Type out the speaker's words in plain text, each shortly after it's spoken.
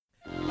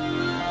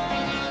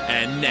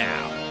And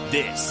now,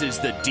 this is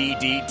the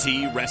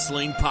DDT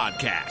Wrestling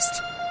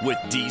Podcast with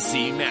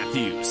DC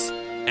Matthews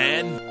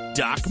and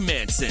Doc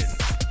Manson.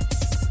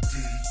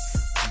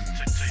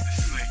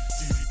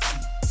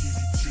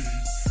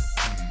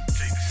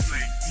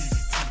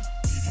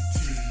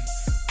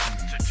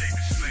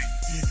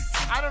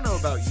 I don't know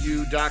about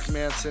you, Doc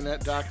Manson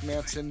at Doc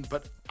Manson,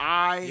 but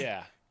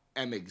I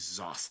am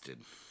exhausted.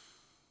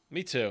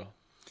 Me too.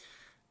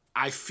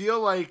 I feel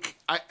like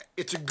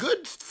it's a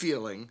good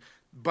feeling,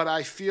 but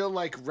I feel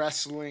like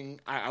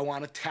wrestling, I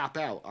want to tap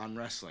out on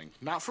wrestling.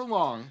 Not for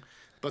long,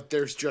 but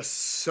there's just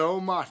so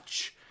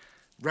much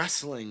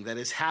wrestling that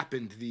has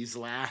happened these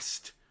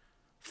last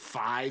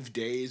 5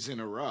 days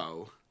in a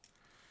row.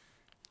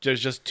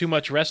 There's just too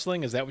much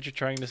wrestling? Is that what you're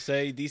trying to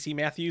say, DC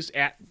Matthews?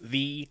 At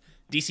the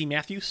DC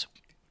Matthews?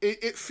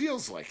 It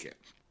feels like it.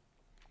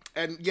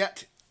 And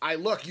yet,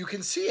 you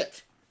can see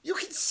it. You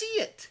can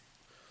see it.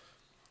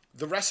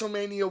 The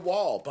WrestleMania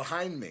wall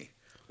behind me,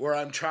 where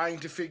I'm trying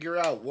to figure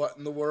out what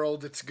in the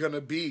world it's going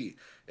to be.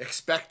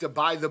 Expect to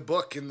buy the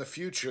book in the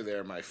future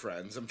there, my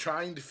friends. I'm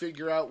trying to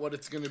figure out what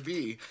it's going to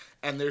be,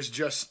 and there's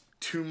just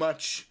too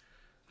much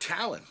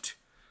talent.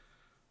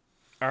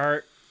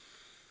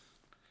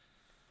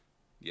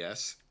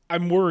 Yes?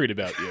 I'm worried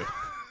about you.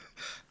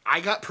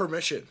 I got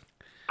permission.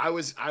 I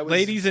was.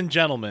 Ladies and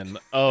gentlemen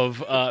of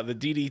the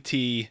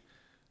DDT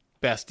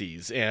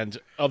besties and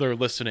other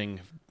listening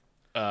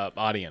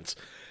audience,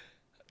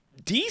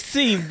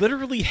 DC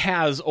literally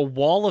has a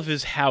wall of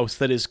his house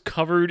that is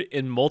covered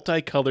in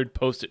multicolored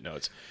Post-it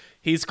notes.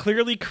 He's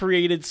clearly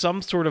created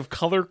some sort of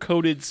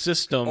color-coded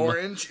system.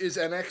 Orange is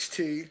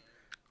NXT,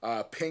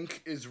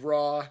 pink is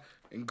Raw,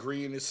 and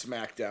green is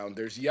SmackDown.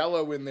 There's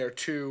yellow in there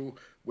too,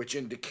 which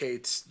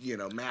indicates,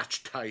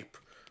 match type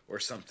or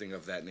something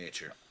of that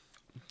nature.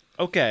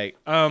 Okay,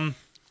 now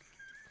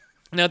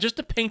just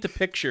to paint a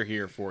picture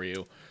here for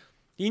you,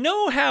 you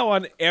know how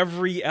on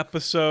every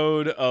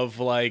episode of,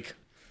 like,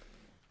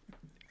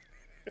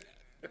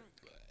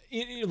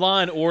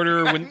 Law and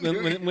Order,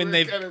 when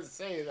they've gonna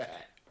say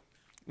that,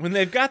 when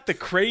they've got the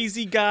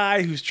crazy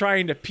guy who's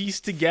trying to piece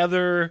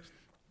together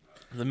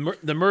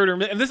the murder,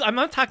 and this, I'm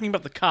not talking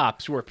about the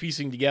cops who are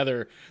piecing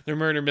together their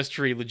murder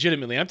mystery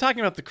legitimately. I'm talking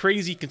about the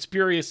crazy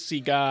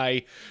conspiracy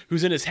guy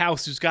who's in his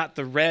house, who's got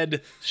the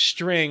red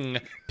string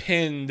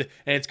pinned,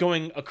 and it's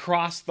going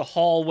across the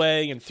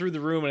hallway and through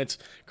the room, and it's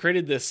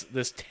created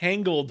this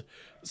tangled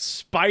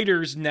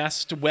spider's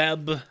nest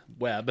web.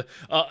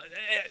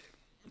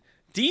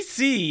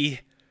 DC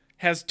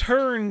has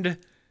turned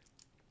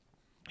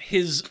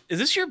his... Is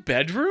this your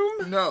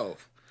bedroom? No,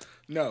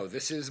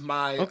 this is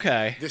my...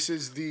 Okay. This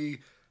is the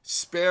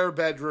spare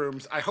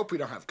bedrooms. I hope we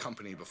don't have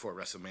company before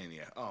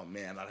WrestleMania. Oh,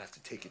 man, I'd have to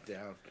take it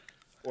down.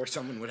 Or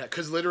someone would have...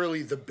 Because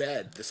literally the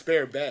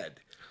spare bed,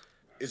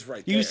 is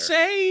right there. You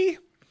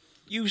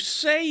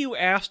say you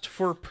asked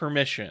for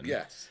permission.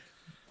 Yes.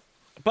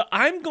 But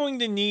I'm going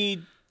to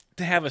need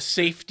to have a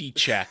safety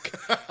check.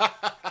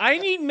 I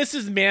need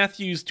Mrs.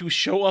 Matthews to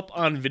show up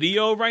on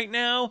video right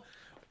now,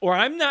 or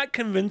I'm not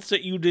convinced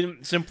that you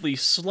didn't simply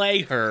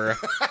slay her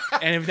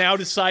and have now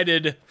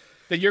decided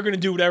that you're going to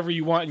do whatever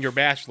you want in your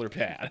bachelor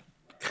pad.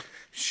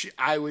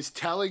 I was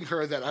telling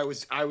her that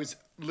I was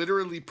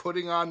literally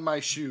putting on my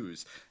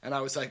shoes, and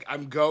I was like,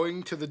 I'm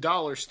going to the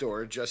dollar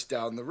store just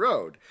down the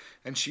road.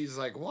 And she's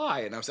like, why?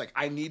 And I was like,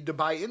 I need to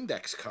buy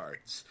index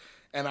cards.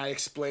 And I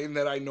explained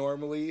that I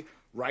normally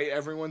write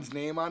everyone's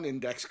name on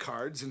index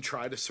cards and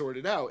try to sort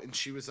it out. And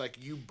she was like,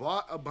 you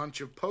bought a bunch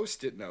of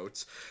Post-it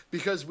notes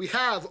because we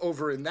have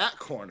over in that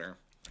corner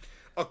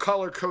a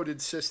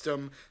color-coded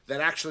system that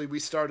actually we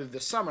started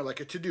this summer, like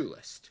a to-do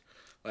list.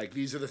 Like,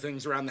 these are the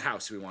things around the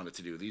house we wanted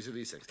to do. These are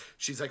these things.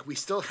 She's like, we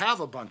still have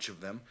a bunch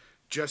of them.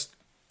 Just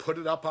put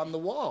it up on the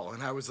wall.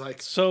 And I was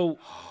like... So,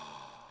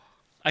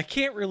 I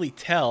can't really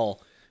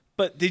tell,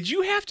 but did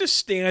you have to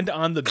stand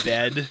on the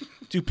bed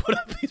to put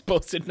up these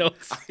Post-it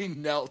notes? I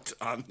knelt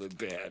on the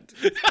bed.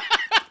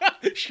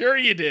 Sure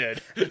you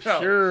did.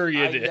 No, sure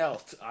you I did. I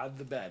knelt on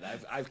the bed.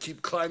 I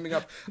keep climbing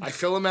up. I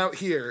fill them out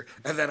here,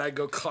 and then I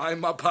go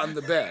climb up on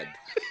the bed.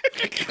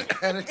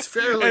 And it's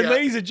fairly... And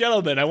ladies and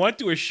gentlemen, I want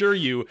to assure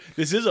you,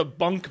 this is a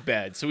bunk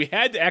bed, so we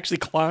had to actually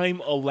climb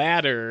a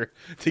ladder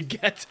to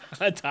get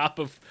on top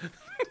of...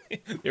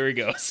 There he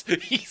goes.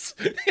 He's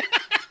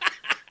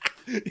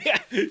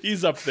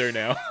up there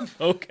now.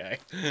 Okay.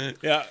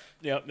 Yeah,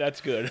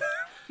 that's good.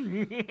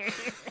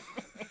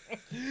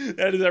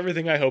 That is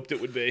everything I hoped it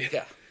would be.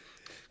 Yeah.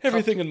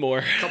 Everything and more.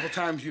 A couple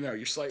times,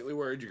 you're slightly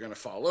worried you're going to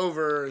fall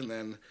over, and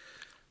then...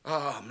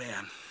 Oh,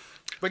 man.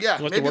 But yeah,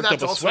 maybe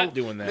that's also sweat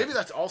doing that. Maybe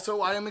that's also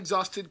why I'm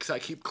exhausted, because I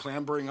keep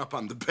clambering up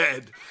on the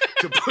bed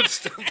to put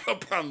stuff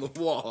up on the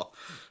wall.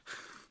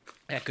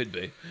 That could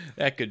be.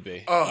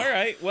 All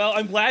right. Well,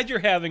 I'm glad you're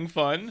having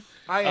fun.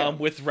 I am.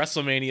 With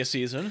WrestleMania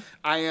season.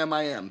 I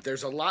am.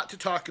 There's a lot to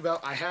talk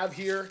about. I have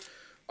here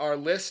our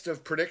list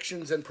of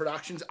predictions and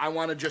productions. I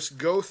want to just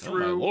go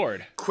through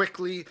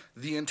quickly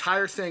the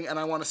entire thing, and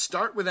I want to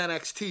start with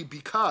NXT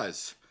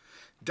because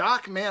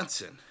Doc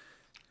Manson.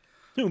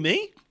 Who,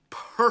 me?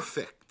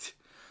 Perfect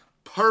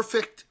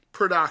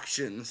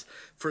productions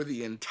for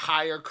the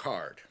entire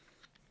card.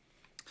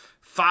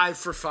 5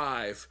 for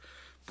 5.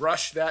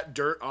 Brush that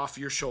dirt off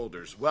your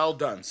shoulders. Well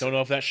done, sir. Don't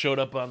know if that showed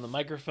up on the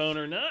microphone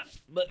or not,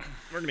 but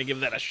we're going to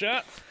give that a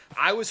shot.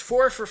 I was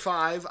 4 for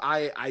 5.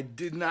 I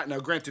did not. Now,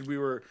 granted, we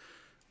were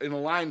in a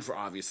line for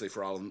all of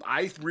them.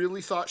 I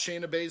really thought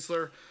Shayna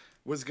Baszler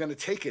was going to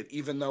take it,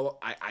 even though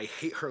I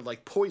hate her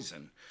like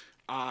poison.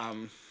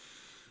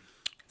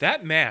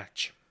 That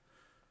match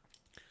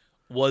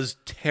was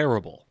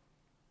terrible.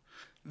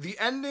 The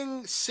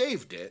ending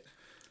saved it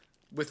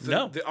with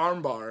the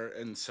armbar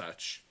and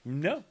such.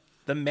 No,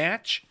 the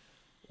match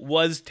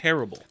was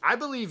terrible. I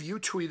believe you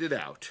tweeted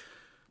out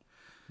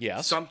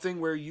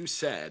something where you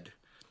said,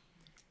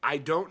 I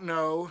don't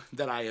know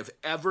that I have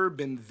ever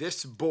been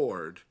this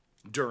bored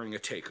during a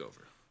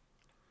takeover.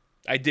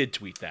 I did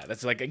tweet that.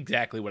 That's like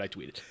exactly what I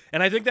tweeted.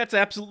 And I think that's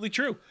absolutely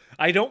true.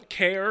 I don't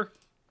care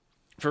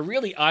for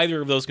really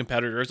either of those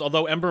competitors,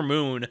 although Ember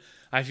Moon,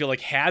 I feel like,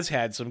 has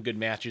had some good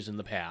matches in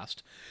the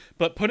past.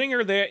 But putting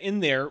her in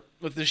there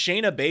with the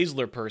Shayna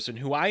Baszler person,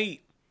 who I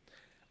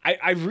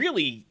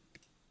really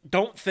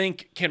don't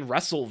think can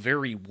wrestle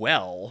very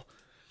well,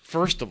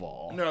 first of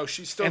all. No,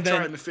 she's still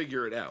trying to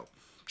figure it out.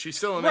 She's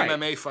still an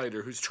MMA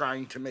fighter who's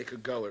trying to make a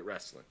go at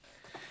wrestling.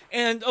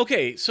 And,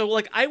 okay, so,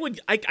 like,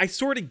 I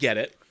sort of get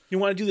it. You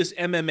want to do this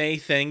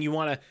MMA thing. You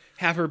want to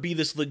have her be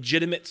this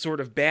legitimate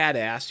sort of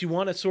badass. You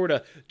want to sort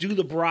of do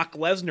the Brock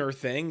Lesnar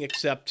thing,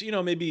 except,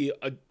 maybe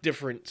a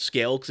different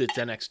scale because it's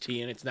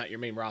NXT and it's not your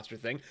main roster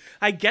thing.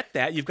 I get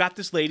that. You've got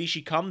this lady.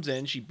 She comes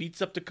in. She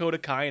beats up Dakota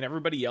Kai and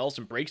everybody else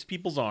and breaks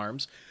people's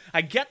arms.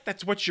 I get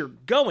that's what you're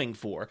going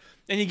for.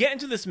 And you get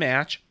into this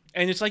match,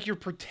 and it's like you're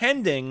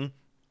pretending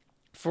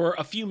for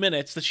a few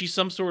minutes that she's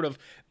some sort of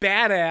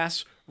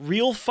badass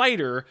real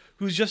fighter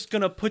who's just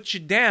going to put you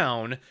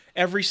down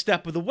every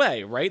step of the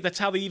way, right? That's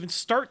how they even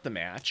start the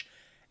match.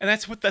 And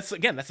that's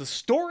the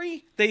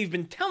story they've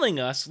been telling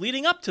us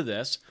leading up to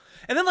this.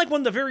 And then, like,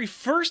 one of the very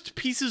first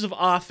pieces of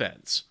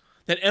offense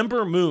that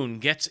Ember Moon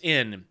gets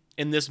in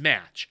this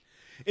match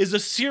is a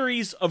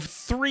series of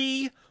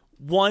 3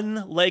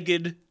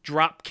 one-legged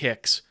drop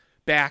kicks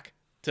back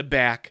to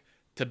back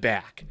to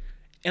back.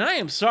 And I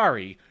am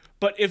sorry,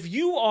 but if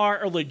you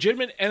are a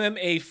legitimate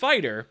MMA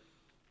fighter,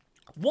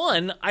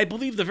 one, I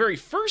believe the very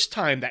first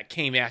time that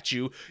came at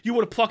you, you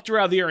would have plucked her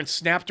out of the air and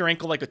snapped her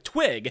ankle like a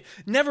twig.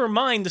 Never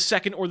mind the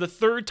second or the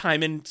third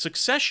time in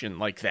succession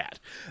like that.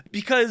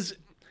 Because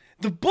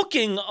the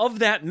booking of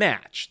that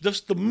match,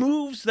 just the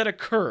moves that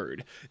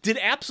occurred, did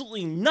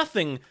absolutely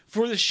nothing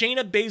for the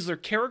Shayna Baszler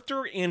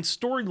character and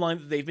storyline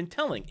that they've been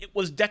telling. It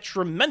was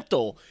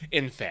detrimental,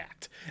 in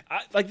fact.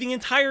 Like, the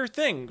entire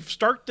thing,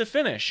 start to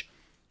finish,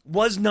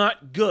 was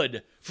not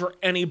good for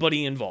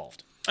anybody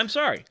involved. I'm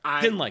sorry.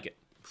 Didn't like it.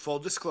 Full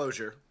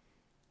disclosure,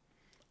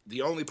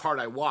 the only part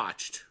I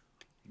watched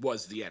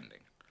was the ending.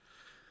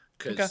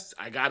 Because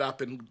I got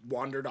up and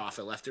wandered off.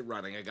 I left it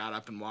running. I got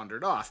up and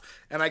wandered off.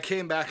 And I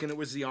came back, and it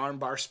was the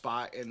armbar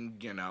spot.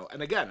 And, and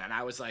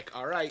I was like,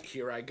 all right,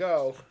 here I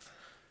go.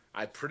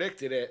 I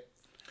predicted it.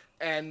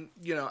 And,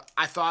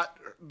 I thought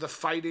the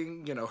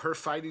fighting, her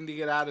fighting to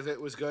get out of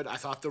it was good. I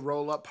thought the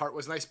roll-up part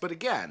was nice. But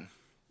again,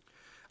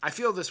 I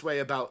feel this way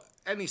about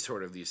any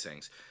sort of these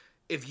things.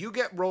 If you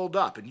get rolled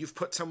up and you've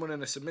put someone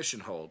in a submission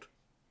hold,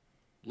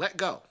 let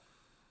go.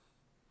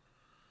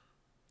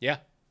 Yeah.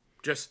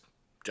 Just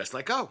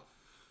let go.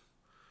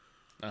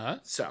 Uh-huh.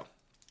 So.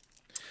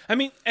 I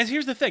mean, and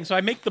here's the thing. So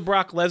I make the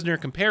Brock Lesnar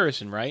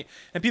comparison, right?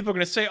 And people are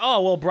going to say,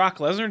 oh, well, Brock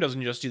Lesnar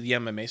doesn't just do the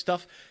MMA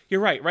stuff.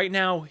 You're right. Right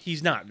now,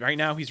 he's not. Right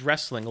now, he's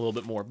wrestling a little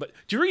bit more. But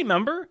do you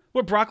remember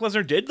what Brock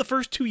Lesnar did the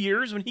first 2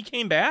 years when he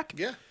came back?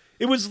 Yeah.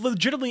 It was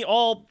legitimately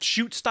all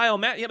shoot-style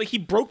match. Yeah, like, he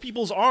broke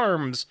people's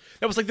arms.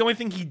 That was, like, the only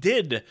thing he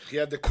did, he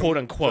had the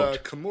quote-unquote. The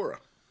Kimura.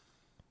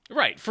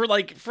 Right, for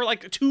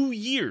like 2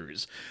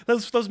 years.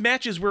 Those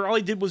matches where all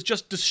he did was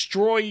just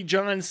destroy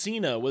John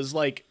Cena was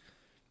like...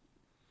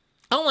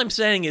 All I'm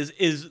saying is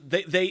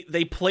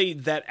they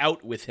played that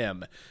out with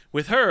him.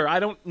 With her, I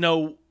don't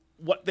know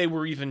what they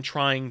were even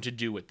trying to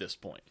do at this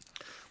point.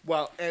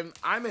 Well, and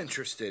I'm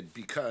interested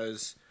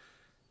because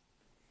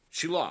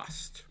she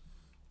lost.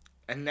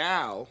 And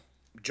now,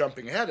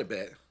 jumping ahead a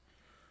bit,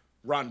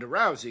 Ronda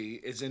Rousey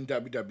is in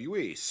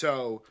WWE.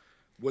 So,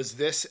 was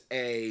this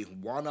a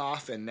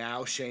one-off and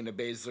now Shayna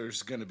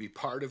Baszler's going to be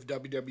part of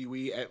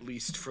WWE, at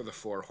least for the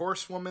 4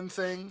 Horsewoman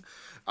thing?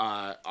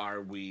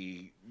 Are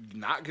we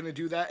not going to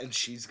do that and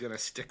she's going to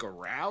stick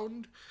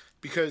around?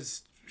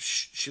 Because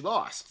she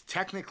lost.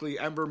 Technically,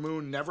 Ember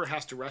Moon never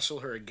has to wrestle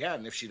her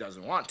again if she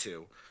doesn't want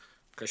to,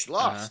 because she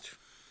lost.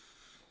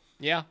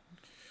 Yeah.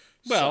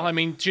 Well, I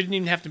mean, she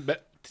didn't have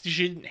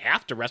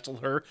to wrestle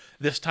her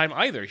this time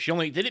either. She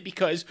only did it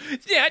because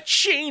that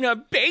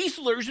Shayna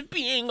Baszler's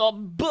being a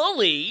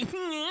bully.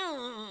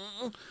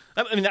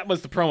 I mean, that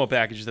was the promo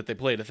packages that they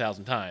played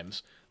 1,000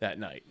 times that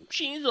night.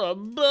 She's a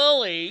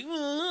bully.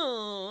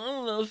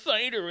 I'm gonna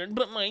fight her and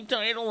put my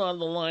title on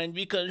the line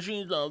because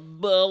she's a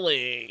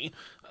bully.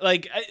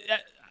 Like,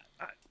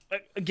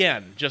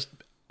 again, just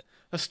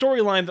a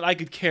storyline that I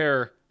could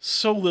care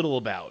so little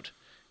about.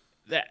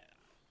 That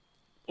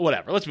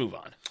whatever. Let's move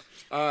on.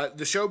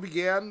 The show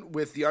began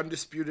with the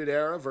Undisputed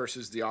Era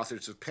versus the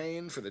Authors of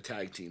Pain for the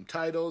tag team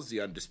titles.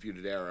 The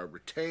Undisputed Era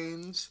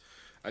retains.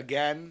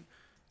 Again,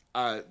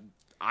 I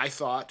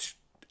thought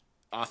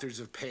Authors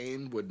of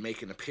Pain would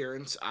make an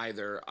appearance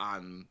either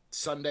on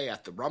Sunday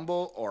at the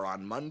Rumble or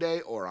on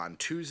Monday or on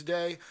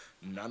Tuesday.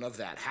 None of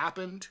that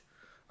happened,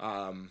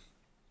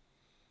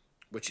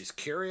 which is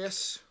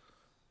curious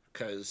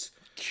because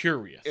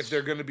if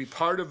they're going to be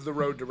part of the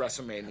road to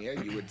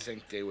WrestleMania, you would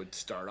think they would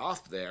start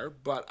off there,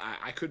 but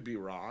I could be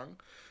wrong.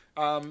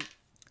 I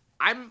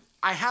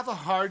have a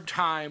hard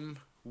time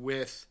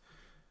with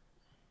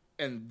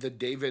and the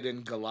David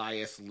and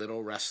Goliath,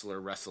 little wrestler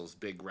wrestles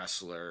big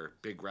wrestler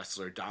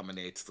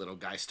dominates, little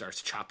guy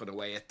starts chopping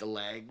away at the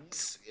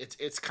legs.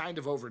 It's kind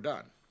of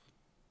overdone.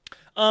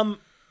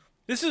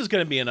 This is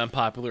going to be an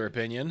unpopular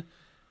opinion.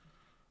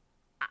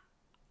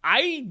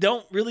 I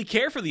don't really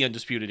care for the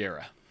Undisputed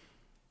Era.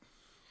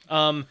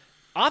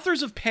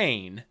 Authors of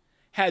Pain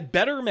had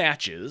better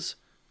matches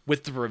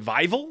with the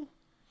Revival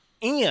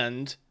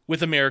and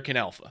with American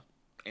Alpha.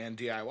 And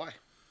DIY.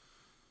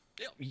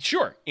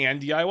 Sure, and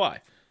DIY.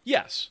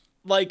 Yes.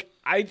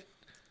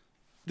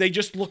 They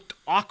just looked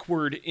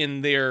awkward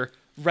in their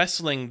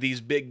wrestling these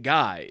big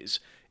guys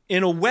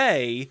in a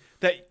way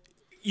that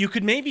you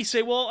could maybe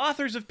say, well,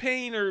 Authors of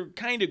Pain are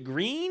kind of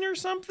green or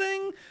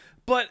something,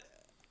 but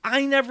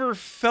I never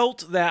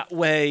felt that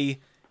way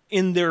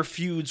in their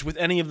feuds with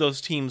any of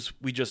those teams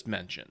we just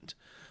mentioned.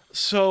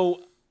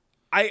 So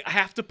I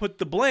have to put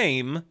the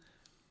blame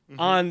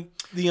on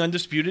the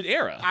Undisputed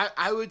Era.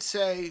 I would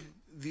say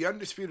the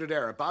Undisputed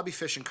Era, Bobby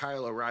Fish and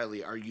Kyle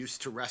O'Reilly are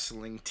used to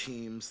wrestling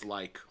teams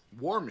like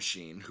War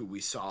Machine, who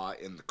we saw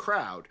in the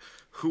crowd,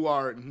 who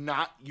are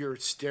not your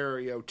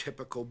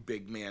stereotypical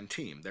big man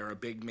team. They're a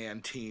big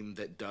man team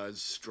that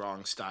does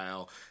strong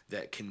style,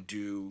 that can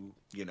do,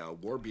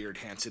 Warbeard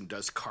Hansen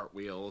does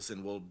cartwheels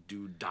and will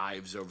do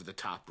dives over the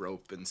top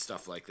rope and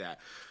stuff like that.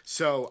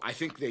 So I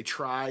think they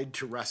tried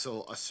to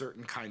wrestle a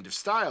certain kind of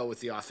style with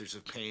the Authors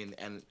of Pain,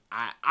 and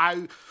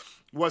I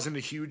wasn't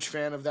a huge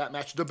fan of that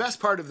match. The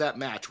best part of that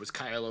match was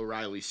Kyle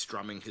O'Reilly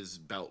strumming his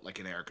belt like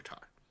an air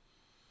guitar.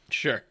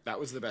 Sure. That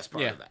was the best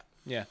part of that.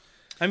 Yeah.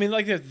 I mean,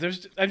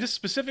 I'm just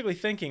specifically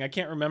thinking, I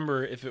can't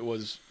remember if it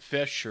was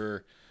Fish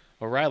or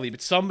O'Reilly,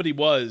 but somebody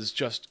was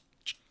just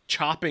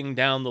chopping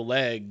down the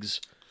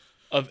legs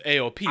of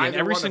AOP. And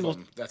every single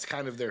them, that's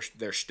kind of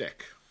their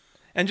shtick.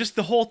 And just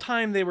the whole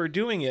time they were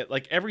doing it,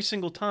 every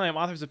single time,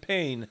 Authors of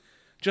Pain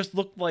just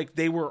looked like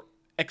they were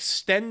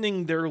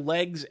extending their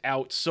legs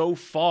out so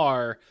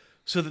far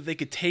so that they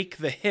could take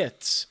the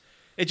hits.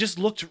 It just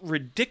looked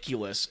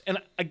ridiculous. And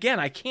again,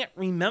 I can't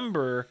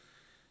remember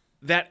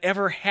that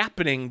ever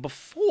happening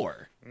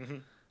before. Mm-hmm.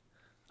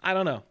 I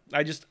don't know.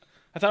 I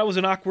thought it was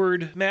an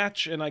awkward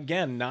match, and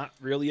again, not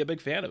really a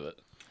big fan of it.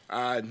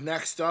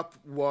 Next up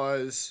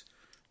was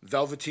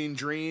Velveteen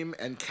Dream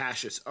and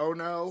Cassius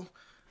Ohno.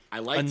 I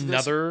liked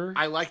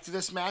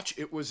this match.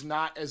 It was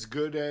not as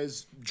good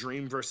as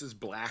Dream versus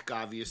Black,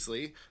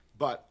 obviously,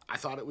 but I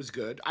thought it was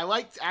good. I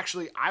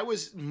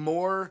was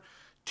more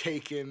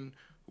taken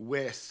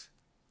with,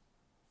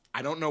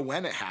 I don't know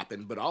when it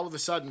happened, but all of a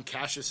sudden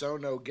Cassius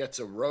Ohno gets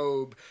a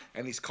robe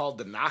and he's called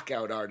the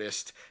Knockout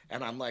Artist.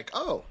 And I'm like,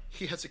 oh,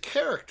 he has a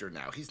character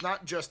now. He's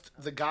not just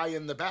the guy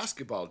in the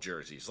basketball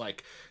jerseys.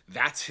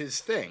 That's his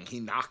thing. He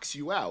knocks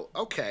you out.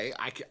 Okay,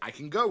 I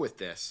can go with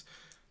this.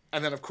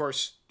 And then, of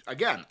course,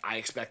 again, I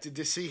expected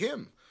to see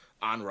him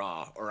on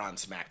Raw or on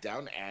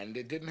SmackDown, and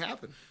it didn't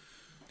happen.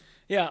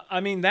 Yeah,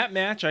 I mean, that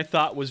match I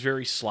thought was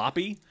very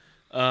sloppy.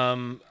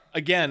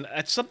 Again,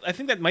 I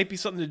think that might be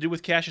something to do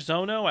with Cassius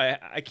Ohno.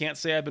 I can't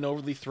say I've been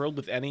overly thrilled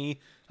with any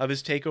of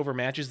his takeover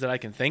matches that I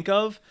can think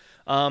of.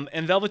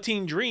 And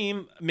Velveteen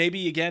Dream,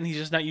 maybe, again, he's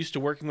just not used to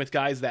working with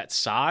guys that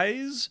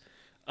size.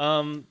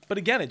 But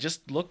again,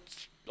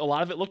 a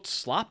lot of it looked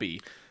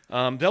sloppy.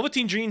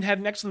 Velveteen Dream had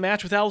an excellent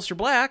match with Aleister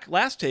Black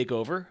last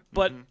takeover,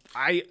 but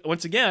I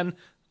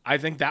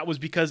think that was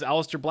because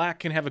Aleister Black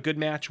can have a good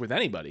match with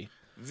anybody.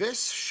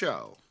 This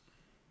show,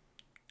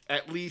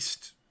 at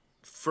least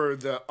for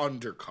the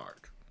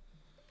undercard,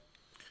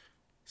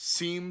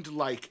 seemed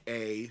like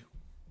a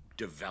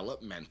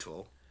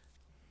developmental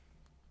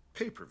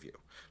pay-per-view.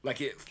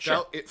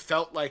 It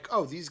felt like,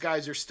 oh, these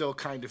guys are still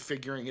kind of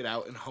figuring it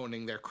out and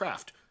honing their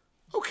craft.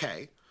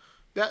 Okay,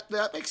 that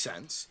makes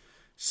sense.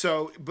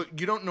 So, but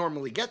you don't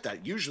normally get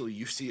that. Usually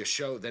you see a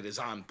show that is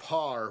on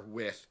par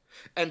with,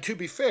 and to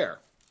be fair,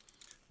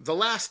 the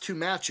last two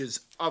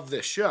matches of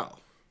this show.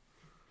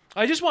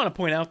 I just want to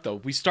point out, though,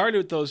 we started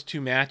with those two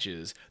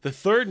matches. The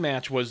third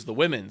match was the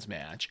women's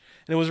match,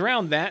 and it was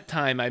around that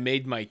time I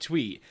made my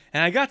tweet,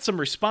 and I got some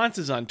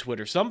responses on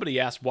Twitter. Somebody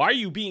asked, why are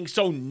you being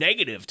so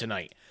negative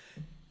tonight?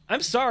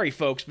 I'm sorry,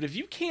 folks, but if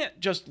you can't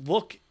just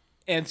look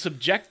and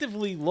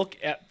subjectively look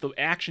at the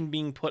action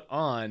being put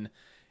on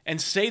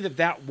and say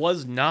that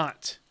was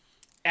not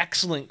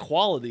excellent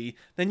quality,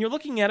 then you're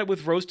looking at it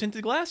with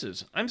rose-tinted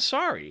glasses. I'm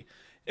sorry.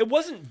 It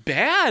wasn't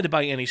bad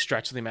by any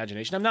stretch of the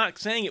imagination. I'm not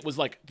saying it was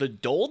like the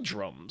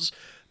doldrums.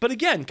 But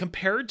again,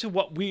 compared to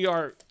what we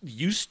are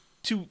used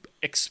to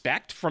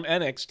expect from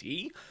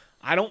NXT,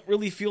 I don't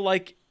really feel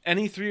like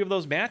any three of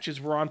those matches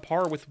were on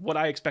par with what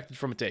I expected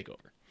from a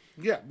TakeOver.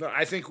 Yeah, no,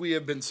 I think we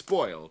have been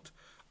spoiled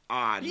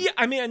on. Yeah,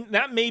 I mean,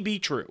 that may be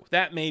true.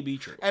 That may be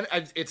true. And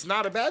it's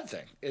not a bad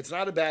thing. It's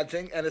not a bad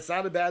thing, and it's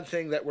not a bad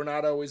thing that we're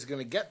not always going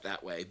to get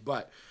that way,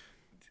 but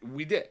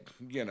we did,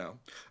 you know.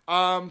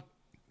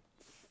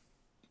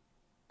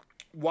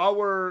 While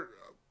we're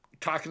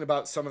talking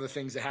about some of the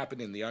things that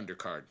happened in the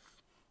undercard,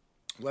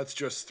 let's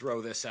just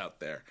throw this out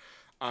there.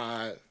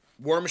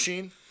 War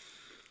Machine,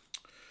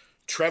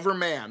 Trevor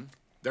Mann,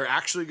 they're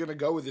actually going to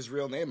go with his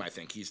real name, I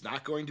think. He's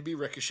not going to be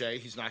Ricochet.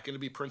 He's not going to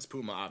be Prince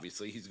Puma,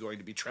 obviously. He's going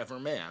to be Trevor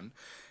Mann.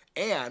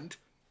 And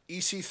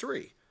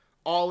EC3,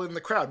 all in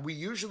the crowd. We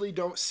usually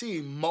don't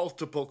see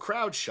multiple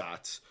crowd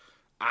shots.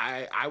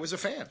 I was a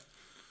fan.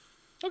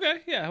 Okay,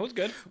 yeah, it was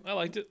good. I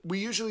liked it. We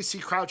usually see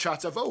crowd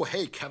shots of, oh,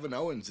 hey, Kevin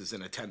Owens is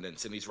in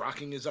attendance and he's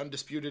rocking his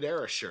Undisputed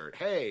Era shirt.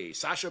 Hey,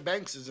 Sasha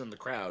Banks is in the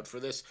crowd for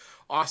this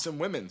awesome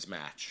women's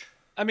match.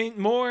 I mean,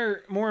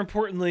 more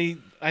importantly,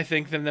 I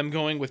think, than them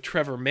going with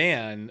Trevor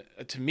Mann,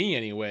 to me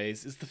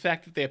anyways, is the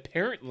fact that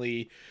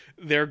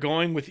they're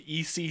going with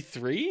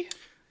EC3.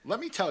 Let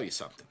me tell you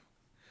something.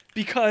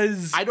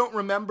 Because I don't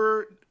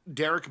remember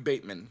Derek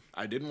Bateman.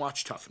 I didn't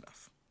watch Tough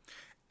Enough.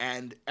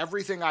 And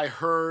everything I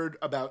heard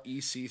about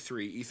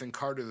EC3, Ethan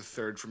Carter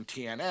III from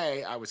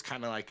TNA, I was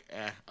kind of like,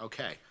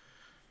 okay.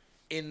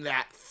 In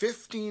that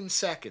 15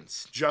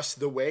 seconds, just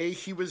the way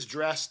he was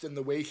dressed and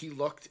the way he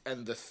looked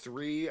and the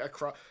three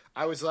across,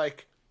 I was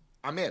like,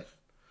 I'm in.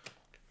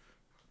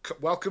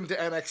 Welcome to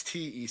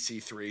NXT,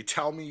 EC3.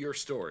 Tell me your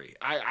story.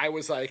 I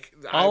was like...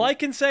 All I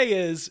can say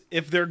is,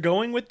 if they're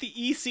going with the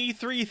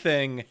EC3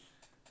 thing,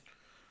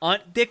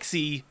 Aunt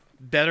Dixie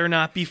better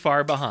not be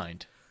far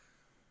behind.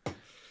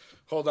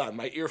 Hold on,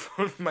 my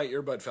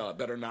earbud fell out.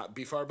 Better not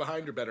be far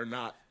behind or better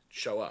not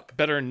show up?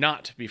 Better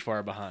not be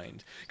far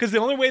behind. Because the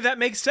only way that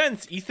makes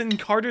sense, Ethan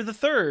Carter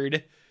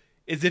III,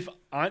 is if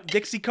Aunt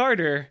Dixie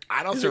Carter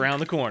is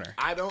around the corner.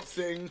 I don't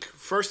think,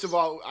 first of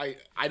all,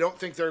 I don't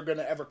think they're going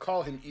to ever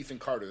call him Ethan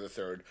Carter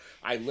III.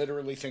 I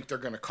literally think they're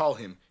going to call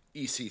him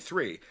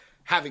EC3.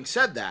 Having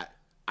said that,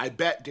 I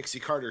bet Dixie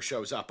Carter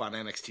shows up on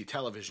NXT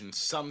television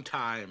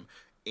sometime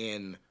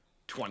in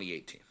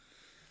 2018.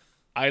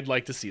 I'd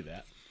like to see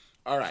that.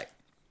 All right.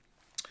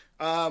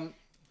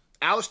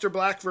 Aleister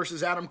Black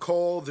versus Adam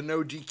Cole, the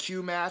no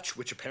DQ match,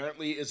 which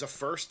apparently is a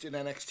first in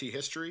NXT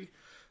history.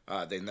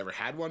 They never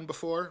had one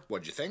before.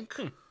 What'd you think?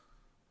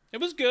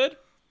 It was good.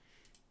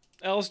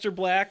 Aleister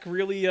Black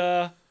really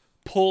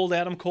pulled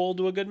Adam Cole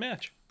to a good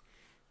match.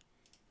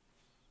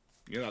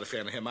 You're not a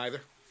fan of him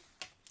either?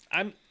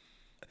 I'm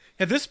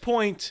at this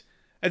point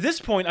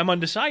I'm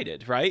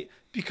undecided, right?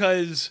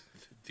 Because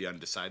the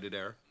undecided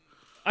era.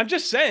 I'm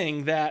just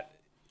saying that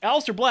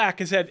Aleister Black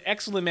has had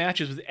excellent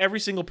matches with every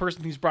single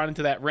person he's brought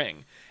into that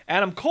ring.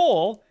 Adam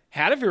Cole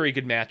had a very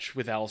good match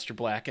with Aleister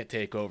Black at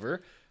TakeOver,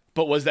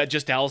 but was that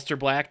just Aleister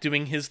Black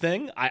doing his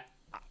thing?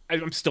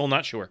 I'm still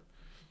not sure.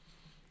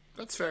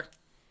 That's fair.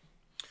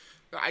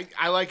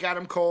 I like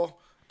Adam Cole.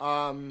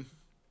 I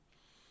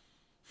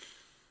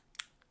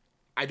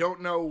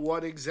don't know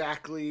what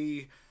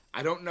exactly...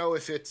 I don't know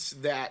if it's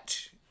that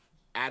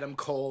Adam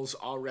Cole's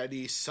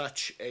already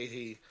such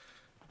a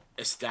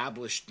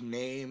established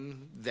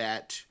name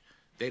that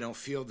they don't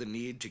feel the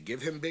need to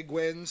give him big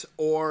wins,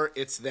 or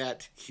it's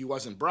that he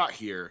wasn't brought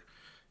here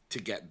to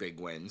get big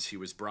wins. He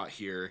was brought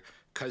here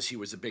because he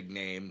was a big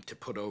name to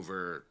put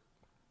over.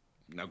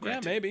 Now,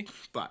 granted, yeah, maybe.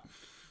 But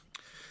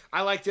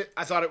I liked it.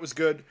 I thought it was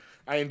good.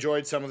 I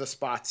enjoyed some of the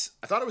spots.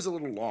 I thought it was a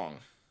little long.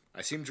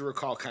 I seem to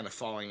recall kind of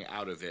falling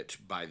out of it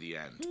by the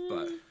end,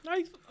 but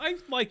I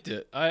liked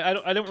it. I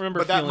don't remember.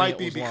 But that might it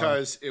be was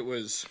because long. It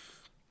was.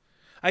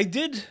 I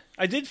did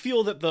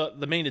feel that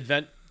the main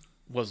event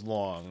was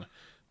long,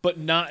 but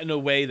not in a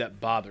way that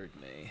bothered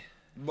me.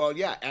 Well,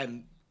 yeah,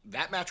 and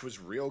that match was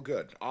real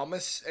good.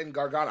 Almas and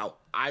Gargano.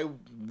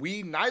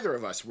 We neither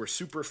of us were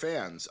super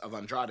fans of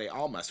Andrade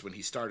Almas when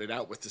he started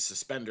out with the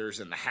suspenders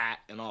and the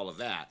hat and all of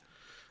that.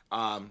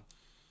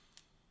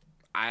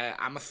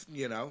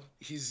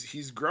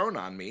 He's grown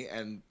on me,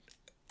 and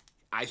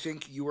I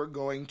think you are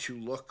going to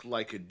look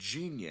like a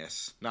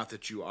genius. Not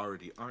that you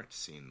already aren't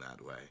seen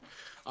that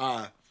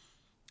way.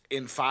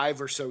 In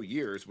 5 or so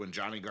years, when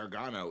Johnny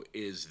Gargano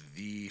is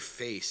the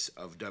face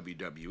of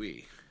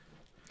WWE.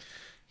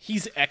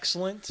 He's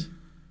excellent.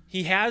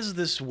 He has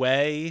this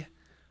way.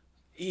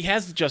 He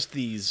has just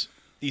these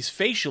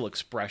facial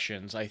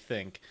expressions, I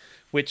think,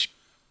 which,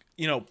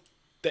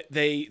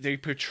 they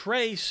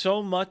portray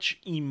so much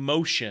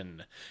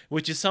emotion,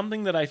 which is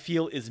something that I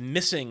feel is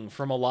missing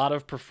from a lot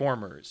of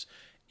performers.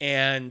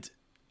 And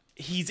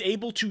he's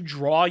able to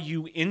draw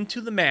you into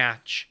the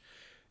match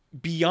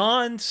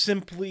beyond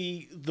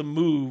simply the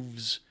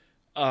moves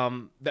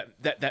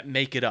that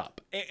make it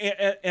up.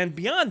 And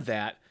beyond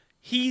that,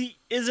 he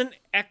is an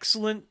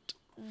excellent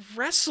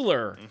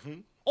wrestler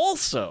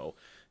also.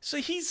 So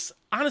he's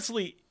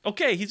honestly,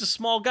 okay, he's a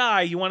small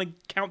guy. You want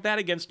to count that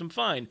against him,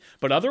 fine.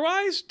 But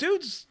otherwise,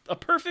 dude's a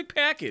perfect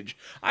package.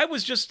 I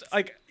was just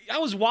like, I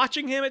was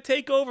watching him at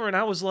TakeOver, and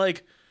I was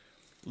like,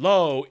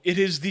 lo, it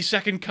is the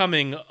second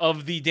coming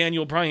of the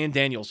Daniel Bryan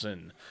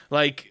Danielson.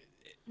 Like,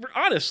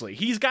 honestly,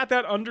 he's got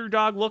that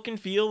underdog look and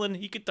feel, and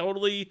he could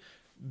totally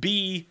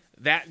be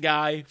that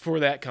guy for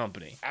that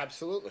company.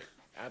 Absolutely.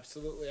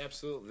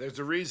 There's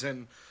a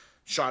reason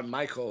Shawn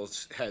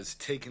Michaels has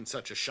taken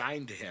such a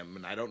shine to him,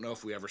 and I don't know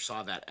if we ever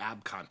saw that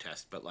ab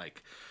contest, but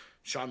like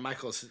Shawn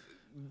Michaels,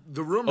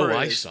 the rumor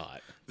I is, saw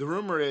it. The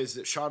rumor is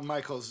that Shawn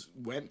Michaels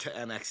went to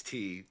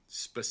NXT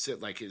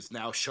is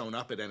now shown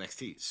up at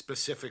NXT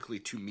specifically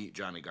to meet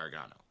Johnny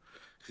Gargano.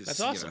 That's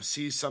awesome.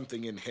 Sees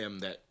something in him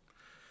that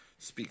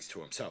speaks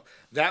to him. So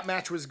that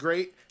match was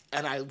great,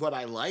 and what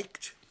I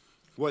liked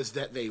was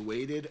that they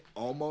waited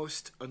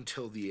almost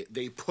until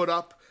they put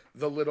up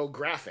the little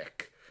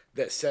graphic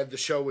that said the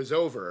show was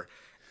over,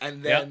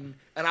 and then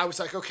and I was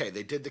like, okay,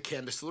 they did the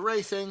Candice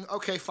LeRae thing.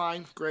 Okay,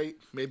 fine, great.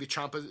 Maybe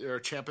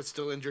Ciampa's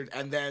still injured,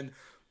 and then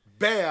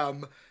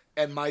bam,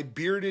 and my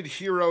bearded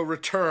hero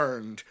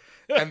returned,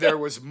 and there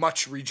was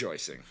much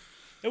rejoicing.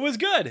 It was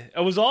good.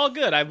 It was all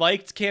good. I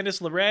liked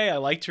Candice LeRae. I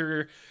liked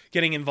her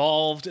getting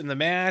involved in the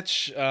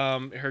match.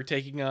 Her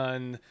taking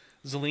on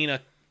Zelina,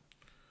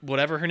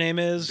 whatever her name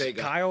is,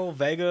 Vega.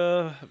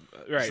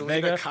 Right? Zelina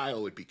Vega.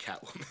 Kyle would be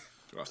Catwoman.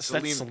 That's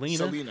Selena?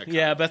 Selena Kyle.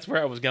 Yeah, that's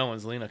where I was going,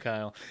 Selena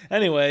Kyle.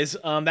 Anyways,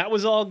 that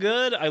was all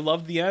good. I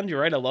loved the end.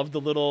 You're right. I loved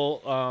the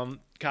little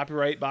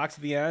copyright box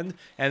at the end.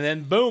 And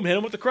then, boom, hit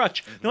him with the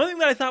crutch. The only thing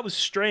that I thought was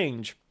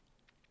strange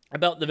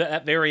about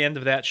that very end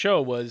of that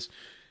show was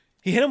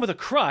he hit him with a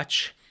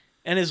crutch,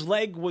 and his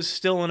leg was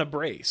still in a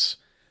brace.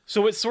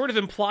 So it sort of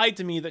implied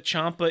to me that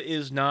Ciampa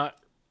is not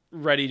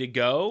ready to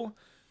go.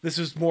 This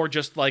is more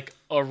just like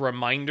a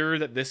reminder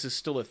that this is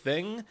still a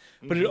thing.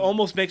 But it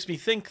almost makes me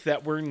think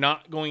that we're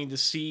not going to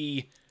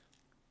see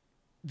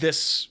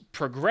this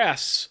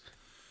progress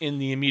in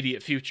the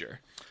immediate future.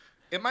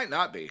 It might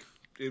not be.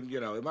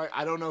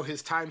 I don't know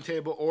his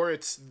timetable, or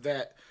it's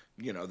that,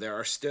 there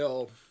are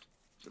still,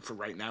 for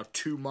right now,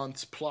 2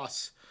 months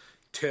plus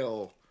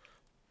till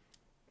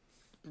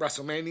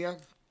WrestleMania.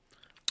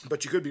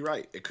 But you could be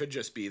right. It could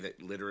just be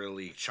that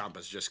literally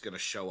Ciampa's just going to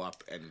show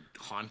up and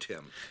haunt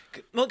him.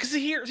 Well, because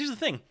here's the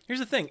thing.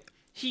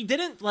 He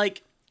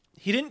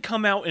didn't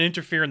come out and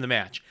interfere in the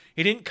match.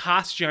 He didn't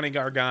cost Johnny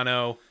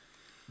Gargano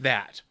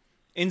that.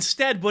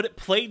 Instead, what it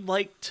played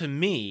like to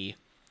me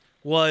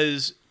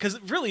was, because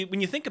really,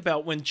 when you think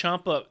about when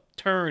Ciampa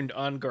turned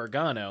on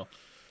Gargano,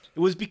 it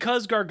was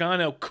because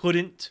Gargano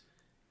couldn't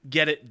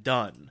get it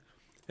done.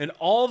 And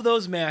all of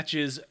those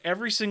matches,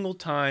 every single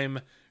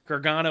time,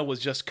 Gargano was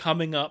just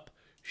coming up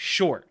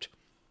short.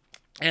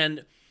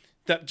 And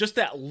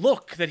that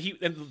look that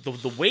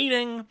the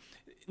waiting,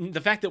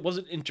 the fact that it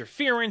wasn't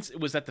interference,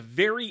 it was at the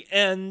very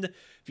end,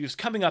 he was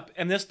coming up,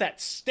 and that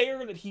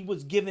stare that he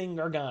was giving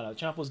Gargano,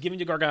 Ciampa was giving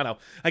to Gargano,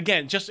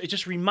 again, it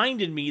just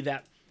reminded me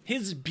that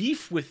his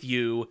beef with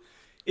you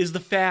is the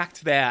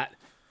fact that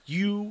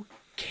you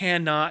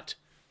cannot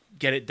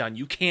get it done.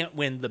 You can't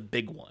win the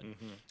big one.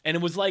 Mm-hmm. And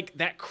it was like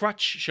that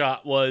crutch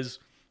shot was,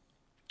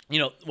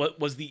 what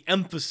was the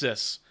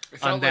emphasis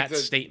on that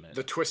statement.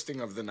 The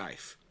twisting of the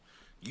knife.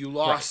 You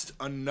lost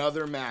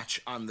another match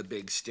on the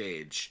big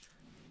stage,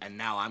 and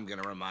now I'm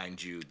going to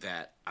remind you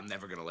that I'm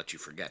never going to let you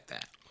forget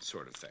that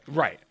sort of thing.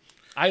 Right.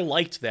 I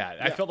liked that.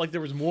 Yeah. I felt like there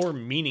was more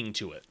meaning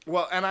to it.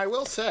 Well, and I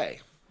will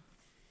say,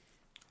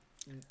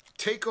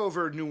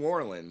 TakeOver New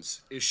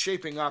Orleans is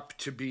shaping up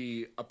to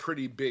be a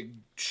pretty big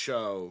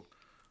show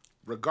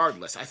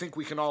regardless. I think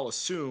we can all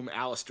assume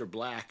Aleister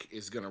Black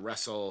is going to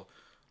wrestle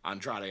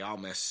Andrade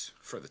Almas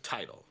for the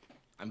title.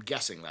 I'm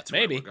guessing that's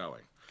where we're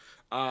going.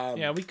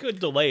 Yeah, we could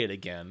delay it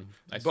again,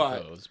 I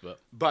suppose.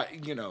 But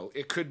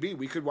it could be.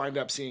 We could wind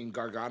up seeing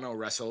Gargano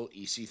wrestle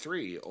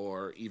EC3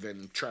 or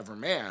even Trevor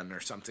Mann or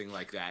something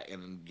like that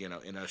in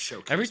a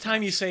showcase. Every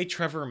time you say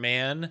Trevor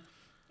Mann,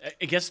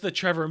 it gets the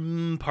Trevor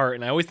part,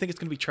 and I always think it's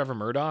going to be Trevor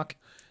Murdoch.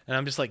 And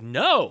I'm just like,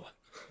 no,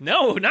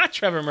 not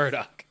Trevor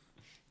Murdoch.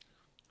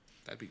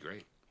 That'd be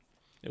great.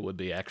 It would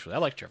be, actually. I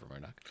like Trevor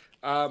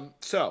Murdoch.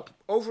 So,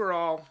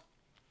 overall,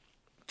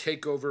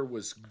 TakeOver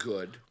was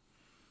good.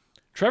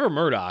 Trevor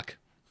Murdoch,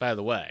 by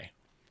the way,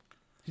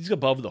 he's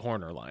above the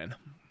Horner line.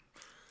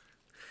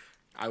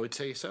 I would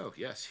say so.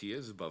 Yes, he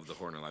is above the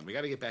Horner line. We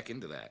got to get back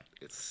into that.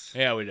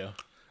 Yeah, we do.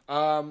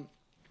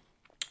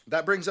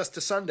 That brings us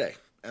to Sunday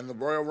and the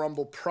Royal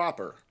Rumble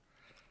proper.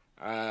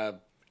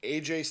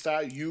 AJ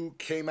Styles, you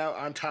came out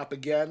on top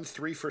again,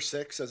 3 for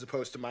 6, as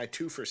opposed to my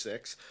 2 for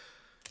 6.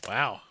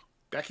 Wow.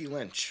 Becky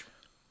Lynch.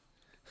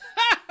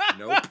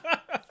 Nope.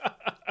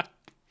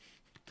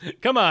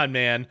 Come on,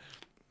 man.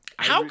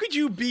 How could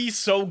you be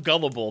so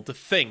gullible to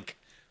think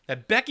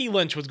that Becky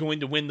Lynch was going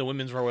to win the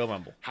Women's Royal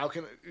Rumble?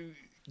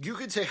 You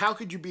could say, how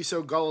could you be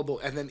so gullible,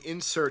 and then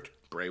insert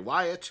Bray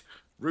Wyatt,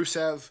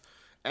 Rusev,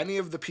 any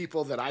of the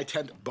people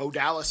that Bo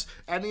Dallas,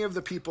 any of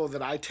the people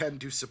that I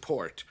tend to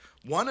support.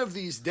 One of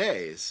these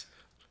days,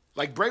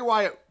 like Bray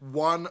Wyatt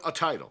won a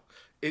title.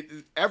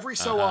 Every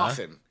so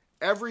often,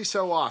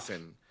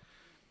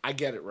 I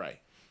get it right.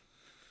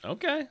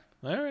 Okay.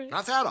 All right.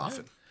 Not that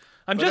often.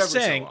 I'm just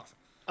saying,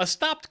 a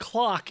stopped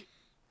clock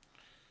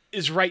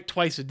is right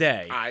twice a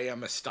day. I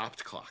am a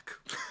stopped clock.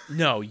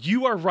 No,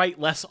 you are right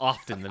less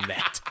often than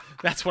that.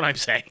 That's what I'm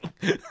saying.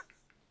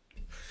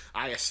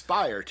 I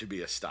aspire to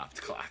be a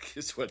stopped clock,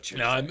 is what you're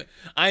No, saying.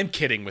 I'm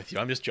kidding with you.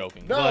 I'm just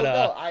joking. No, but,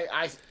 no.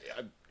 I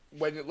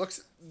when it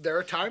looks, there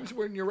are times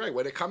when you're right.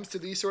 When it comes to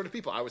these sort of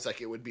people, I was like,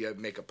 it would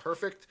make a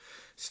perfect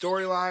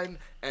storyline,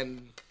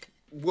 and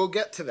we'll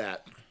get to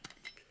that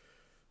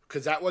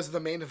because that was the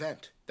main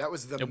event. That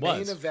was the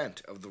main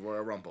event of the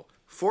Royal Rumble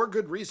for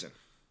good reason.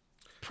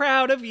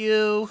 Proud of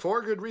you.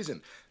 For good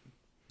reason.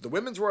 The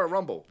Women's Royal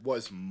Rumble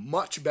was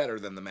much better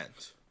than the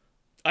men's.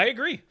 I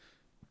agree.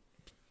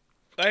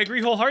 I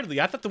agree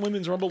wholeheartedly. I thought the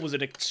Women's Rumble was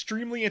an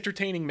extremely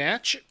entertaining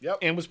match. Yep.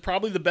 And was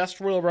probably the best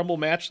Royal Rumble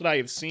match that I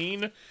have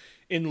seen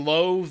in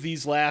Low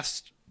these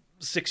last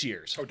 6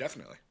 years. Oh,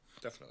 definitely.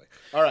 Definitely.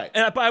 All right.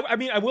 And I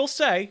mean, I will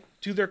say,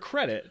 to their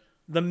credit,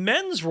 the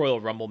men's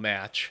Royal Rumble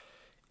match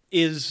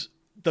is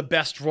the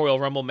best Royal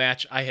Rumble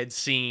match I had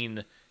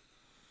seen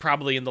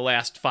probably in the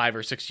last 5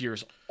 or 6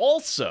 years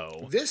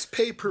also. This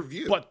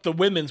pay-per-view. But the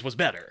women's was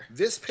better.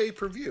 This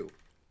pay-per-view,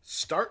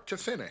 start to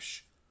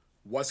finish,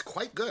 was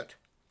quite good.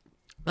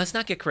 Let's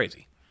not get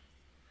crazy.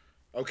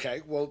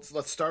 Okay, well,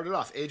 let's start it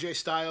off. AJ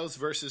Styles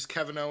versus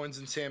Kevin Owens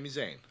and Sami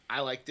Zayn.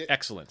 I liked it.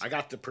 Excellent. I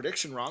got the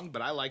prediction wrong,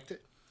 but I liked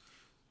it.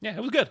 Yeah,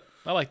 it was good.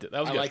 I liked it. That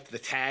was I good. liked the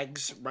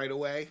tags right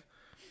away.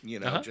 You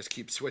know, just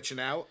keep switching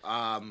out.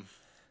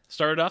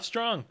 Started off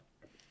strong.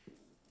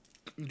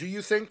 Do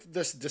you think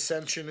this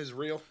dissension is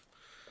real?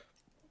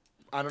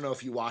 I don't know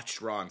if you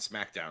watched Raw and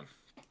SmackDown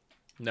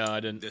No, I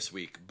didn't. this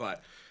week,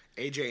 but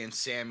AJ and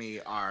Sammy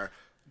are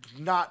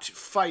not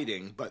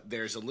fighting, but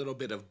there's a little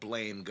bit of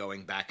blame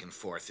going back and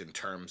forth in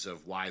terms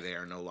of why they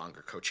are no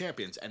longer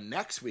co-champions. And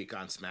next week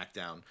on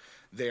SmackDown,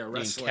 they are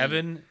wrestling...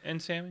 Kevin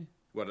and Sammy?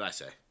 What did I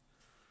say?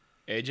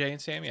 AJ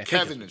and Sammy?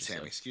 Kevin and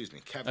Sammy, excuse me.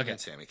 Kevin and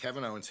Sammy.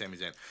 Kevin Owens, Sami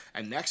Zayn.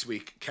 And next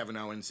week, Kevin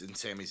Owens and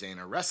Sami Zayn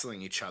are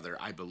wrestling each other,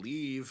 I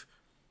believe,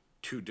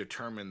 to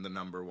determine the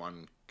number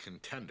one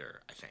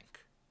contender, I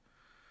think.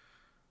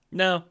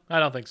 No, I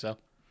don't think so.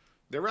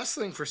 They're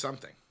wrestling for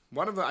something.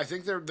 One of them, I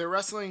think they're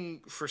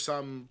wrestling for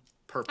some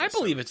purpose. I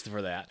believe it's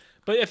for that.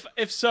 But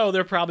if so,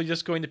 they're probably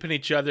just going to pin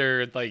each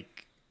other,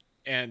 like,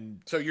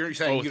 and... So you're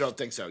saying both. You don't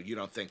think so? You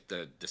don't think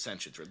the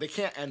dissensions were... They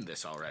can't end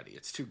this already.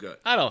 It's too good.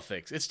 I don't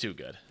think so. It's too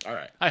good. All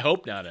right. I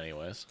hope not,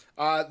 anyways.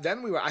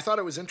 Then I thought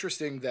it was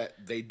interesting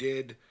that they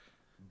did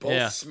both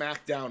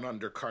SmackDown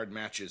undercard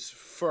matches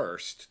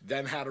first,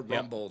 then had a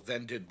Rumble,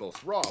 then did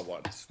both Raw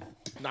ones.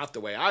 Not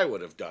the way I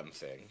would have done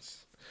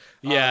things.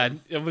 Yeah,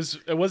 it was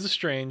a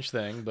strange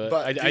thing, but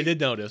I did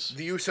notice.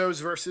 The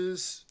Usos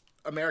versus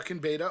American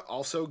Beta,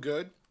 also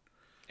good.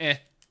 The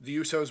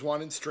Usos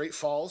won in straight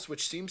falls,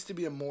 which seems to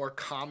be a more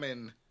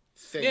common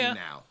thing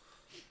now.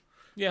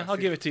 Yeah, I'll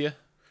give it to you.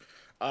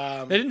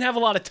 They didn't have a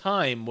lot of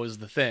time, was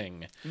the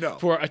thing. No.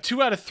 For a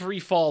 2 out of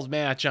 3 falls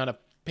match on a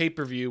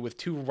pay-per-view with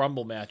 2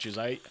 Rumble matches,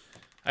 I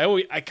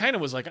kind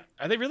of was like,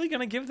 are they really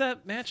going to give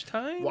that match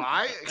time? Well,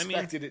 I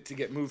expected it to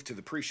get moved to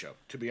the pre-show,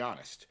 to be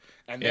honest.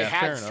 And they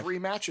had 3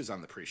 matches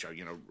on the pre-show.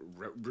 You know,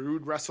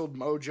 Rude wrestled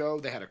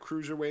Mojo. They had a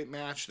cruiserweight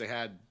match. They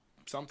had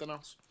something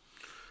else.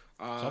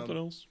 Something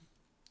else?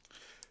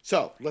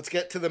 So, let's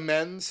get to the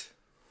men's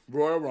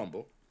Royal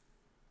Rumble.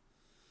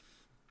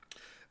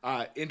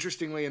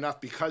 Interestingly enough,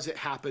 because it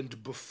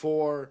happened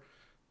before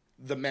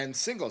the men's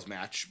singles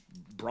match,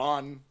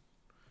 Braun,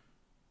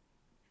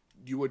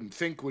 you wouldn't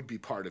think would be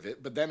part of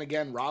it. But then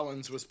again,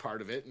 Rollins was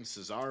part of it, and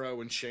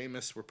Cesaro and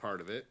Sheamus were part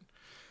of it.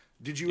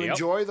 Did you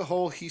enjoy the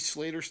whole Heath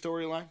Slater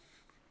storyline?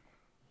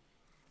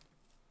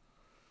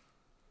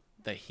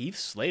 The Heath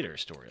Slater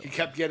storyline. He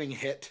kept getting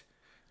hit,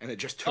 and it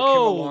just took him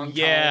a long time.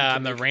 Yeah, to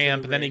on the make it to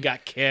ramp, the and then he ring.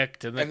 got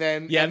kicked, and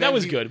then and that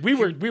was he- good. We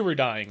were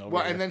dying over.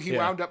 Well, there. and then he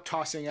wound up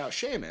tossing out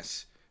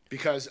Sheamus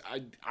because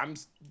I'm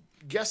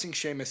guessing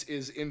Sheamus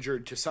is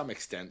injured to some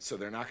extent, so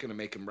they're not going to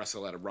make him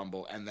wrestle at a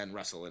Rumble and then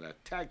wrestle in a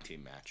tag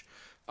team match.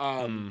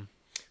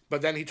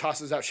 But then he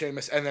tosses out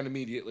Sheamus and then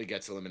immediately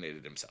gets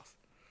eliminated himself.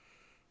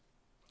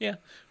 Yeah,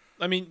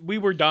 I mean, we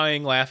were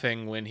dying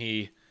laughing when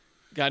he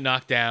got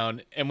knocked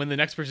down, and when the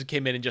next person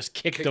came in and just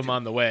kicked him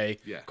on the way,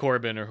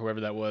 Corbin or whoever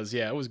that was.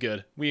 Yeah, it was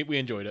good. We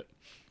enjoyed it.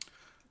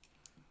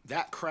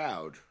 That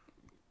crowd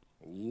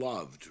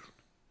loved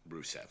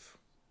Rusev.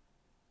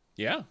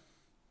 Yeah.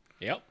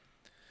 Yep.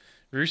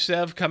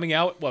 Rusev coming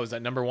out, what was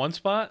that, number 1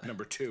 spot?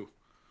 Number 2.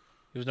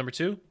 He was number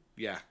 2?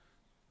 Yeah.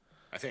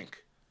 I think.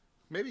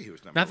 Maybe he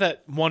was number Not 1.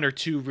 that 1 or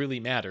 2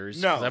 really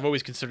matters. No. 'Cause I've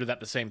always considered that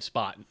the same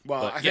spot.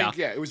 Well, but I think,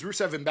 it was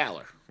Rusev and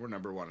Balor were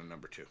number 1 and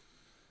number 2.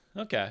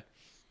 Okay.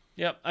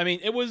 Yep. I mean,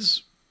 it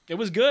was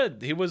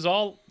good. He was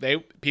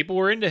people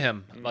were into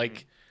him.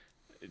 Like,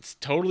 it's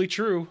totally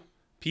true.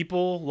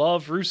 People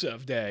love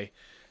Rusev Day.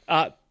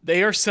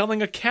 They are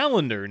selling a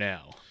calendar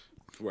now.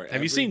 Where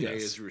Have you seen every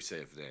day this? is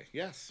Rusev Day.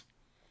 Yes.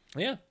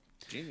 Yeah.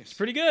 Genius. It's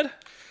pretty good.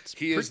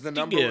 He is the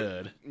pretty number.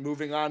 good.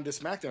 Moving on to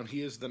SmackDown,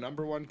 he is the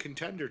number 1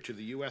 contender to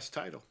the U.S.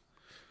 title.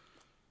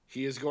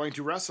 He is going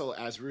to wrestle,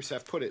 as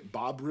Rusev put it,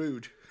 Bob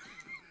Roode.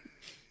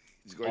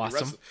 He's going Awesome.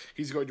 to wrestle.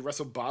 He's going to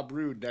wrestle Bob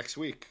Roode next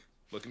week.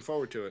 Looking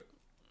forward to it.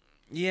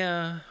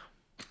 Yeah.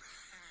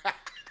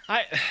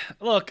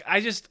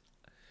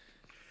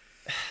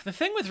 The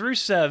thing with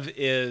Rusev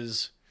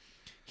is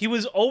he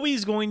was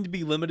always going to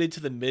be limited to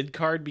the mid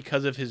card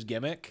because of his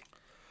gimmick.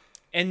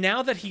 And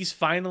now that he's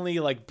finally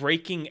like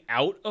breaking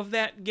out of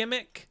that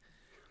gimmick,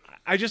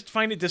 I just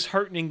find it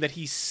disheartening that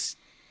he's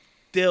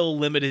still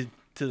limited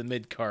to the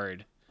mid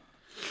card.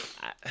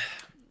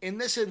 In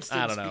this I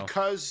instance, don't know.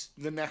 because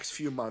the next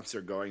few months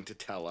are going to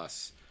tell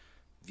us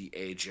the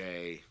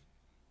AJ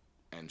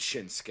and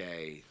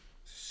Shinsuke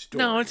story.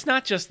 No, it's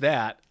not just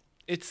that.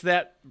 It's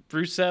that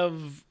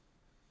Rusev,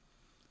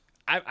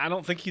 I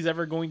don't think he's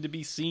ever going to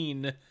be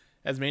seen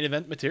as main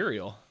event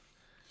material.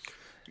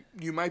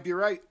 You might be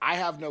right. I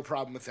have no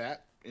problem with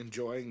that.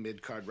 Enjoying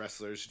mid-card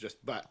wrestlers,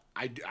 but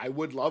I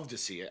would love to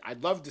see it.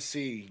 I'd love to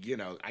see,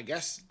 I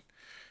guess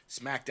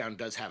SmackDown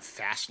does have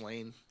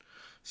Fastlane,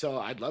 so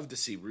I'd love to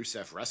see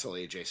Rusev wrestle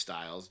AJ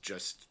Styles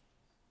just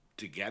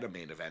to get a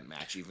main event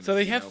match. Even So if,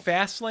 they have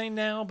Fastlane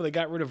now, but they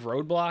got rid of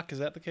Roadblock. Is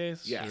that the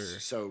case? yes. Or-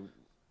 So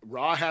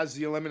Raw has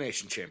the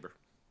Elimination Chamber,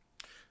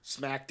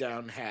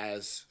 SmackDown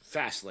has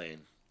Fastlane,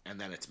 and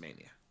then it's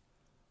Mania.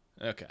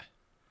 Okay.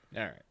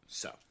 All right.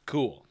 So,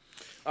 Cool.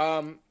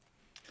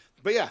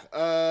 but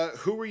yeah,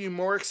 who were you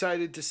more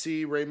excited to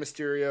see, Rey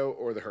Mysterio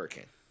or the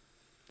Hurricane?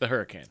 The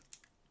Hurricane.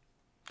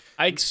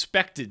 I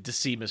expected to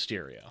see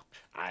Mysterio.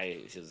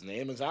 His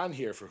name is on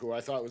here for who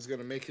I thought was going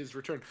to make his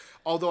return.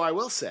 Although I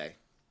will say,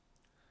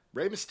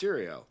 Rey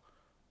Mysterio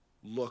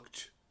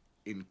looked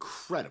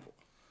incredible.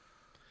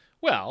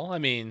 Well, I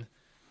mean,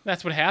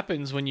 that's what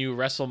happens when you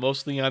wrestle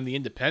mostly on the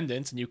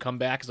independents and you come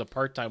back as a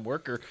part-time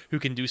worker who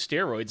can do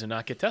steroids and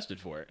not get tested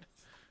for it.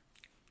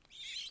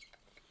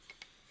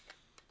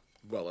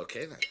 Well,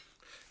 okay then.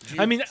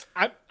 I mean,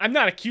 I'm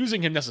not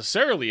accusing him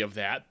necessarily of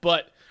that,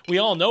 but we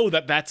all know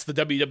that that's the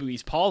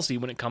WWE's policy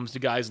when it comes to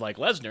guys like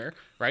Lesnar,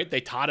 right? They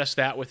taught us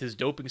that with his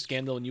doping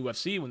scandal in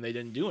UFC when they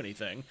didn't do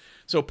anything.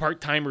 So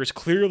part-timers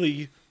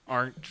clearly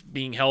aren't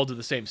being held to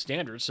the same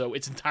standards, so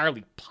it's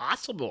entirely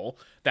possible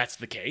that's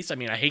the case. I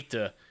mean, I hate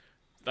to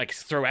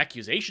throw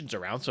accusations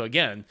around, so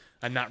again,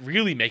 I'm not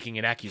really making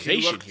an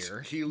accusation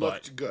here. He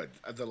looked good.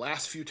 The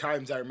last few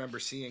times I remember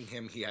seeing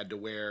him, he had to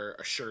wear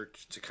a shirt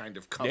to kind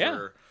of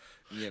cover.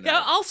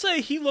 Yeah, I'll say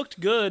he looked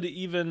good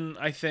even,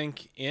 I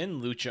think,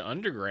 in Lucha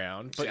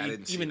Underground. But See, I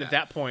didn't see even that. at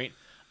that point,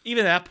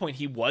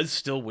 he was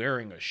still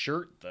wearing a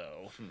shirt,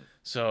 though.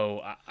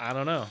 So, I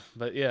don't know.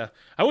 But yeah,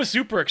 I was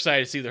super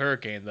excited to see the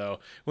Hurricane, though.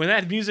 When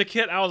that music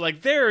hit, I was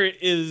like, there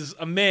is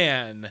a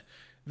man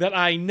that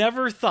I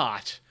never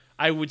thought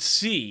I would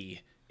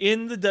see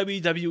in the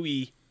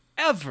WWE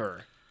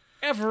ever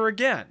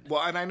again.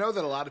 Well, and I know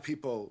that a lot of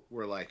people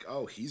were like,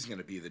 "Oh, he's going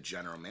to be the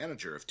general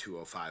manager of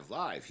 205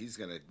 Live. He's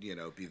going to,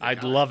 be the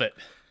I'd guy." love it.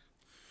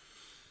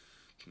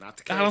 Not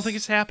the case. I don't think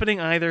it's happening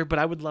either, but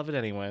I would love it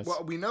anyways.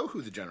 Well, we know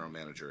who the general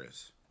manager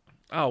is.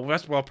 Oh,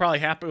 that's probably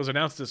happened. It was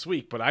announced this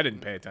week, but I didn't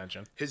pay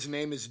attention. His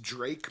name is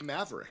Drake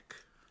Maverick.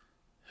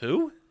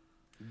 Who?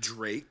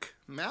 Drake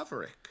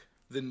Maverick,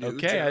 the new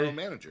Okay, general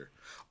manager,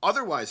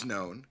 otherwise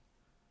known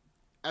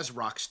as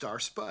Rockstar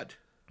Spud.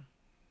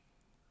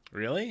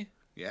 Really?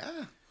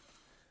 Yeah.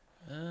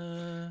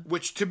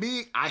 Which to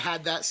me, I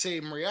had that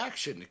same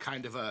reaction.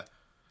 Kind of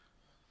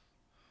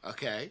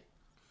okay,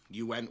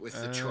 you went with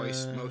the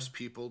choice most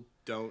people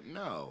don't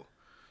know.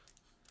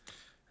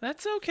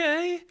 That's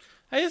okay.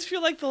 I just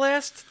feel like the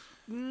last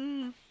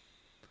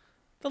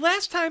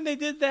time they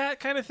did that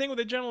kind of thing with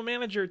a general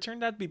manager, it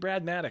turned out to be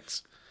Brad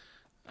Maddox.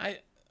 I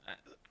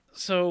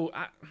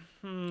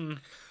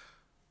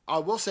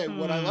will say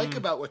what I like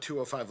about what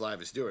 205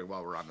 Live is doing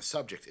while we're on the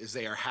subject is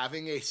they are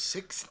having a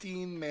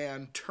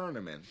 16-man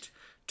tournament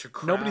to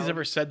crown... Nobody's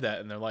ever said that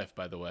in their life,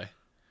 by the way.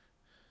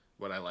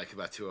 What I like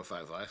about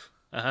 205 Live?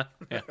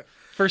 Yeah.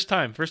 First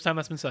time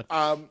that's been said.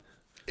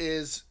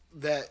 Is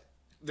that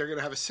they're going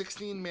to have a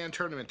 16-man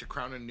tournament to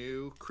crown a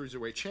new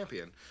Cruiserweight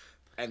champion.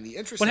 And the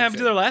interesting What happened to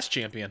thing, their last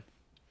champion?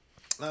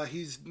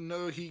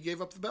 he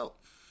gave up the belt.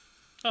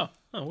 Oh,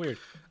 weird.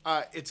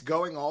 It's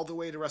going all the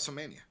way to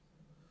WrestleMania.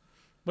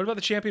 What about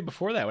the champion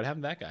before that? What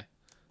happened to that guy?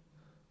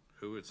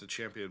 Who is the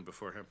champion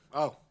before him?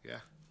 Oh, yeah.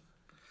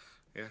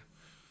 Yeah.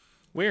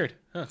 Weird.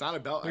 Huh. It's not a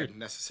belt I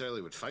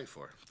necessarily would fight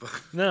for.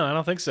 No, I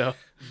don't think so.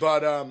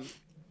 But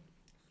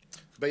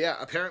yeah,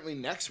 apparently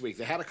next week,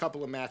 they had a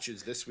couple of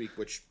matches this week,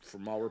 which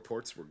from all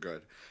reports were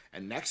good.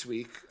 And next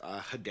week,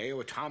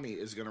 Hideo Itami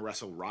is going to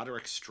wrestle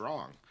Roderick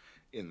Strong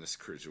in this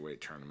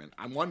Cruiserweight tournament.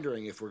 I'm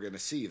wondering if we're going to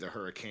see the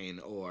Hurricane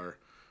or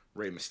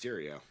Rey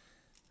Mysterio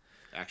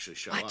actually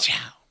show up. Watch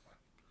out.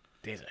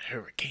 There's a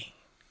hurricane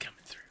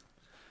coming through.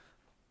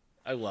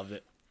 I love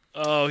it.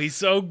 Oh, he's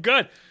so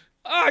good.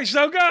 Oh, he's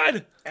so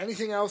good.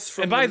 Anything else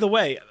from... And by the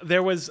way,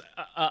 there was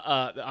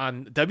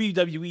on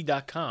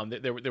WWE.com,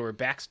 there were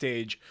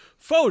backstage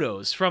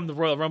photos from the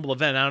Royal Rumble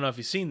event. I don't know if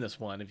you've seen this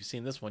one,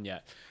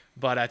 yet.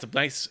 But it's a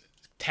nice,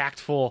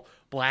 tactful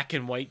black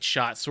and white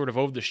shot sort of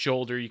over the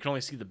shoulder. You can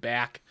only see the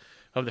back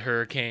of the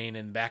Hurricane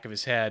and the back of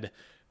his head.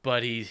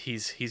 but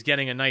he's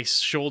getting a nice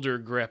shoulder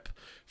grip,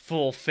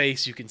 full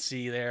face you can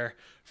see there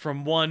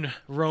from one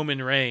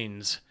Roman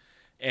Reigns,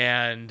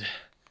 and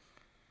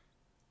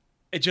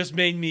it just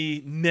made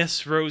me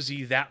miss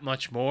Rosie that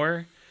much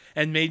more,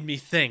 and made me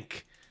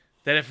think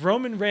that if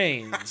Roman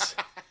Reigns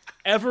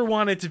ever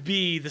wanted to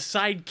be the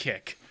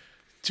sidekick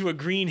to a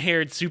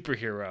green-haired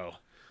superhero,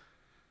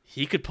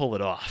 he could pull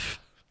it off.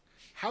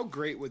 How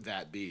great would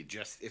that be?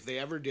 Just if they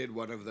ever did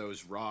one of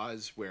those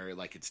Raws where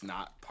like it's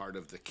not part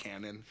of the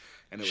canon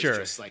and it was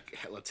just like,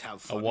 let's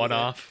have fun. A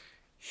one-off.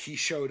 He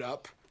showed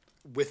up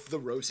with the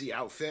Rosie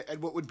outfit,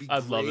 and what would be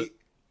I'd love it. great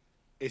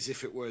is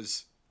if it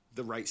was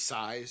the right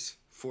size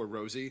for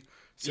Rosie.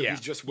 So Yeah.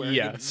 he's just wearing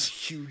Yes. a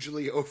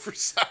hugely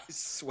oversized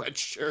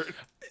sweatshirt.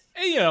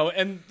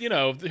 And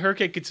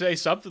Hurricane could say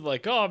something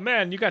like, "Oh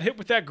man, you got hit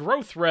with that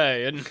growth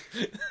ray," and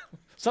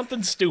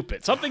something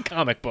stupid, something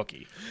comic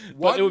booky.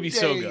 But it would be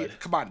so good.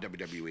 Come on,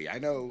 WWE. I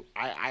know.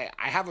 I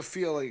have a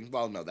feeling.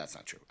 Well, no, that's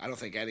not true. I don't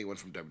think anyone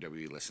from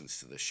WWE listens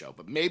to this show.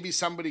 But maybe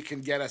somebody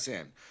can get us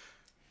in.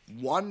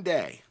 One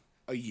day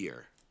a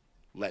year,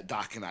 let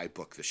Doc and I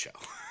book the show.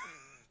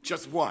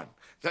 Just one.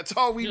 That's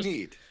all we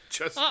need.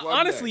 Just one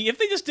Honestly, day. if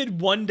they just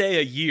did one day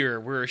a year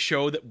where a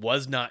show that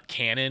was not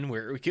canon,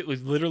 where it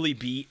would literally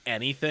be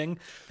anything,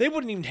 they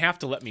wouldn't even have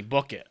to let me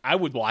book it. I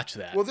would watch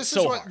that. Well, this so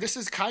is what hard. this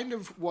is kind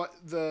of what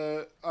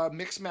the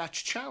mixed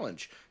match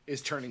challenge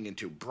is turning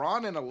into.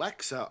 Braun and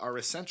Alexa are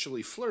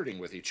essentially flirting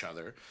with each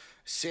other.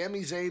 Sami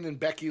Zayn and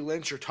Becky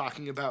Lynch are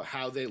talking about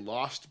how they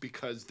lost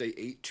because they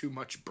ate too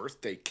much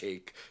birthday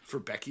cake for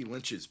Becky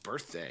Lynch's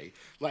birthday.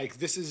 Like,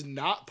 this is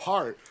not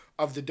part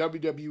of the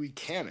WWE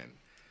canon.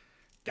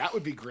 That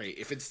would be great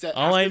if instead.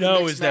 All I after the know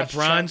mixed is that match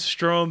Braun challenge-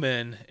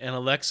 Strowman and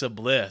Alexa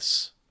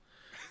Bliss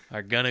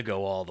are gonna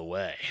go all the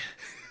way.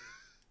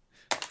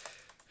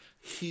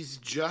 he's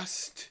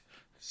just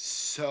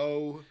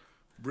so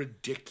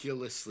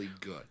ridiculously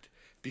good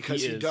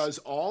because He he is. does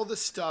all the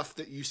stuff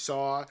that you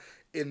saw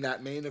in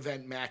that main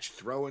event match,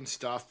 throwing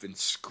stuff and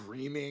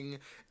screaming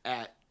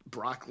at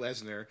Brock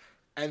Lesnar,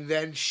 and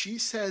then she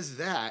says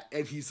that,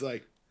 and he's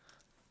like,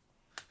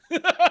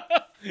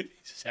 He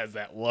just has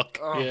that look.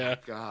 "Oh Yeah, my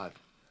god."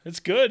 it's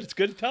good. It's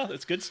good stuff.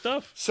 It's good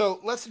stuff. So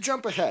let's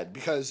jump ahead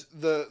because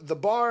the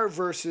Bar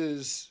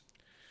versus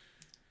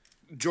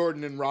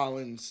Jordan and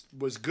Rollins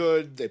was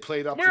good. They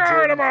played up the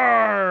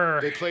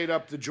Jordan. They played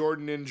up the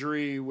Jordan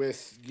injury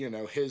with,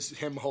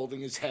 him holding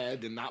his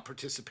head and not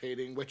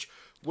participating, which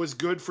was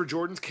good for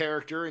Jordan's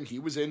character, and he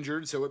was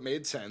injured, so it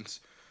made sense.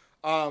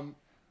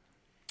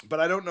 But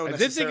I don't know. I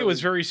did think it was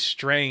very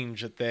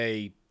strange that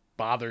they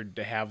bothered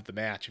to have the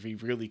match if he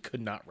really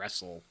could not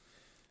wrestle.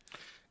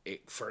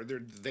 It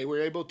furthered. They were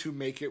able to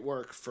make it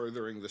work,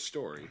 furthering the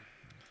story.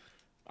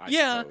 I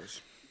Yeah.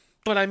 suppose.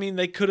 But I mean,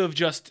 they could have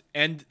just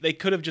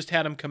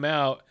had him come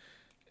out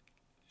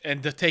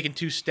and taken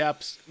 2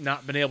 steps,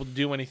 not been able to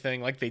do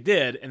anything like they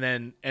did, and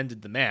then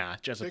ended the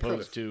match as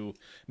opposed to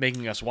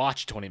making us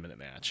watch a 20-minute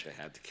match. They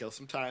had to kill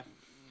some time.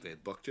 They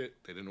had booked it.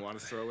 They didn't want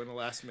to throw in a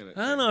last minute.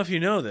 I don't know if you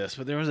know this,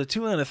 but there was a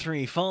 2 out of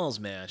 3 falls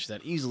match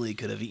that easily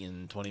could have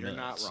eaten 20 You're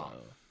minutes. not wrong.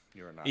 So.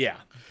 You're not. Yeah,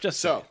 wrong. just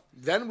So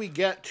then we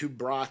get to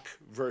Brock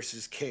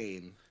versus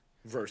Kane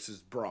versus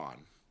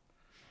Braun,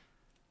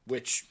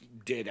 which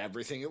did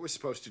everything it was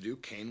supposed to do.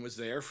 Kane was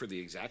there for the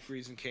exact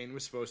reason Kane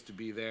was supposed to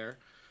be there.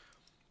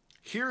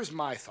 Here's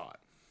my thought.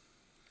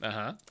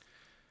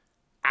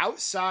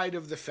 Outside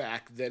of the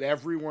fact that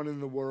everyone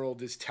in the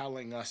world is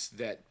telling us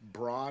that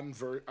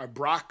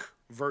Brock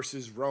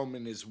versus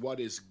Roman is what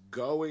is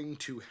going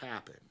to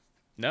happen.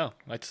 No,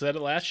 I said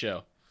it last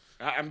show.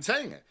 I'm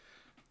saying it.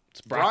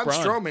 It's Braun.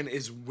 Strowman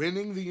is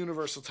winning the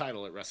Universal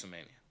title at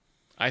WrestleMania.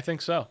 I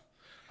think so.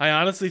 I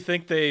honestly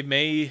think they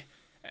may,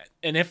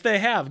 and if they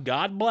have,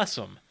 God bless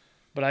them.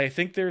 But I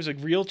think there's a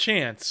real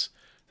chance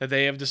that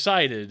they have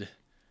decided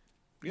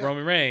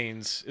Roman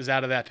Reigns is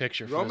out of that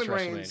picture for Roman this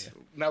Reigns. WrestleMania.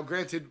 Now,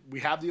 granted,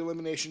 we have the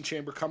Elimination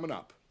Chamber coming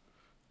up.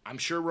 I'm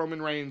sure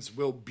Roman Reigns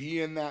will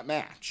be in that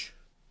match.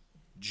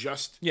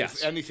 Just,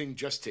 if anything,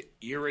 just to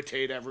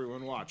irritate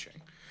everyone watching.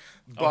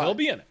 But, he'll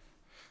be in it.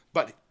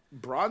 But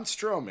Braun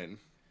Strowman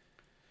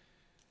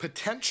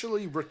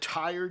potentially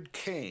retired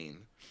Kane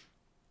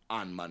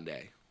on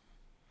Monday.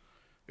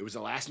 It was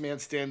a last man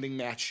standing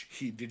match.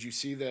 Did you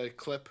see the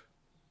clip?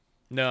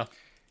 No.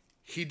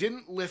 He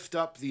didn't lift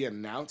up the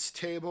announce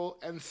table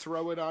and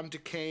throw it onto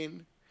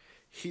Kane.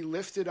 He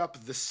lifted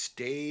up the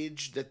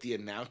stage that the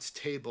announce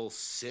table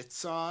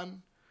sits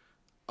on,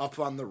 up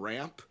on the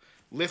ramp,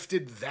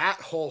 lifted that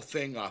whole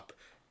thing up,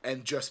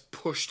 and just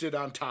pushed it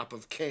on top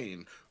of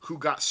Kane, who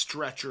got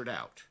stretchered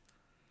out.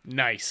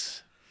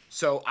 Nice.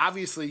 So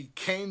obviously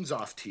Kane's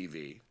off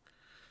TV.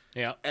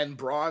 Yeah. And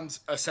Braun's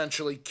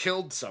essentially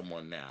killed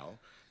someone now.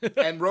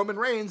 And Roman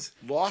Reigns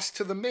lost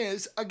to The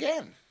Miz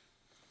again.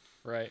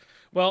 Right.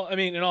 Well, I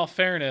mean, in all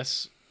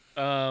fairness,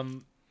 that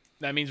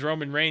means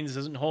Roman Reigns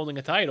isn't holding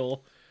a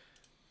title,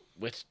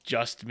 which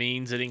just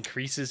means it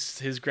increases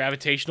his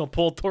gravitational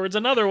pull towards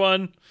another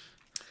one.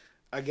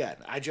 Again,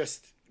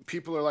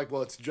 people are like,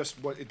 well, it's just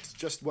what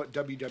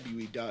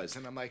WWE does.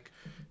 And I'm like,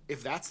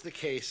 if that's the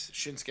case,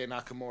 Shinsuke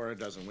Nakamura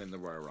doesn't win the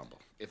Royal Rumble.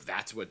 If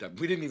that's what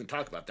we didn't even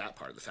talk about that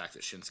part, the fact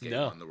that Shinsuke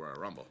won the Royal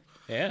Rumble.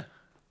 Yeah.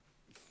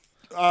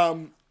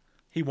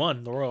 He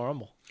won the Royal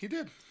Rumble. He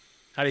did.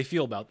 How do you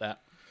feel about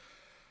that?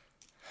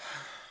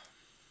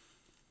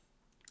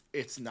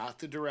 It's not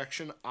the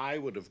direction I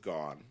would have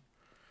gone.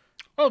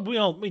 Oh,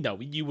 we know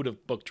you would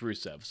have booked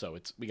Rusev, so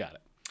we got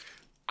it.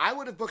 I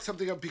would have booked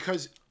something up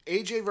because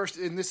AJ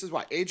versus, and this is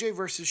why, AJ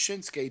versus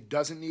Shinsuke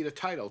doesn't need a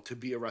title to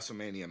be a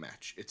WrestleMania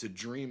match. It's a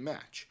dream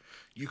match.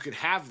 You could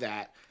have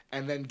that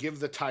and then give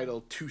the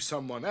title to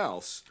someone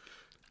else.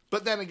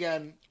 But then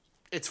again,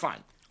 it's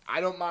fine.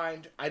 I don't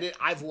mind.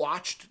 I've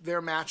watched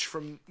their match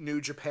from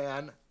New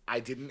Japan.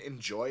 I didn't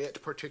enjoy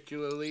it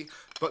particularly,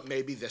 but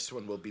maybe this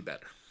one will be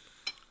better.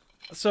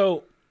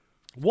 So,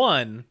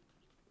 one,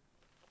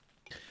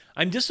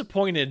 I'm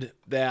disappointed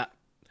that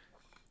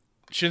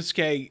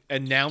Shinsuke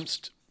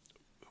announced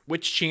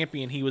which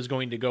champion he was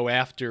going to go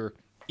after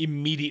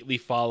immediately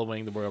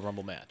following the Royal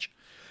Rumble match.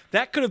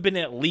 That could have been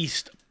at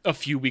least a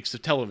few weeks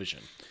of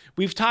television.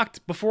 We've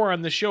talked before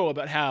on the show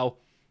about how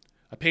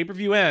a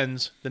pay-per-view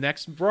ends, the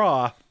next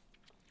Raw,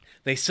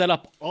 they set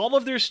up all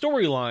of their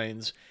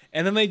storylines,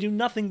 and then they do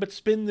nothing but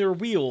spin their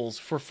wheels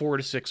for 4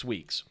 to 6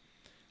 weeks.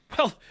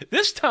 Well,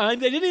 this time,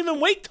 they didn't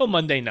even wait till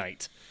Monday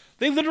night.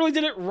 They literally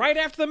did it right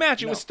after the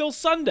match. It was still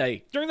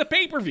Sunday during the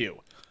pay-per-view.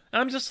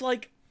 And I'm just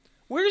like,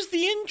 where's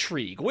the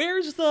intrigue?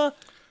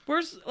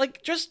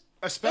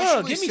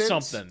 Especially give me since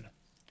something.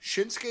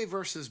 Shinsuke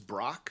versus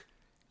Brock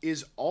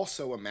is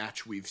also a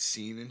match we've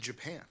seen in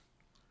Japan.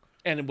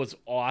 And it was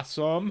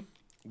awesome.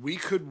 We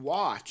could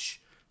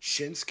watch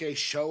Shinsuke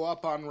show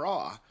up on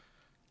Raw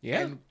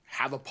and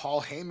have a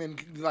Paul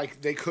Heyman,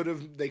 like they could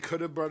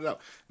have brought it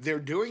up. They're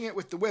doing it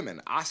with the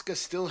women. Asuka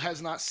still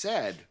has not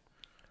said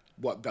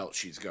what belt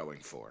she's going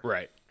for.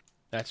 Right.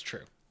 That's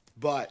true.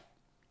 But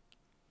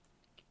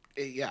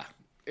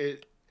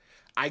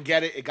I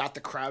get it. It got the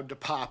crowd to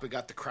pop. It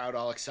got the crowd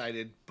all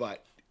excited,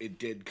 but it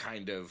did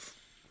kind of.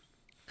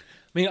 I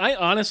mean, I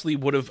honestly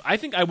would have. I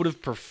think I would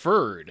have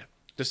preferred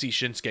to see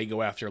Shinsuke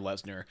go after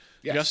Lesnar,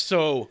 just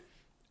so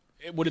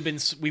it would have been.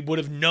 We would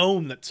have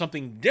known that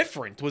something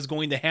different was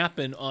going to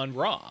happen on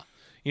Raw.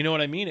 You know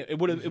what I mean? It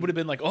would have. It would have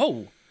been like,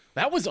 oh,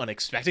 that was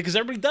unexpected, because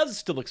everybody does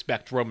still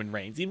expect Roman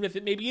Reigns, even if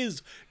it maybe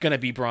is going to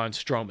be Braun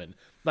Strowman.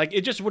 Like,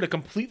 it just would have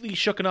completely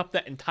shooken up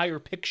that entire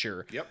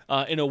picture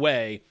in a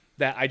way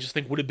that I just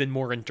think would have been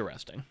more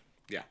interesting.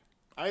 Yeah,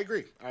 I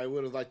agree. I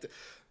would have liked it.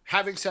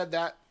 Having said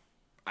that,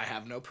 I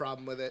have no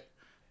problem with it.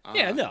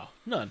 No,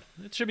 none.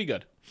 It should be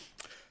good.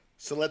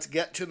 So let's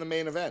get to the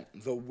main event,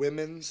 the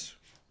Women's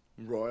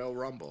Royal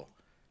Rumble.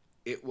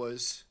 It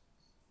was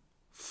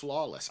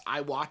flawless. I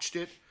watched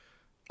it.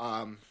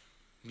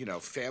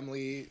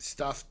 Family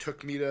stuff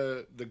took me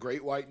to the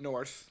Great White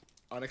North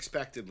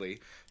unexpectedly,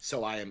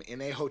 so I am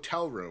in a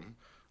hotel room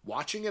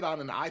watching it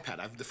on an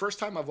iPad. The first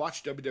time I've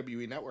watched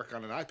WWE Network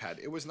on an iPad,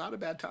 it was not a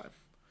bad time.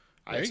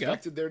 I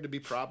expected there to be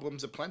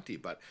problems aplenty,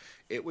 but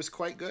it was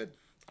quite good.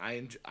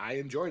 I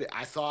enjoyed it.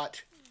 I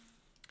thought,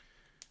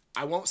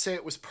 I won't say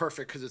it was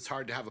perfect because it's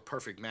hard to have a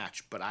perfect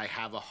match, but I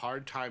have a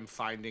hard time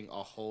finding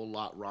a whole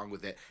lot wrong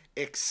with it,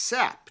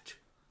 except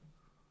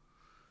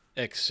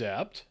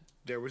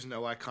there was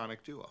no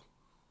iconic duo.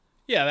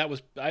 Yeah, that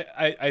was.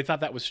 I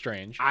thought that was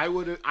strange. I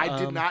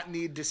did not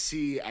need to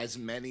see as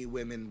many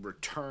women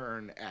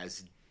return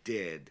as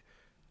did,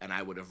 and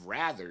I would have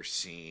rather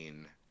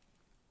seen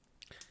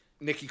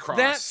Nikki Cross.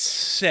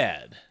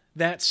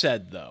 That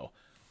said, though,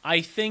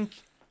 I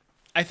think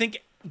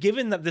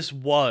given that this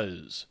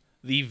was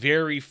the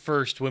very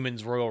first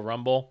Women's Royal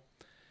Rumble,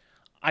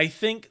 I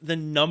think the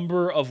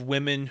number of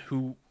women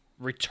who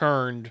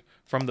returned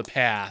from the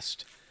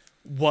past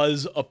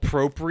was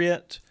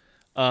appropriate.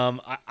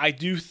 I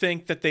do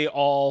think that they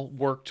all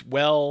worked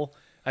well.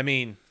 I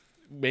mean,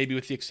 maybe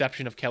with the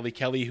exception of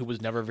Kelly, who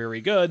was never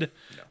very good,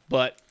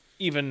 but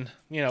even,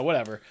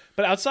 whatever.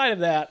 But outside of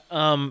that,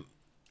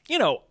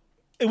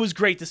 it was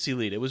great to see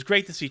Lita. It was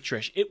great to see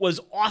Trish. It was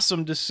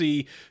awesome to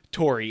see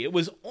Tori. It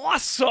was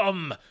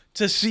awesome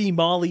to see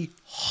Molly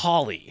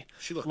Holly.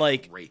 She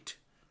looked great.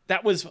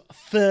 That was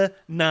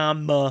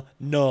phenomenal.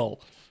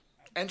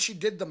 And she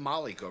did the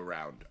Molly go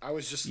round. I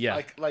was just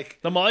like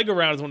the Molly go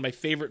round is one of my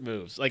favorite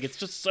moves. Like, it's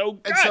just so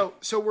good. And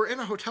so we're in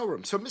a hotel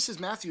room. So Mrs.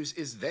 Matthews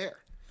is there.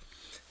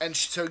 And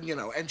so,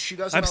 and she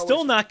doesn't I'm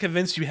still not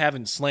convinced you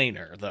haven't slain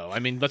her, though. I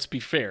mean, let's be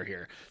fair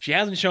here. She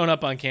hasn't shown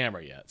up on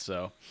camera yet,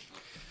 so.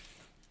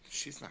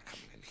 She's not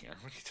coming in here.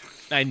 What are you talking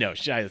about? I know.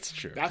 That's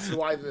true.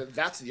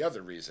 That's the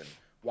other reason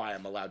why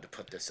I'm allowed to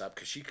put this up,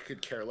 because she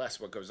could care less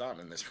what goes on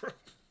in this room.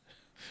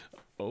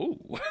 Oh.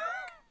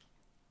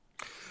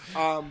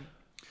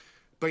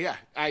 But yeah,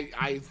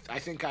 I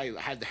think I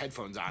had the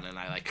headphones on and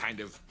I kind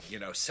of,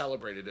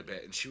 celebrated a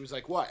bit. And she was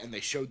like, what? And they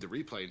showed the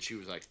replay and she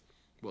was like,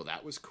 well,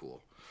 that was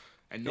cool.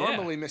 And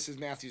normally Mrs.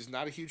 Matthews is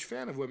not a huge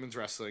fan of women's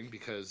wrestling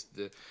because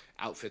the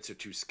outfits are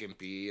too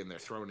skimpy and they're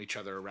throwing each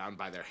other around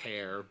by their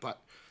hair.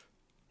 But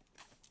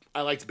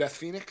I liked Beth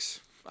Phoenix.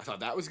 I thought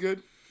that was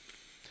good.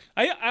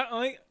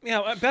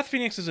 Beth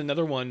Phoenix is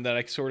another one that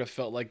I sort of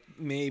felt like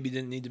maybe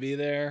didn't need to be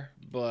there,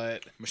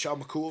 but Michelle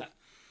McCool.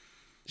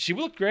 she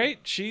looked great.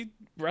 She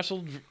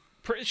wrestled.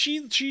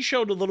 She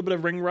showed a little bit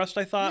of ring rust,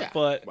 I thought, Yeah,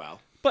 but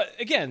well. But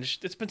again,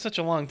 it's been such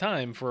a long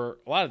time for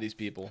a lot of these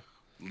people.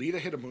 Lita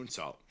hit a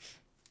moonsault,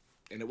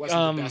 and it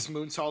wasn't the best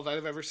moonsault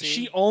I've ever seen.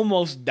 She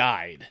almost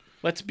died.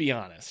 Let's be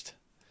honest.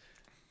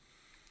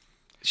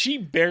 She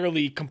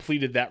barely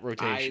completed that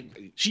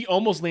rotation. She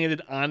almost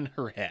landed on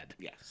her head.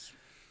 Yes,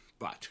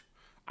 but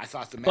I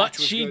thought the match But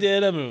was she good.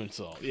 did a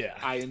moonsault. Yeah.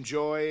 I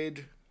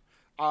enjoyed.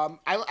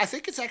 I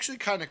think it's actually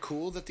kind of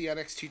cool that the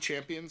NXT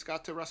champions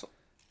got to wrestle.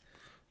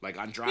 Like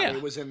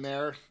Andrade was in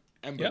there,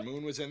 Ember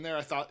Moon was in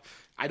there.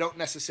 I don't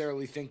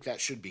necessarily think that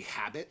should be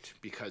habit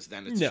because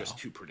then it's just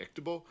too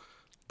predictable.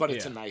 But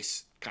it's a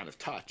nice kind of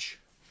touch.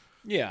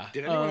 Yeah.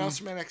 Did anyone else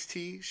from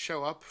NXT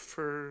show up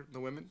for the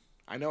women?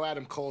 I know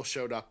Adam Cole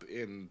showed up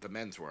in the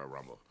men's Royal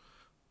Rumble,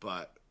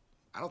 but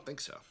I don't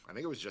think so. I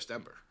think it was just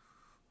Ember.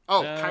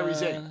 Oh, Kairi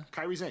Sane.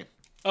 Kairi Sane.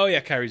 Oh,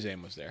 yeah, Kairi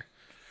Sane was there.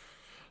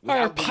 Our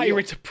Without the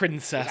pirate wheel.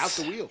 princess. Without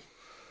the wheel.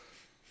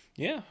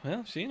 Yeah,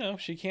 well,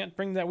 she can't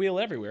bring that wheel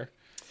everywhere.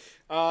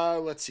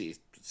 Let's see.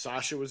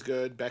 Sasha was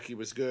good. Becky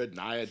was good.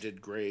 Nia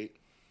did great.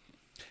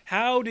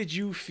 How did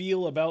you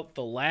feel about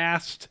the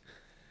last,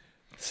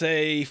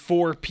 say,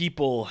 4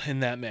 people in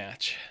that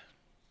match?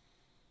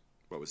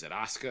 What was it?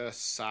 Asuka,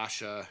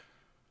 Sasha.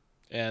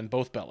 And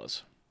both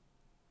Bellas.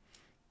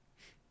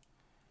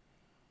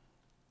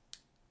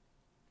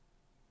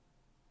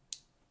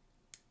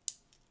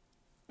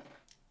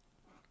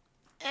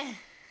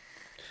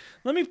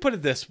 Let me put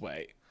it this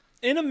way.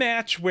 In a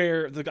match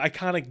where the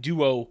iconic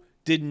duo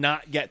did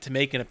not get to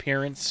make an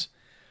appearance,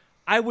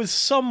 I was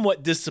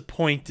somewhat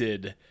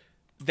disappointed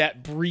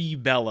that Brie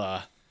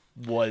Bella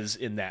was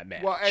in that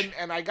match. Well,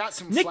 and I got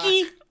some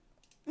Nikki, flack.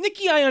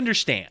 Nikki, I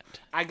understand.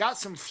 I got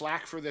some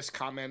flack for this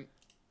comment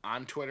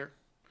on Twitter.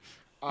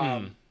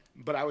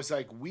 But I was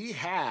like, we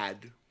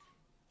had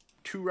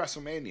 2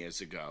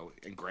 WrestleManias ago,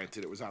 and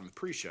granted it was on the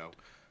pre-show,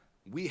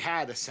 we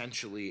had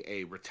essentially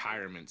a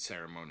retirement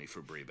ceremony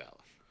for Brie Bella.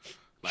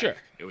 Sure.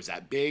 It was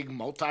that big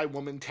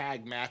multi-woman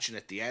tag match, and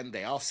at the end,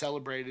 they all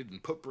celebrated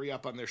and put Brie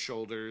up on their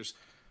shoulders.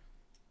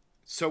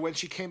 So when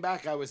she came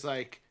back, I was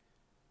like,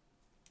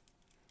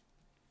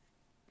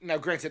 now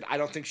granted, I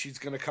don't think she's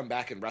going to come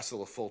back and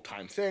wrestle a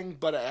full-time thing,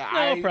 but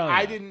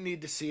I didn't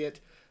need to see it.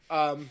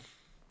 I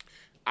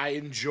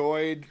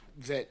enjoyed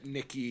that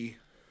Nikki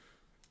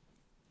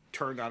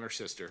turned on her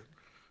sister.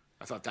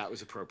 I thought that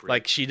was appropriate.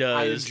 Like she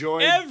does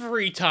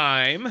every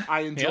time.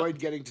 I enjoyed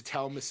getting to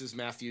tell Mrs.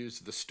 Matthews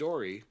the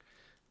story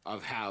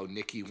of how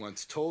Nikki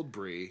once told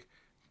Brie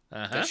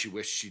that she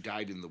wished she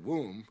died in the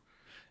womb.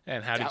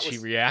 And how did she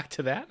react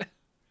to that?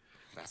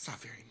 That's not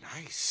very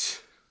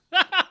nice.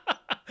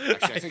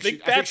 Actually, I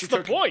think that's the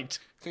point.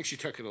 I think she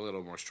took it a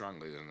little more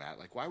strongly than that.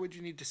 Like, why would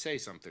you need to say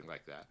something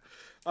like that?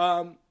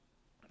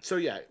 So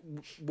yeah,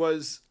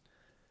 was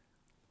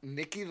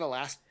Nikki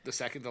the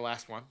second to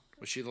last one?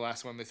 Was she the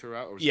last one they threw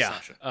out, or was it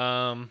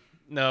Sasha?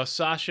 No,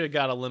 Sasha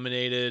got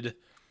eliminated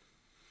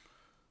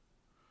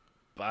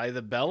by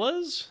the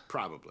Bellas?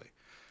 Probably.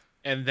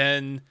 And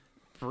then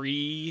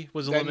Brie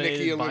was Then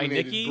eliminated by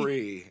Nikki?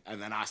 Brie,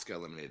 and then Asuka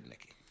eliminated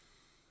Nikki.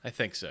 I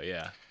think so,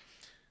 yeah.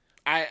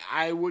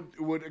 I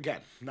would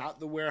again,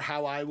 not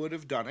how I would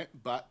have done it,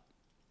 but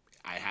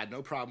I had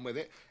no problem with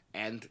it.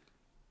 And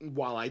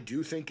while I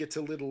do think it's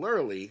a little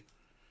early,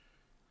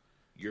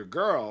 your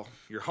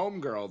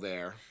homegirl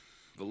there,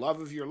 the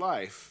love of your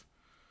life,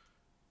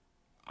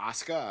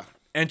 Asuka.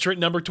 Entrant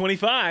number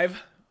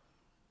 25.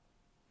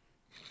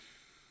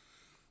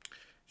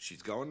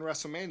 She's going to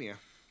WrestleMania.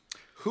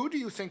 Who do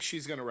you think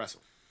she's going to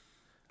wrestle?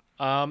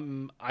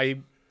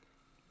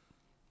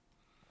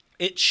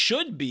 It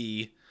should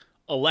be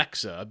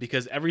Alexa,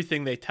 because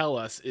everything they tell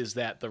us is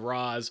that the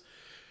Raw's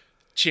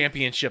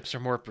championships are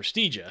more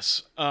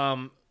prestigious.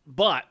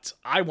 But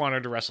I want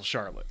her to wrestle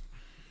Charlotte.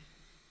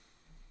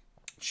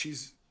 She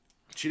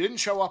didn't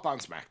show up on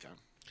SmackDown.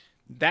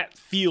 That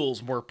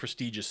feels more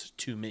prestigious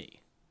to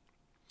me.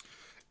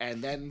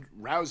 And then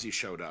Rousey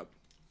showed up.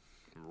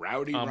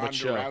 Ronda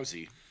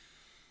Rousey.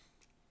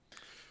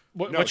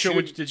 What show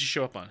did she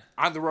show up on?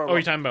 On the Royal Rumble. What are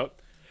you talking about?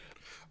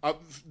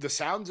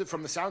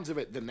 From the sounds of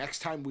it, the next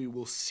time we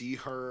will see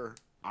her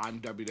on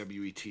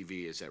WWE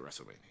TV is at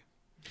WrestleMania.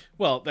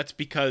 Well, that's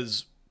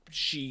because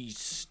she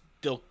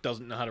still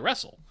doesn't know how to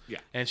wrestle. Yeah.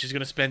 And she's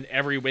going to spend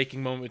every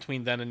waking moment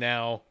between then and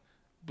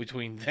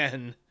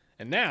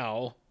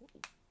now,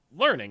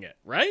 learning it,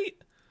 right?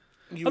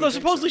 Although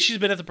supposedly she's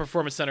been at the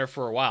Performance Center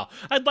for a while.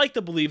 I'd like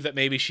to believe that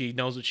maybe she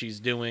knows what she's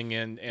doing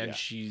and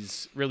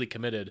she's really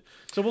committed.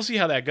 So we'll see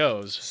how that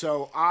goes.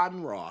 So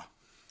on Raw,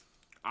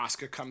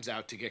 Asuka comes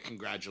out to get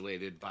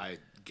congratulated by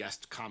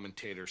guest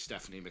commentator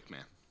Stephanie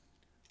McMahon.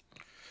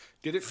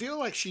 Did it feel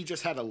like she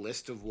just had a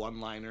list of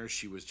one-liners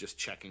she was just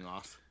checking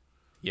off?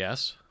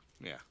 Yes.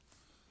 Yeah.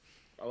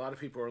 A lot of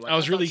people were like... I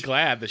was really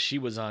glad that she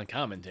was on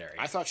commentary.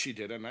 I thought she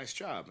did a nice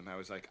job, and I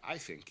was like, I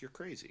think you're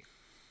crazy.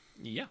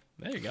 Yeah,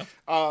 there you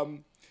go.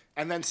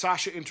 And then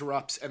Sasha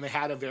interrupts, and they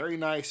had a very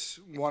nice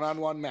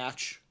one-on-one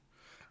match.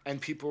 And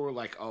people were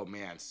like, oh,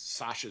 man,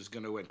 Sasha's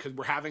going to win. Because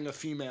we're having a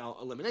female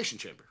elimination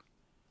chamber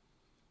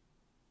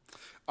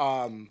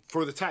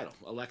for the title.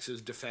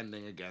 Alexa's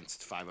defending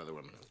against 5 other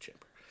women in the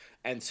chamber.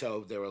 And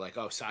so they were like,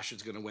 oh,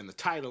 Sasha's going to win the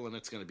title, and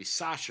it's going to be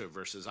Sasha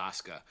versus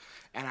Asuka.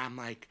 And I'm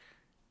like,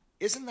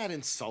 isn't that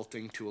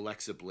insulting to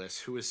Alexa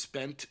Bliss, who has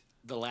spent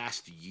the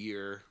last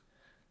year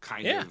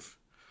kind of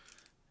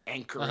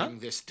anchoring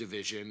this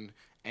division,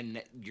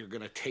 and you're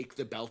going to take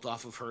the belt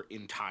off of her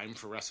in time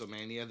for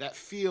WrestleMania? That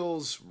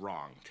feels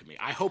wrong to me.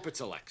 I hope it's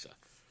Alexa.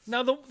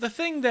 Now, the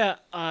thing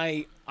that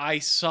I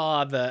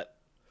saw that,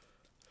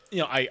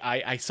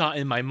 I saw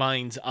in my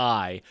mind's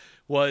eye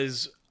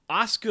was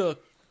Asuka.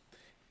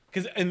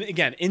 Because, and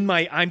again,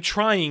 I'm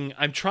trying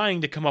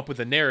to come up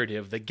with a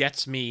narrative that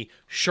gets me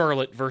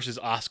Charlotte versus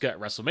Asuka at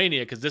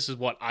WrestleMania, because this is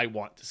what I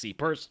want to see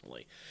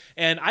personally.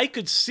 And I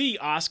could see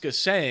Asuka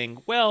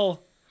saying,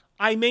 well,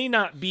 I may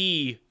not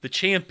be the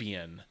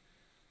champion,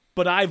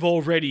 but I've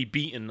already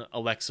beaten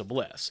Alexa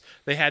Bliss.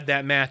 They had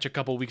that match a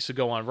couple weeks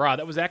ago on Raw.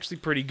 That was actually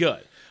pretty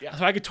good. Yeah.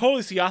 So I could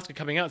totally see Asuka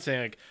coming out and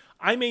saying, like,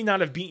 I may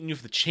not have beaten you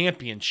for the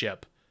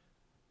championship,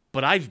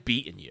 but I've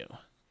beaten you.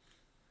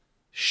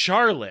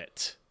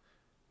 Charlotte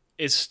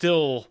is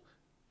still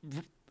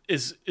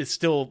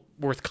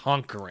worth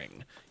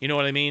conquering. You know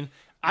what I mean?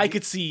 I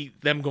could see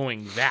them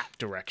going that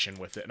direction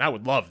with it, and I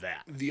would love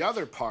that. The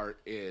other part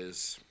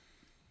is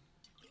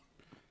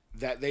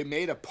that they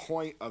made a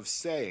point of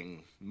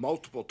saying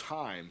multiple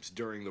times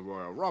during the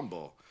Royal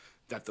Rumble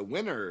that the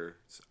winners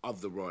of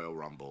the Royal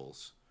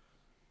Rumbles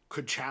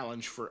could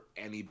challenge for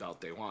any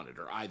belt they wanted,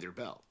 or either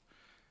belt.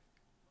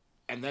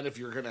 And then if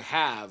you're going to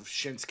have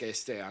Shinsuke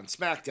stay on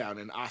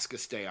SmackDown and Asuka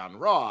stay on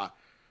Raw,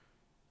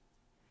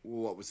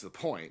 what was the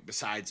point,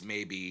 besides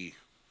maybe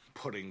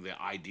putting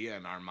the idea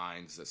in our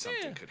minds that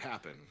something could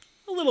happen?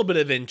 A little bit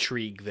of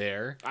intrigue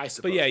there. I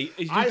suppose. But yeah,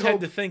 you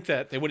tend to think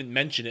that they wouldn't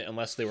mention it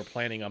unless they were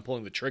planning on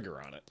pulling the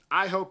trigger on it.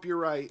 I hope you're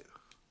right,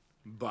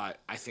 but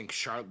I think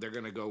they're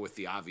going to go with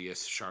the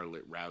obvious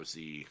Charlotte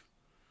Rousey,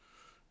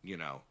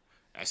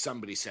 as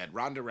somebody said,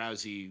 Ronda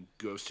Rousey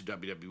goes to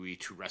WWE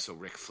to wrestle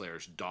Ric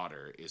Flair's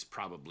daughter is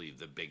probably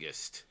the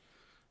biggest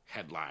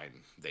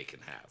headline they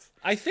can have.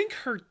 I think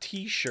her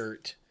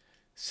t-shirt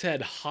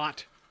said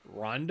Hot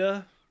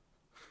Ronda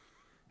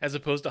as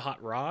opposed to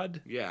Hot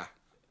Rod. Yeah.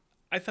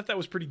 I thought that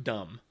was pretty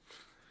dumb.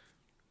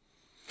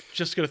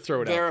 Just going to throw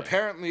it out there. There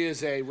apparently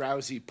is a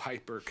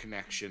Rousey-Piper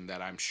connection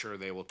that I'm sure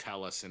they will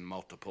tell us in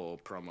multiple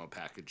promo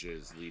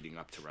packages leading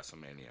up to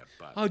WrestleMania.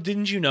 But oh,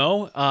 didn't you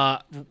know?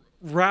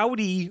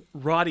 Roddy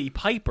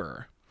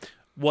Piper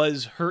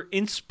was her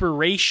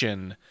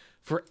inspiration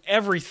for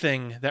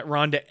everything that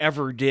Ronda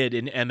ever did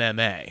in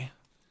MMA.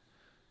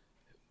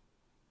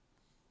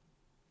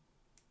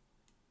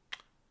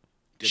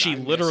 She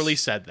literally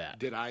said that.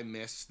 Did I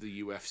miss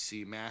the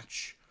UFC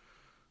match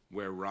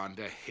where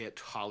Ronda hit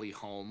Holly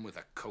Holm with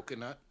a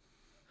coconut?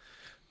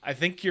 I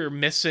think you're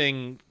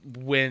missing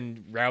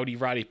when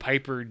Roddy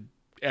Piper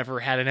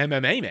ever had an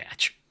MMA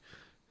match.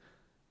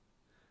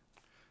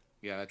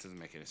 Yeah, that doesn't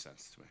make any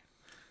sense to me.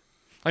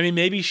 I mean,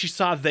 maybe she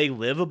saw They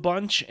Live a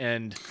bunch,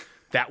 and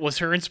that was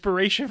her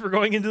inspiration for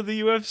going into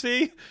the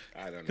UFC.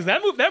 I don't know. Because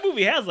that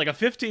movie has like a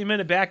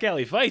 15-minute back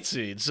alley fight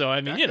scene. So,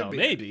 I mean,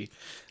 maybe.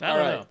 I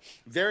don't know.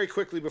 Very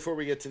quickly before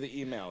we get to the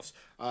emails.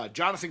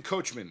 Jonathan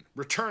Coachman,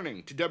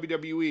 returning to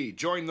WWE,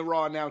 joined the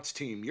Raw announce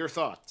team. Your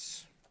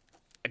thoughts?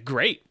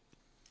 Great.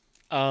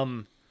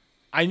 I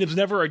was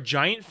never a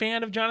giant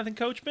fan of Jonathan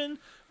Coachman,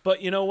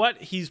 but you know what?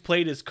 He's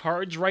played his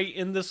cards right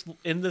in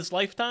this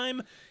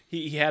lifetime.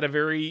 He had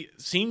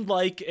seemed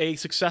like a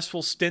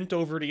successful stint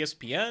over at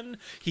ESPN.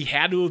 He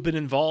had to have been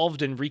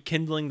involved in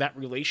rekindling that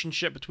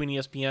relationship between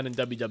ESPN and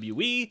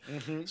WWE.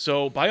 Mm-hmm.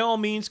 So by all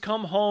means,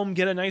 come home,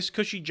 get a nice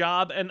cushy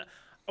job. And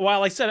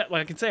while I said it,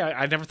 I can say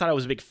I never thought I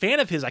was a big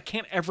fan of his. I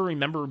can't ever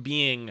remember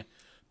being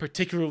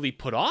particularly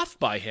put off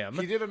by him.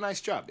 He did a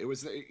nice job. It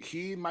was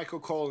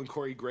Michael Cole, and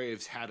Corey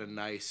Graves had a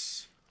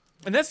nice.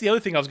 And that's the other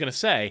thing I was going to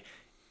say.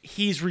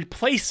 He's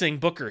replacing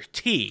Booker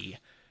T,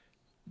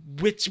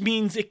 which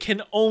means it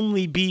can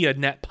only be a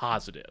net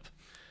positive.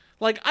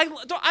 Like,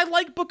 I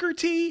like Booker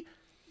T,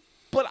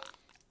 but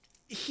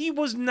he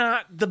was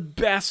not the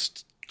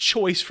best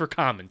choice for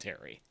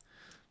commentary.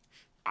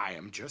 I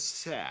am just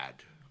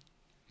sad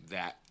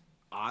that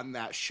on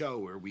that show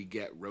where we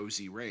get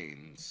Rosie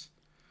Reigns,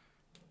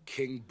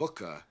 King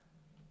Booker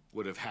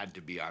would have had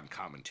to be on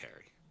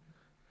commentary.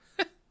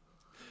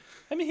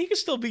 I mean, he could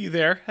still be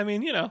there. I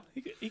mean,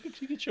 he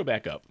could show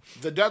back up.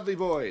 The Dudley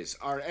Boys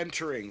are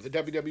entering the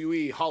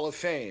WWE Hall of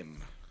Fame.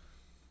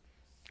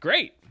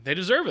 Great. They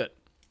deserve it.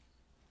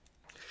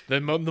 The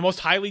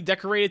most highly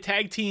decorated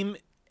tag team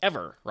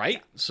ever,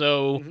 right?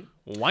 So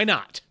why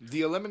not?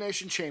 The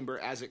Elimination Chamber,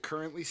 as it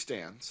currently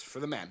stands for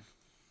the men,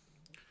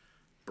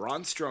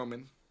 Braun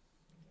Strowman,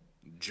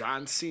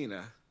 John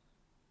Cena,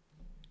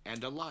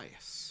 and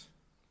Elias.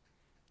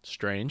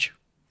 Strange.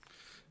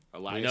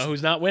 Elias. We know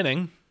who's not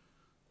winning.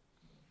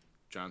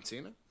 John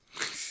Cena?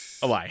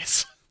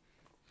 Elias.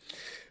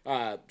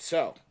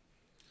 So,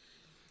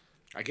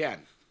 again,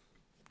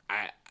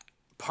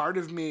 part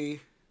of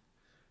me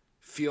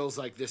feels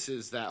like this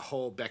is that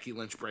whole Becky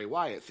Lynch Bray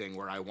Wyatt thing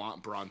where I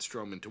want Braun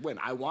Strowman to win.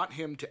 I want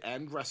him to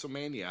end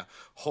WrestleMania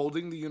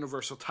holding the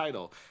Universal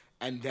title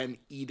and then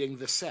eating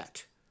the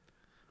set.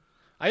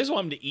 I just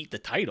want him to eat the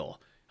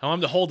title. I want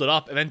him to hold it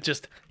up and then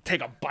just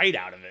take a bite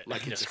out of it.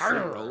 Like just it's a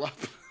roll up.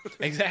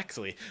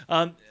 Exactly.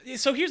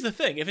 So here's the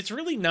thing. If it's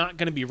really not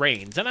going to be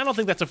Reigns, and I don't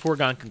think that's a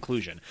foregone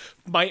conclusion,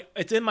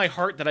 it's in my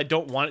heart that I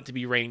don't want it to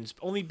be Reigns,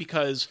 only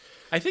because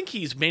I think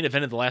he's main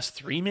evented the last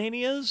 3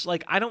 Manias.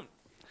 Like, I don't...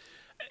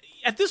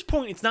 At this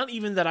point, it's not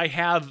even that I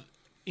have,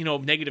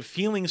 negative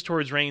feelings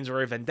towards Reigns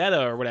or a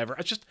vendetta or whatever.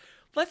 It's just,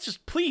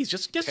 please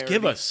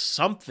give us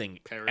something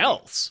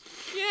else.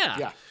 Yeah.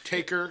 Yeah.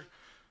 Taker,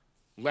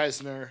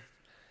 Lesnar,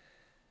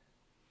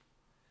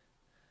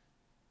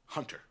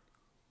 Hunter.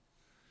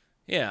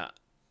 Yeah.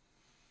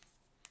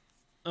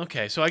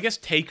 Okay, so I guess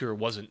Taker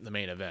wasn't the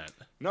main event.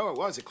 No, it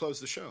was. It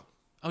closed the show.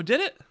 Oh,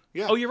 did it?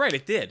 Yeah. Oh, you're right.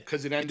 It did.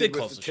 Because it ended with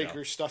close the show.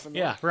 Taker stuff in the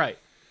Yeah, right.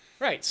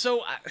 Right.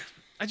 So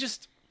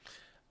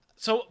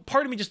So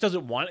part of me just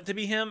doesn't want it to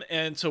be him,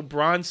 and so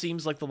Braun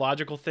seems like the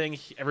logical thing.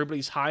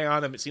 Everybody's high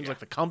on him. It seems like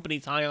the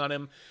company's high on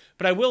him.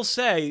 But I will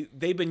say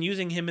they've been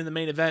using him in the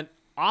main event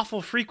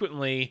awful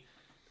frequently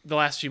the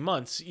last few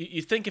months.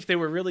 You think if they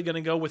were really going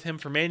to go with him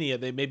for Mania,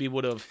 they maybe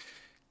would have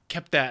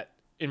kept that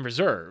in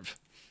reserve.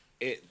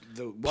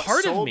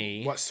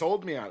 What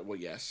sold me on... Well,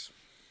 yes.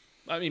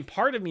 I mean,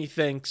 part of me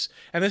thinks,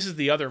 and this is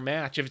the other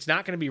match, if it's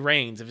not going to be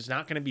Reigns, if it's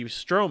not going to be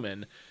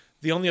Strowman...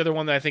 The only other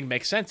one that I think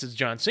makes sense is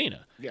John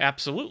Cena. Yeah.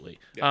 Absolutely.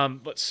 Yeah.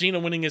 But Cena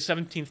winning his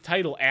 17th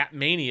title at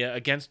Mania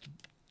against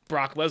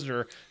Brock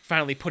Lesnar,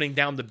 finally putting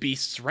down the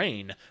Beast's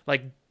reign.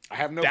 Like, I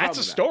have no that's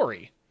a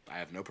story. I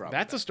have no problem.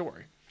 That's a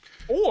story.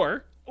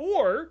 Or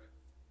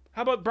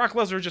how about Brock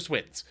Lesnar just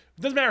wins?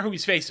 It doesn't matter who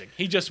he's facing.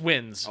 He just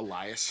wins.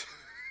 Elias.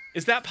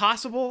 Is that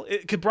possible?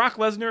 Could Brock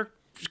Lesnar...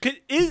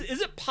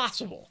 Is it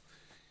possible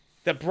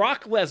that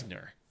Brock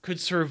Lesnar could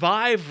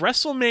survive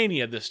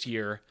WrestleMania this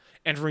year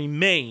and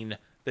remain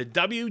the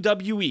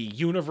WWE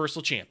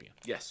Universal Champion?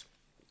 Yes.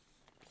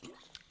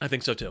 I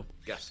think so, too.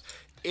 Yes.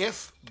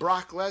 If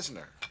Brock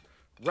Lesnar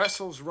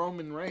wrestles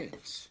Roman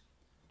Reigns,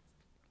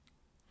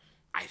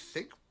 I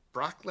think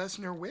Brock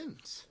Lesnar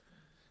wins.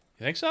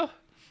 You think so?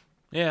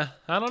 Yeah,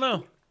 I don't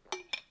know.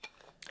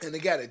 And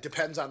again, it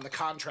depends on the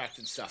contract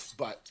and stuff,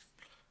 but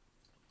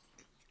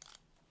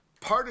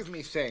part of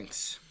me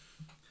thinks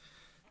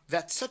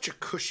that's such a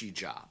cushy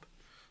job.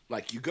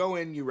 Like, you go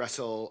in, you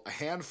wrestle a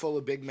handful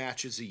of big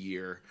matches a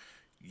year.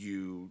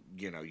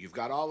 You've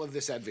got all of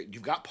this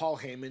you've got Paul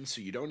Heyman, so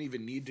you don't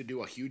even need to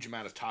do a huge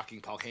amount of talking.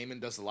 Paul Heyman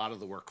does a lot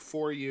of the work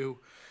for you.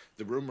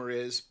 The rumor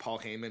is Paul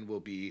Heyman will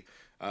be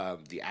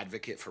the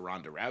advocate for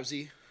Ronda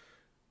Rousey,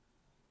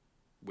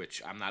 which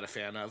I'm not a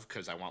fan of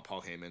because I want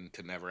Paul Heyman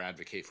to never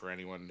advocate for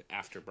anyone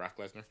after Brock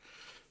Lesnar.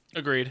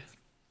 Agreed.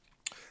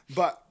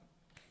 But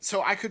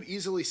so I could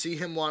easily see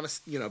him want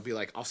to, be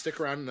like, I'll stick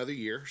around another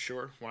year.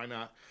 Sure, why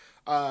not?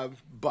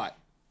 But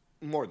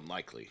more than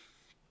likely,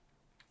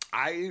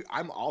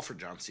 I'm all for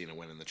John Cena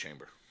winning the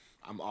Chamber.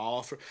 I'm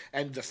all for,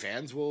 and the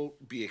fans will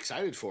be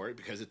excited for it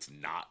because it's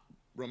not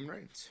Roman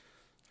Reigns.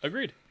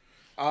 Agreed.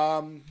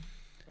 I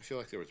feel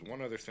like there was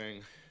one other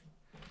thing.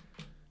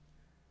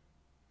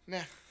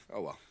 Nah.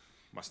 Oh well.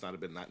 Must not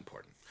have been that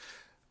important.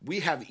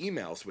 We have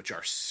emails which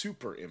are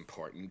super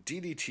important.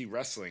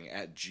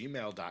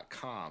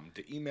 ddtwrestling@gmail.com.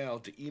 The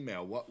email.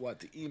 What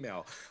the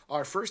email.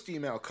 Our first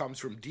email comes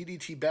from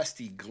DDT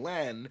Bestie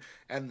Glenn,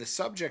 and the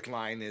subject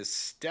line is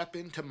 "Step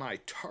into my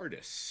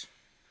TARDIS."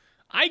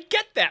 I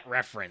get that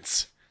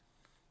reference.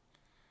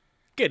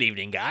 Good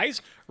evening,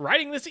 guys.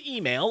 Writing this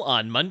email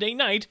on Monday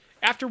night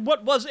after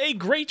what was a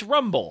great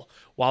Rumble,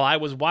 while I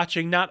was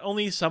watching not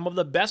only some of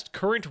the best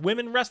current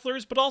women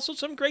wrestlers, but also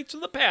some greats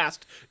of the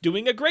past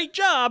doing a great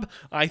job,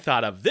 I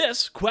thought of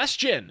this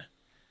question.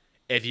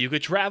 If you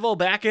could travel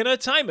back in a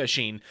time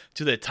machine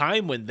to the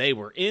time when they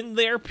were in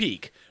their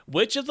peak,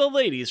 which of the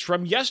ladies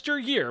from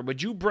yesteryear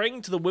would you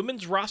bring to the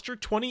women's roster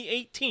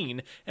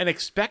 2018 and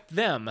expect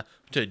them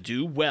to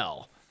do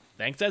well?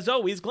 Thanks as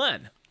always,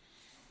 Glenn.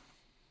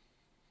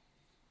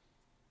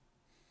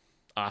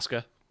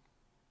 Asuka.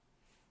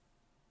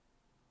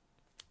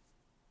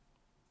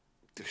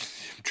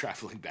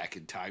 Traveling back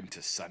in time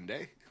to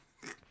Sunday.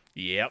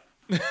 Yep.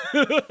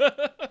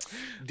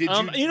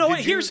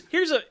 Here's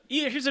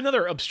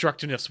another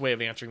obstructionist way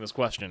of answering this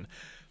question.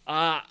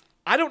 I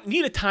don't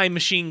need a time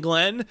machine,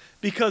 Glenn,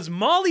 because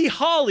Molly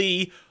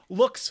Holly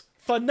looks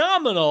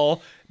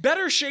phenomenal,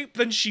 better shape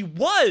than she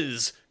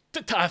was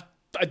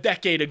a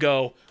decade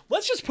ago.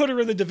 Let's just put her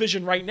in the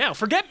division right now.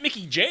 Forget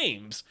Mickie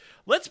James.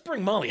 Let's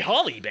bring Molly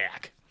Holly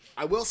back.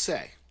 I will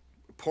say,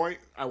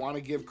 I want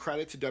to give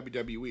credit to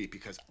WWE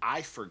because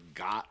I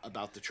forgot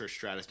about the Trish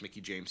Stratus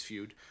Mickie James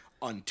feud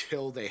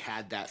until they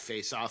had that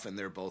face-off and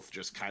they're both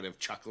just kind of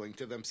chuckling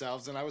to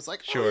themselves, and I was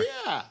like, sure.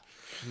 Oh yeah,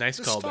 nice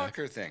the callback.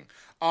 Stalker thing.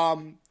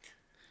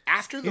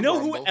 After the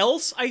Rumble, who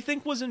else I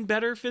think was in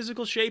better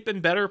physical shape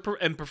and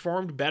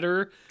performed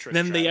better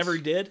than they ever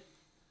did?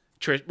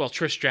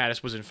 Trish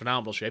Stratus was in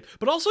phenomenal shape,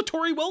 but also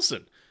Tori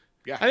Wilson.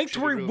 Yeah, I think she did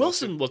Tori really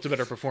Wilson looked a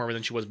better performer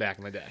than she was back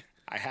in the day.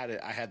 I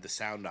had the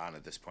sound on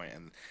at this point,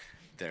 and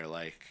they're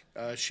like,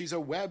 she's a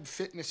web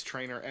fitness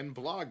trainer and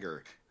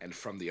blogger. And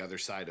from the other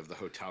side of the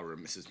hotel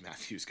room, Mrs.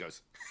 Matthews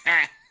goes,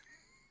 ha!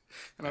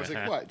 And I was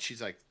like, what?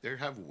 She's like, they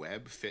have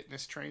web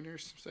fitness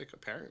trainers? It's like,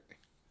 apparently.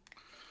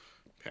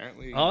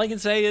 All I can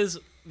say is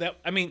that,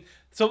 I mean,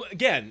 so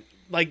again,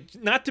 like,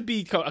 not to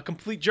be a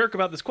complete jerk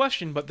about this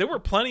question, but there were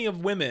plenty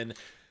of women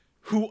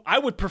who I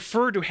would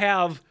prefer to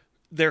have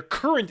their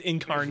current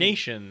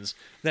incarnations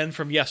than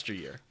from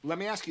yesteryear. Let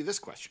me ask you this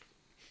question.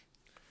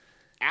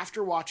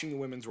 After watching the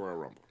Women's Royal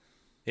Rumble,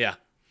 Yeah.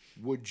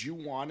 would you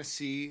want to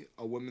see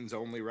a women's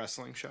only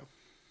wrestling show?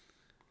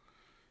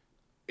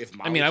 If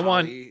I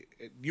want.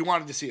 You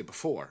wanted to see it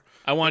before,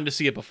 I wanted to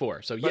see it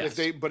before, so but yes.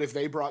 if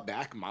they brought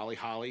back Molly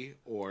Holly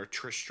or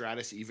Trish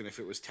Stratus, even if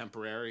it was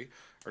temporary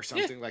or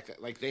something like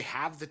that, like they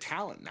have the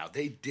talent now.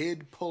 They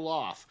did pull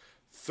off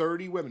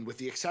 30 women, with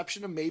the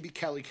exception of maybe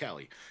Kelly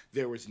Kelly.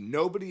 There was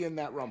nobody in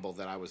that Rumble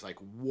that I was like,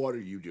 "What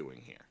are you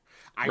doing here?"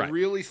 I Right.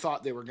 really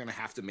thought they were going to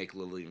have to make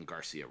Lillian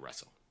Garcia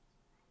wrestle.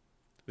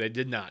 They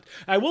did not.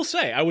 I will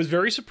say, I was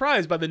very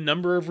surprised by the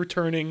number of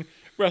returning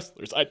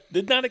wrestlers. I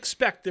did not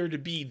expect there to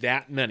be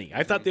that many.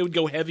 I thought they would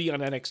go heavy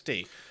on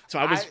NXT. So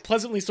I was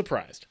pleasantly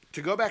surprised.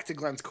 To go back to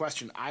Glenn's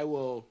question, I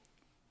will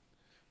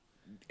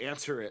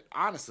answer it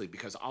honestly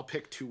because I'll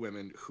pick two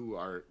women who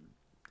are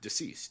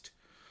deceased.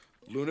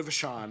 Luna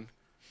Vachon,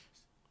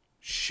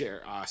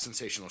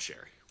 Sensational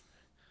Sherry.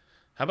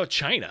 How about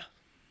China?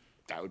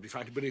 That would be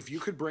fine. But if you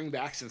could bring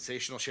back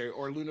Sensational Sherry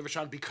or Luna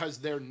Vachon, because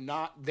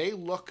they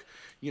look,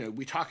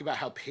 we talk about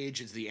how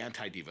Paige is the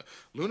anti-diva.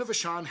 Luna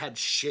Vachon had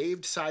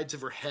shaved sides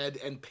of her head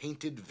and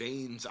painted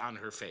veins on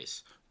her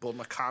face. Bull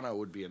Nakano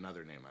would be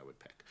another name I would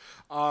pick.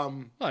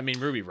 Well, I mean,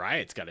 Ruby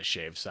Riot's got a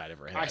shaved side of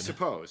her head. I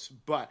suppose.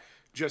 But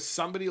just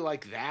somebody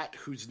like that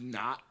who's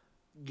not,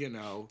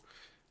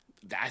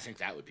 I think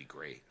that would be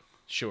great.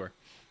 Sure.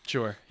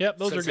 Yep,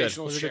 those are good.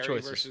 Sensational Those are Sherry good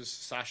choices. versus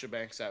Sasha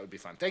Banks, that would be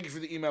fun. Thank you for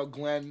the email,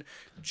 Glenn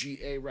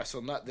G.A.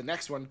 WrestleNut. The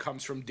next one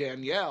comes from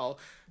Danielle.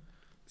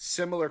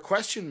 Similar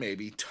question,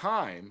 maybe.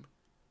 Time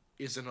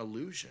is an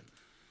illusion.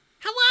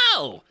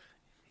 Hello!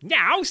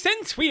 Now,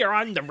 since we are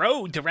on the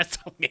road to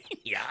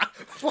WrestleMania,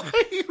 Why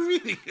are you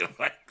reading it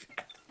like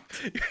that?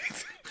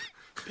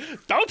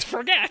 don't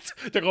forget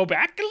to go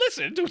back and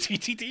listen to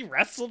DDT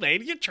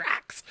WrestleMania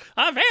tracks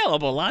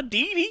available on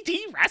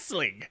DDT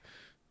Wrestling.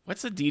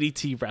 What's a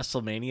DDT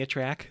WrestleMania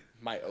track?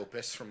 My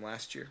opus from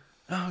last year.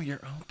 Oh, your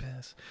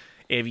opus.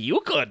 If you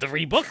could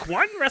rebook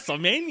one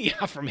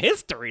WrestleMania from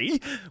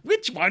history,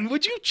 which one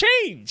would you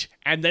change?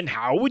 And then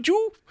how would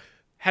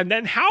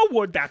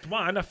that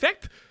one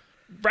affect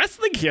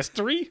wrestling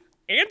history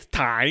and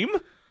time?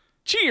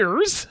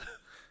 Cheers.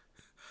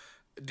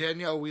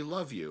 Danielle, we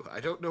love you. I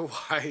don't know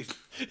why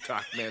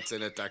Doc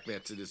Manson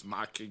is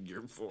mocking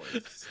your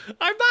voice.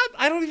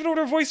 I don't even know what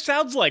her voice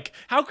sounds like.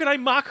 How could I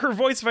mock her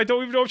voice if I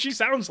don't even know what she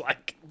sounds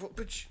like?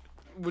 But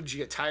would you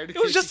get tired of It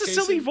was Casey just a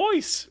silly Kasem?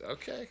 voice.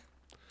 Okay.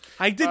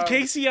 I did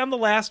Casey on the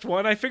last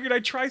one. I figured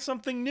I'd try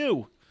something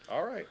new.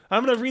 All right.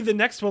 I'm going to read the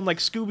next one like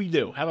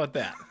Scooby-Doo. How about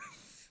that?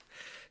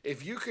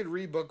 If you could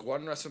rebook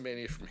one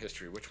WrestleMania from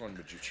history, which one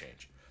would you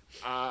change?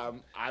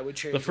 I would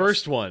change The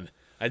first one.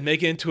 I'd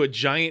make it into a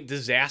giant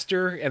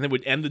disaster and then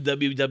would end the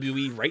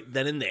WWE right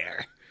then and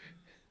there.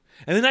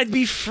 And then I'd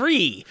be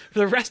free for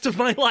the rest of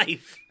my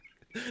life.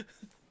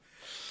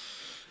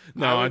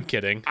 No, I'm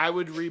kidding. I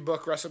would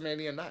rebook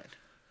WrestleMania 9.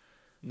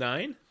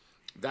 9?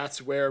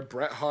 That's where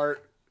Bret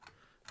Hart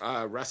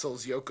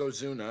wrestles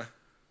Yokozuna,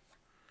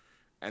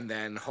 and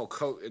then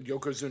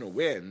Yokozuna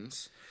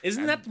wins.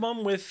 Isn't that the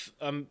one with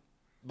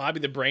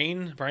Bobby the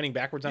Brain grinding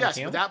backwards on Yes,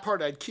 the but camel? that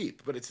part I'd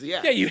keep, but it's the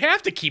end. Yeah, you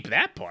have to keep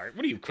that part.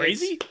 What are you,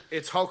 crazy?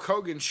 It's Hulk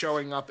Hogan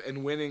showing up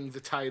and winning the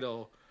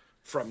title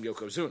from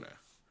Yokozuna.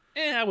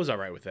 I was all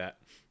right with that.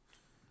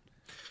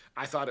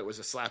 I thought it was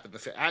a slap in the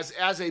face.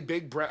 As a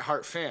big Bret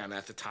Hart fan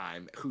at the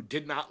time, who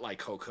did not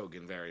like Hulk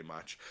Hogan very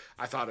much,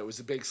 I thought it was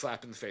a big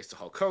slap in the face to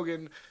Hulk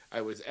Hogan.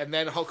 And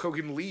then Hulk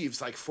Hogan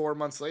leaves like 4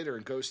 months later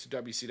and goes to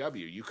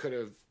WCW. You could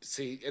have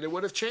seen, and it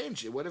would have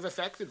changed. It would have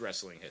affected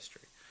wrestling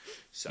history.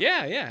 So,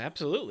 Yeah,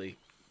 absolutely.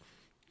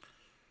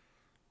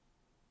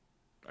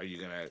 are you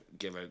gonna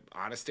give an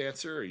honest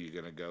answer, or are you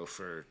gonna go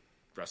for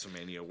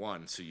WrestleMania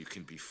 1 so you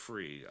can be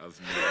free of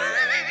me?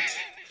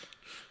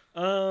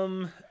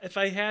 If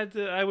I had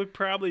to, I would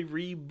probably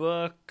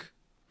rebook.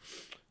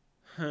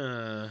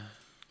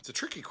 It's a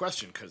tricky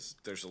question because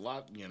there's a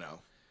lot,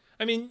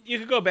 I mean, you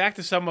could go back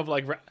to some of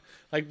like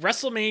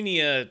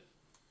WrestleMania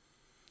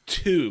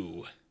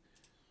 2.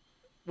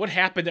 What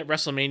happened at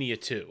WrestleMania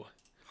 2?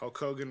 Hulk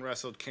Hogan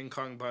wrestled King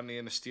Kong Bundy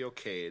in a steel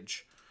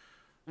cage.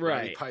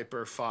 Roddy Right.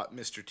 Piper fought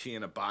Mr. T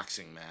in a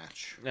boxing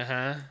match.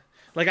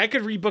 Like, I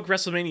could rebook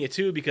WrestleMania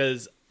 2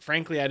 because,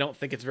 frankly, I don't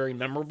think it's very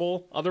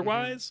memorable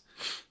otherwise.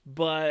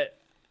 But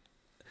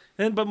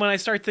when I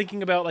start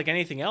thinking about, like,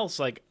 anything else,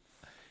 like,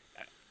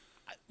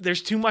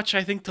 there's too much,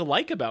 I think, to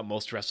like about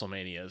most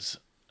WrestleManias.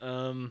 I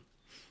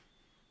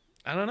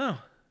don't know.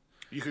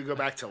 You could go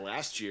back to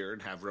last year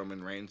and have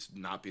Roman Reigns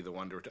not be the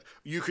one to retire.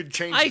 You could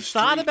change I the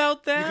streak. thought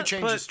about that, You could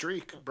change the but-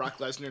 streak. Brock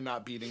Lesnar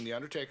not beating The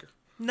Undertaker.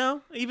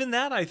 No, even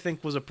that I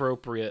think was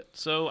appropriate.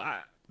 So,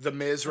 The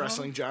Miz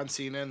wrestling John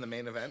Cena in the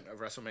main event of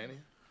WrestleMania.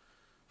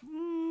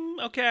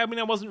 okay, I mean,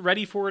 I wasn't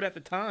ready for it at the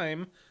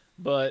time,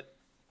 but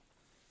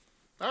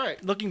All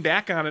right. looking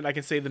back on it, I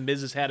can say The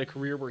Miz has had a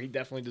career where he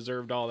definitely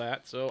deserved all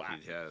that. So,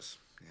 He has.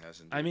 He has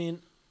indeed. I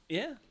mean,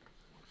 yeah.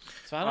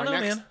 So, I don't know,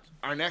 man.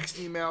 Our next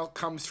email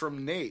comes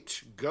from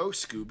Nate. Go,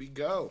 Scooby,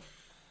 go.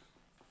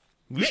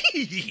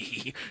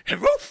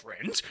 Hello,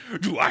 friends.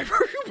 Do I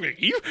really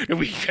believe that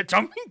we get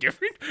something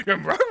different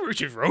than Braun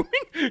versus Roman?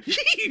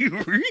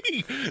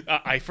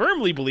 I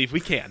firmly believe we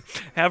can.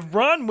 Have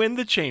Braun win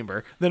the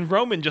chamber, then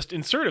Roman just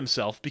insert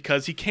himself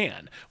because he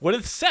can. What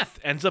if Seth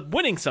ends up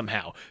winning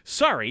somehow?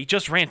 Sorry,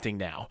 just ranting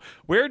now.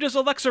 Where does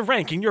Alexa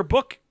rank in your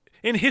book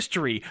in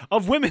history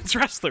of women's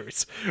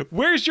wrestlers?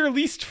 Where's your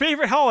least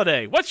favorite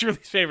holiday? What's your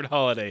least favorite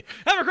holiday?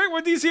 Have a great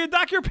one, DC and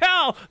Doc, your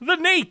pal, the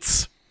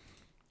Nates.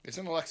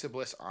 Isn't Alexa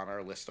Bliss on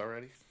our list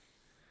already?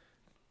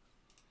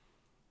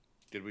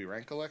 Did we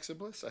rank Alexa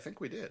Bliss? I think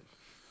we did.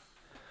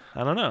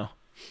 I don't know.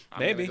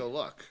 Maybe. I'm gonna go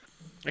look.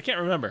 I can't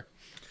remember.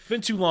 It's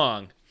been too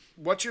long.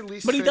 What's your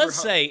least But he favorite does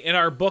say in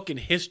our book in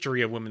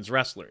history of women's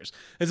wrestlers.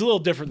 It's a little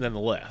different than the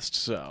list,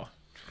 so.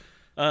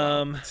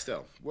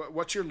 Still,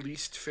 what's your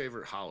least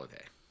favorite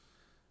holiday?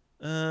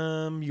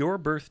 Your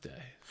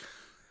birthday.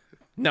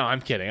 No,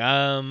 I'm kidding.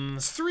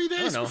 It's 3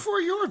 days know.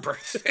 before your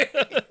birthday.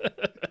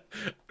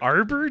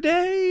 Arbor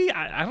Day?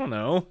 I don't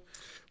know.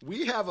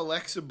 We have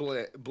Alexa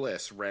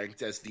Bliss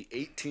ranked as the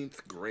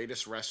 18th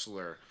greatest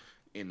wrestler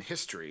in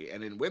history,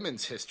 and in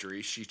women's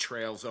history, she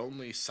trails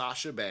only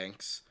Sasha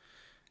Banks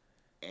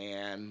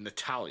and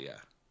Natalia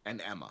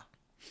and Emma.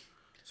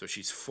 So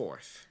she's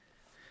fourth.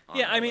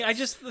 Yeah, I mean,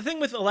 the thing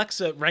with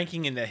Alexa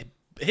ranking in the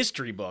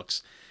history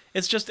books,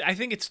 it's just, I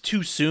think it's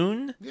too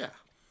soon. Yeah.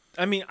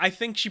 I mean, I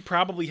think she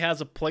probably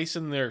has a place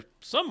in there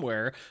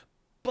somewhere,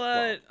 but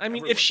Well, I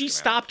mean, if everyone's she gonna have a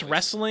stopped place.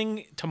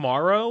 wrestling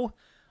tomorrow,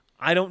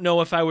 I don't know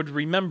if I would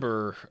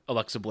remember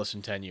Alexa Bliss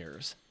in 10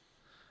 years.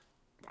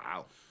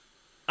 Wow.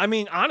 I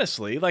mean,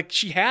 honestly, like,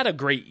 she had a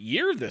great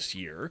year this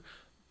year,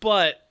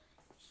 but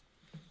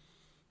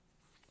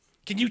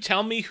can you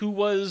tell me who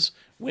was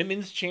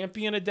women's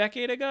champion a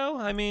decade ago?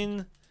 I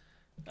mean,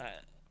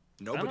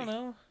 Nobody. I don't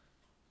know.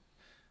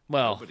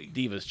 Well, Nobody.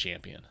 Divas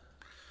champion.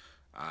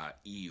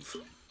 Eve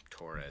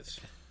Torres.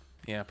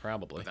 Yeah,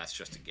 probably. That's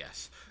just a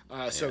guess.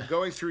 So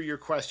going through your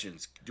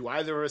questions, do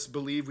either of us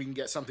believe we can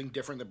get something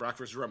different than Brock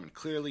versus Roman?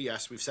 Clearly,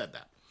 yes, we've said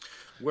that.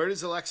 Where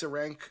does Alexa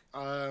rank?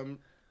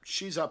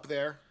 She's up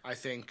there. I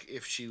think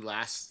if she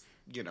lasts,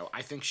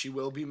 I think she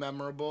will be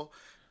memorable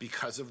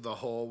because of the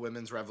whole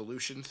women's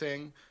revolution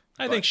thing.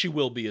 I think she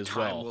will be as Time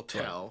well. will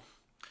tell.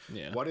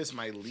 Yeah. What is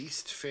my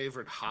least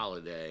favorite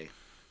holiday?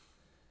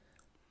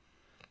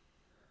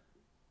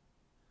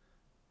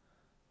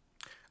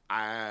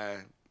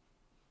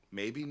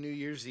 Maybe New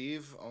Year's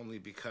Eve, only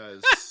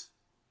because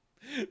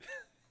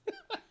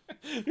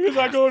Because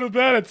I go to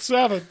bed at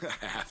 7.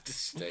 I have to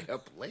stay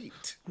up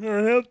late. I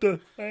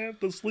have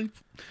to sleep.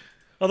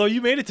 Although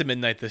you made it to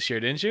midnight this year,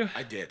 didn't you?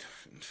 I did,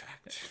 in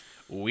fact.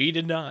 We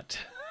did not.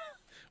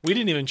 We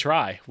didn't even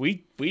try.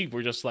 We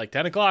were just like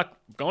 10 o'clock,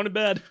 going to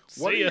bed.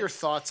 What are See ya. your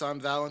thoughts on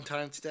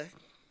Valentine's Day?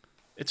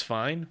 It's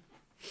fine.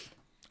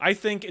 I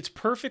think it's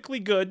perfectly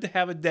good to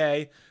have a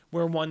day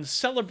where one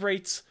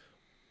celebrates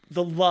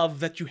the love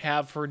that you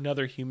have for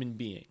another human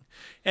being.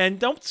 And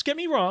don't get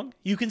me wrong,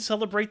 you can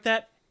celebrate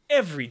that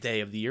every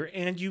day of the year,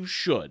 and you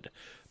should.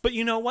 But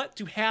you know what?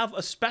 To have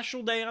a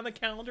special day on the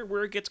calendar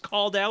where it gets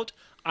called out,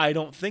 I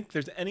don't think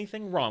there's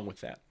anything wrong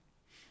with that.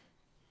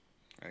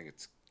 I think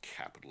it's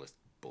capitalist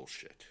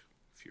bullshit,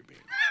 if you're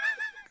being...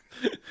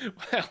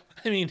 Well,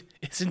 I mean,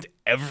 isn't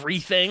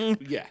everything?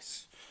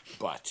 Yes,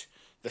 but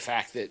the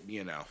fact that,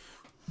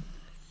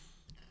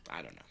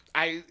 I don't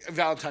know.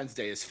 Valentine's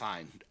Day is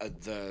fine.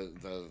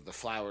 The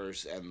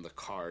flowers and the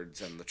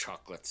cards and the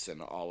chocolates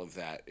and all of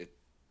that,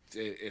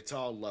 it's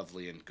all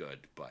lovely and good,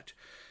 but...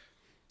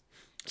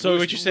 So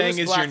what you're saying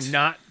is Black's- you're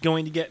not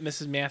going to get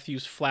Mrs.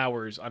 Matthews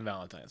flowers on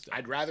Valentine's Day.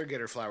 I'd rather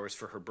get her flowers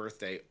for her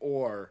birthday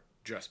or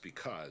just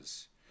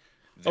because.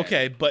 than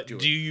Okay, but do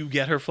do you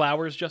get her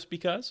flowers just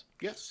because?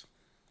 Yes.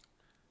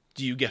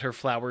 Do you get her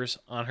flowers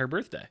on her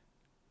birthday?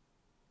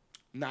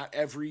 Not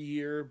every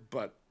year,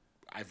 but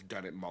I've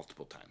done it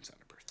multiple times on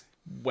her birthday.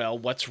 Well,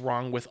 what's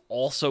wrong with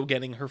also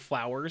getting her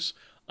flowers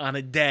on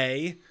a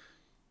day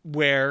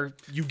where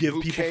you give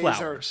people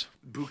flowers?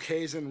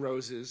 Bouquets and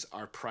roses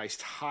are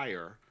priced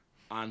higher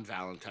on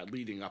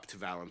leading up to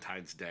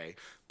Valentine's Day.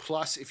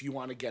 Plus, if you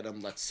want to get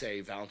them, let's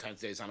say Valentine's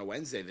Day is on a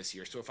Wednesday this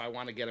year, so if I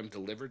want to get them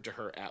delivered to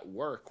her at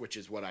work, which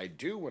is what I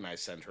do when I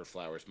send her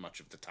flowers much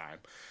of the time,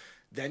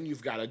 then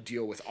you've got to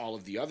deal with all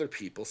of the other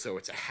people, so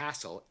it's a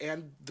hassle,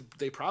 and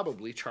they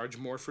probably charge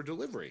more for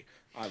delivery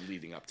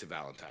leading up to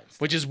Valentine's Day.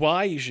 Which is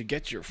why you should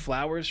get your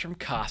flowers from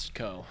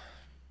Costco.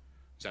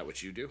 Is that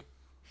what you do?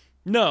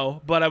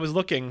 No, but I was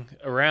looking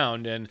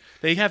around and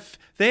they have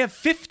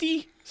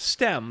 50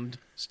 stemmed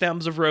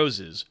stems of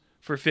roses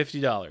for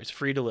 $50,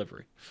 free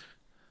delivery.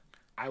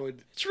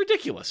 It's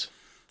ridiculous.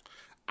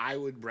 I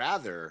would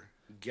rather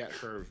get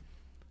her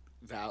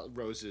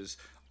roses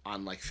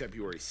on like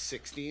February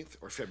 16th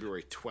or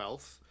February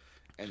 12th,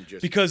 and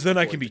just because then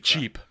I can be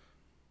cheap.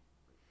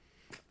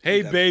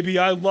 Hey, baby,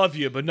 I love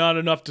you, but not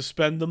enough to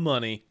spend the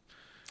money.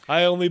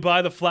 I only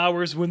buy the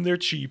flowers when they're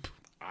cheap.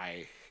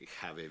 I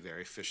have a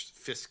very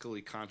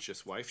fiscally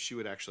conscious wife. She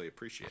would actually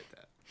appreciate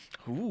that.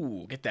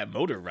 Ooh, get that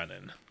motor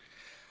running.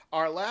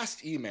 Our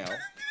last email.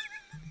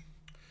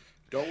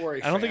 Don't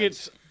worry, I don't think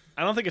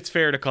it's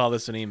fair to call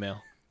this an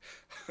email.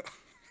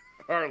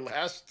 Our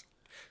last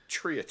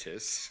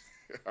treatise.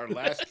 Our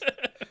last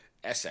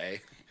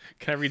essay.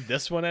 Can I read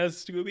this one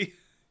as Scooby?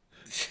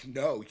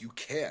 No, you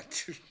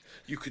can't.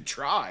 You could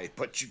try,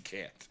 but you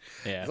can't.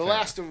 Yeah, the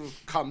last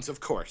comes, of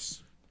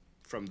course,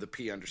 from the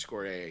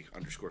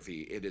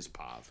P_A_V. It is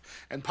Pav.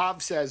 And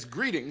Pav says,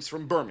 greetings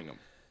from Birmingham.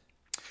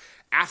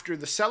 After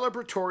the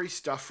celebratory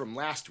stuff from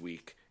last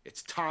week,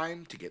 it's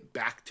time to get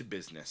back to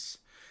business.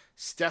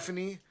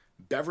 Stephanie,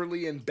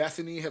 Beverly, and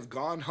Bethany have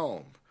gone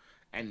home,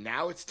 and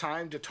now it's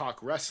time to talk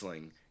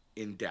wrestling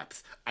in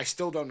depth. I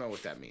still don't know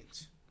what that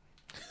means.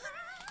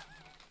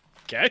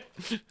 Okay.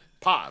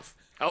 Pav,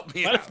 help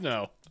me out. Let us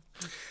know.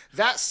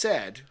 That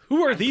said,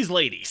 who are these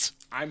ladies?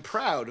 I'm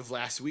proud of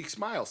last week's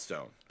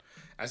milestone.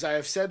 As I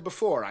have said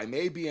before, I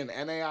may be an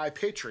NAI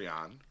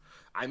Patreon.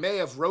 I may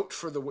have wrote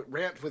for the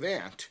Rant with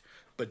Ant,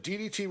 but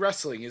DDT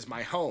Wrestling is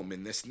my home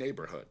in this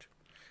neighborhood.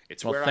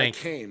 It's where I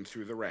came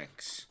through the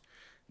ranks.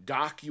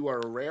 Doc, you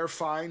are a rare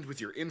find with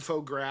your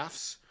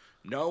infographics.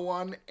 No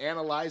one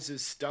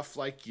analyzes stuff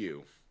like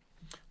you.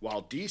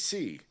 While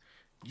DC,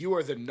 you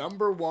are the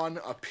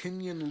 #1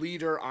 opinion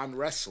leader on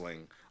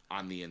wrestling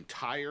on the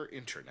entire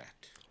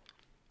internet.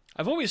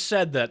 I've always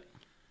said that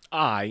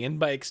I, and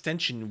by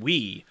extension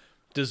we,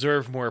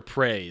 deserve more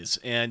praise.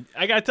 And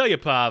I gotta tell you,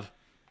 Pav,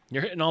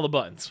 you're hitting all the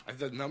buttons.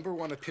 The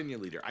 #1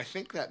 opinion leader. I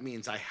think that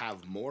means I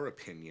have more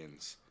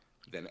opinions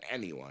than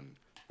anyone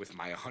with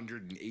my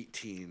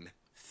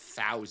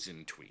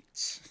 118,000 tweets.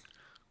 Is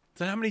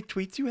that how many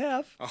tweets you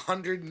have?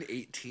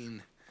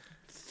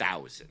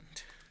 118,000.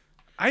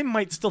 I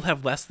might still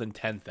have less than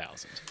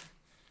 10,000.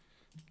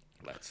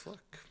 Let's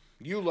look.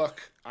 You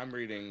look. I'm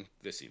reading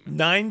this email.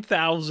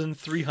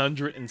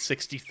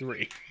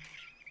 9,363.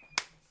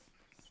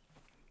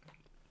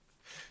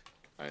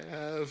 I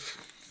have...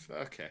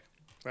 Okay.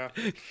 Well,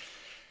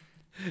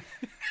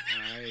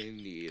 I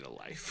need a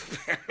life,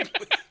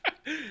 apparently.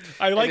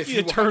 I like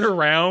you to turn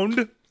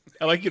around.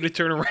 I like you to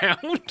turn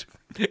around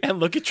and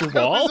look at your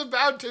wall. I was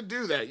about to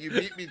do that. You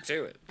beat me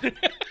to it.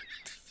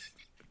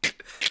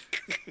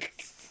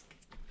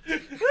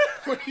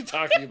 What are you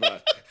talking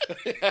about?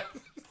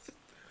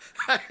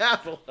 I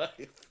have a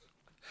life.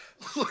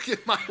 Look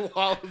at my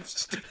wall of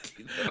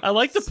sticky notes. I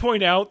like to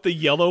point out the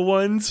yellow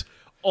ones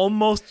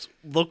almost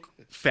look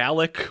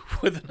phallic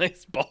with a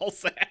nice ball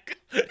sack.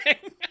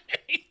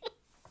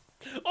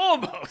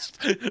 Almost.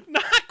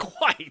 Not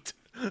quite,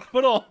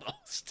 but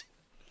almost.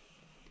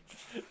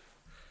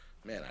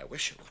 Man, I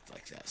wish it looked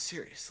like that.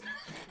 Seriously.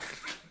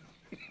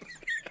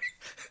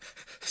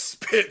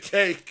 Spit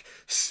take.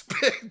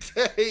 Spit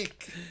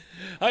take.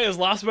 I just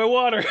lost my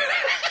water.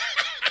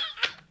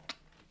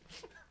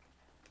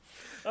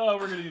 Oh,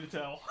 we're going to need a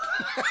towel.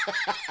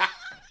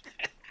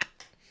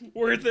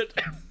 Worth it.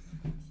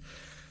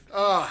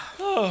 All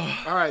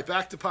right,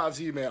 back to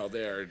Pav's email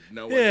there.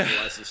 No one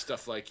realizes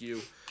stuff like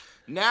you.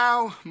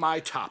 Now, my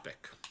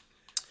topic.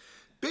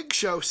 Big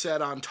Show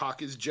said on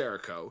Talk is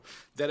Jericho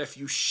that if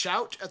you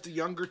shout at the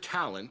younger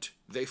talent,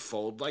 they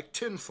fold like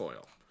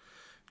tinfoil.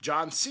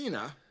 John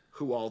Cena,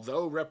 who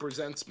although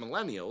represents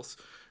millennials,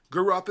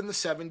 grew up in the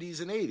 70s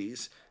and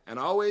 80s and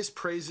always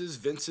praises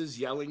Vince's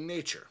yelling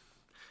nature.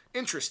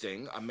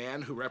 Interesting, a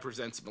man who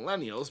represents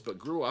millennials but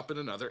grew up in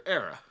another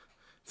era.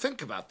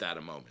 Think about that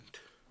a moment.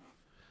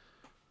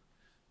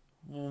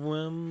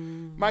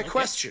 My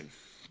question.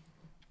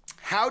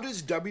 How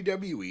does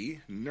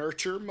WWE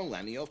nurture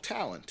millennial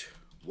talent?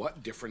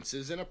 What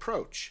differences in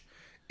approach?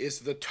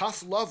 Is the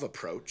tough love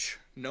approach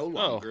no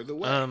longer the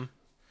way?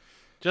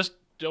 Just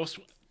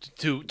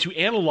to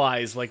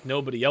analyze like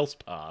nobody else,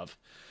 Pav.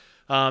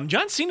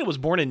 John Cena was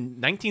born in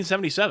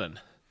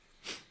 1977.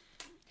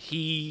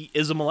 He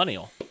is a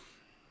millennial.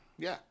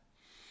 Yeah.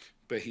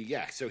 But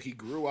so he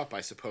grew up,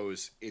 I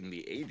suppose, in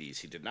the 80s.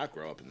 He did not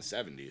grow up in the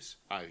 70s.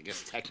 I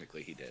guess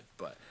technically he did,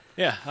 but...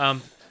 Yeah,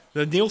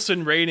 the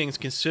Nielsen ratings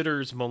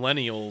considers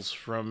millennials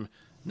from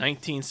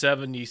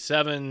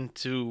 1977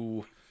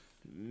 to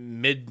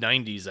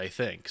mid-90s, I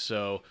think.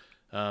 So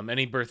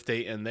any birth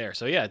date in there.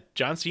 So yeah,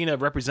 John Cena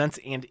represents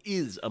and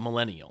is a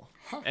millennial.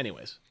 Huh.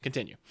 Anyways,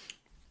 continue.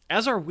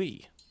 As are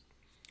we.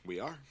 We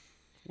are.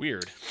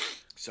 Weird.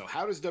 So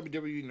how does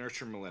WWE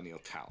nurture millennial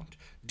talent?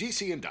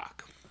 DC and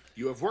Doc,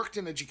 you have worked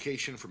in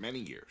education for many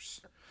years.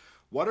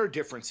 What are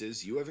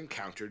differences you have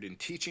encountered in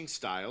teaching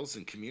styles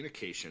and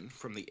communication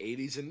from the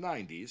 80s and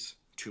 90s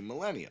to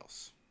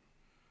millennials?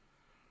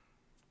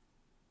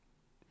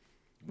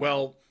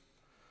 Well,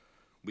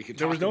 We can.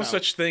 There was no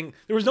such thing.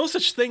 There was no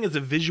such thing as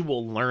a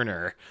visual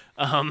learner.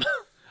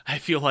 I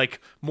feel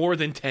like more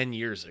than 10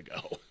 years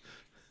ago.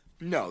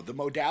 No, the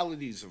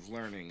modalities of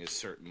learning is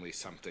certainly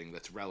something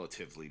that's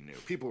relatively new.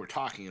 People were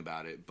talking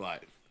about it,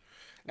 but...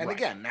 And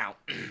again, now,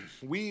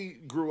 we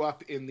grew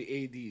up in the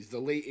 80s,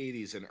 the late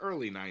 80s and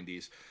early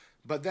 90s,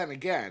 but then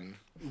again,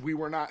 we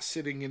were not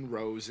sitting in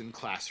rows in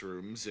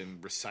classrooms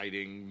and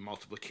reciting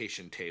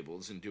multiplication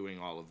tables and doing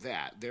all of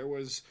that. There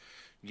was,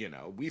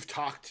 we've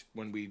talked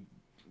when we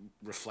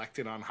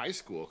reflected on high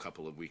school a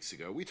couple of weeks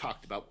ago, we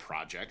talked about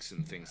projects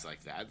and things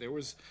like that. There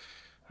was...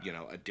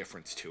 a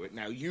difference to it.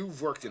 Now,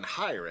 you've worked in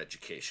higher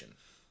education.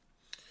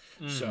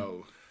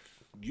 So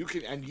you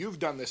can, and you've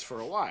done this for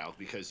a while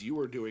because you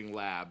were doing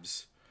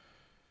labs,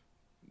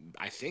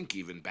 I think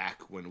even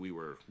back when we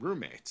were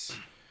roommates.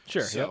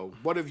 Sure. So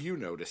what have you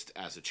noticed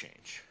as a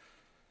change?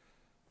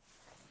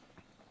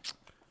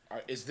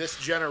 Is this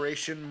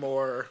generation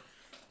more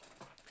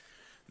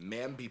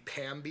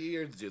mamby-pamby,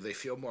 or do they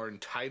feel more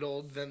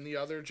entitled than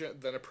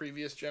than a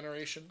previous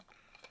generation?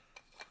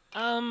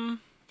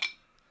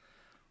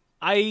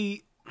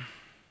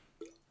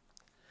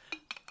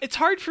 It's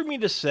hard for me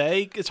to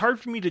say. It's hard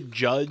for me to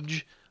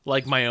judge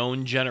like my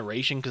own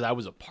generation because I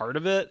was a part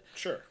of it.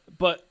 Sure.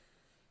 But,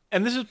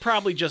 and this is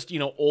probably just,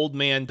 old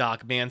man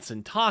Doc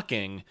Manson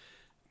talking,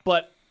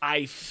 but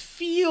I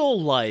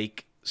feel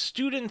like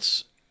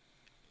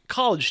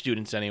college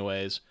students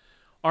anyways,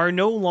 are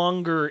no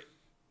longer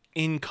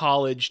in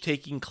college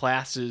taking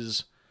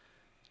classes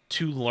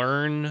to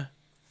learn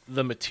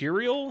the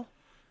material.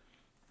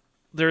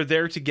 They're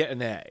there to get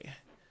an A.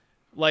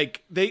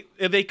 Like,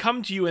 they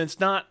come to you and it's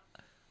not,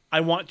 I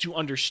want to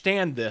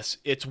understand this.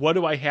 It's, what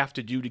do I have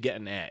to do to get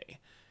an A?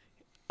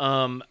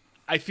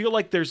 I feel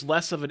like there's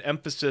less of an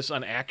emphasis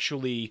on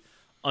actually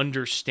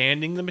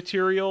understanding the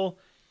material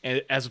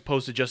as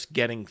opposed to just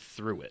getting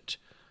through it.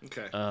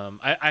 Okay.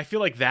 I feel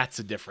like that's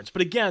a difference.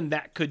 But again,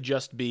 that could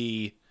just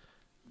be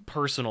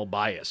personal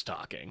bias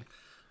talking.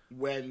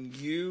 When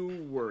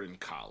you were in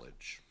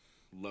college,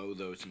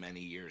 those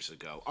many years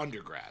ago,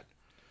 undergrad,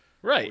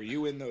 right? Were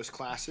you in those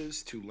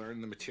classes to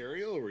learn the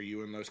material, or were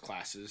you in those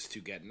classes to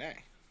get an A?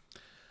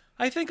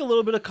 I think a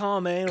little bit of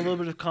column A and a little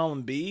bit of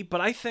column B, but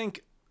I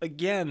think,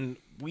 again,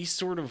 we're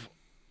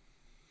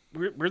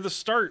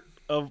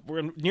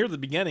near the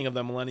beginning of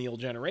the millennial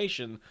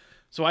generation.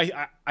 So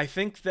I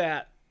think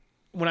that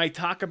when I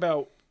talk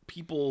about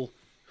people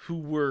who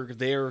were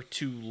there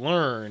to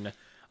learn,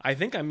 I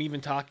think I'm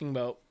even talking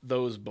about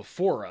those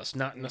before us,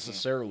 not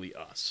necessarily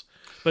us.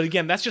 But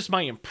again, that's just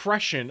my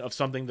impression of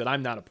something that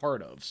I'm not a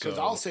part of. Because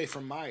I'll say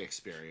from my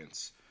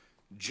experience,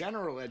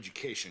 general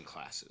education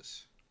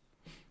classes,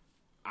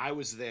 I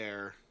was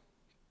there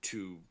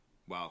to,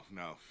 well,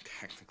 no,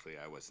 technically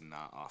I was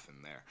not often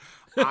there.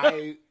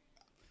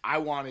 I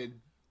wanted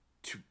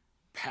to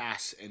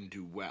pass and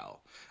do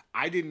well.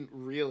 I didn't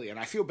really, and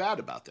I feel bad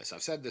about this.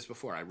 I've said this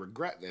before. I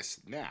regret this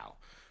now.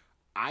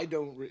 I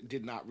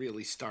did not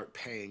really start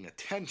paying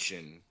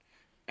attention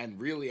and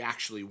really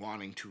actually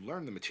wanting to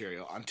learn the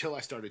material until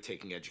I started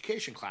taking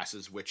education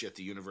classes, which at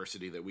the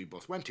university that we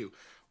both went to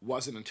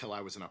wasn't until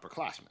I was an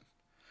upperclassman.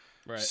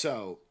 Right.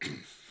 So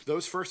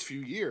those first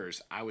few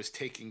years, I was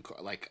taking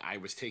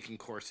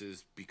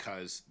courses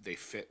because they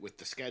fit with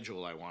the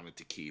schedule I wanted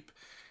to keep,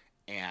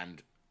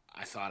 and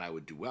I thought I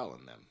would do well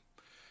in them.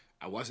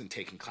 I wasn't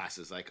taking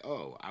classes like,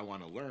 oh, I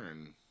want to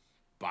learn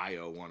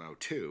Bio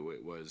 102.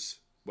 It was,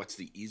 what's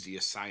the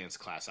easiest science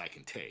class I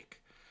can take?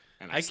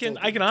 And I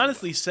can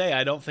honestly say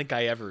I don't think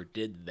I ever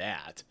did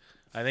that.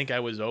 I think I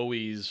was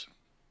always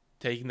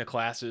taking the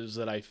classes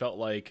that I felt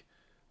like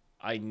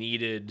I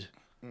needed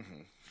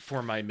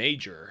for my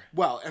major.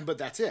 Well, but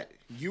that's it.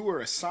 You were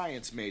a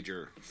science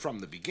major from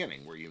the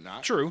beginning, were you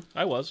not? True,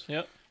 I was.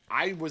 Yep.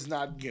 I was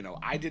not.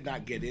 I did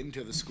not get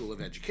into the School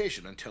of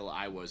Education until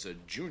I was a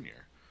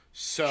junior.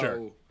 So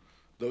Sure.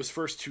 Those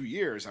first 2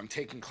 years, I'm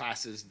taking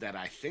classes that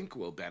I think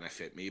will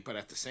benefit me, but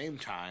at the same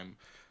time,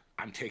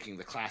 I'm taking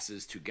the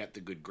classes to get the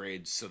good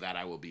grades so that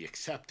I will be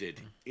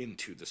accepted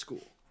into the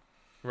school.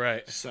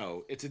 Right.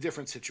 So it's a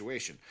different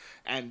situation.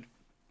 And,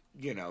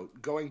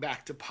 going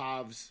back to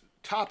Pav's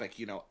topic,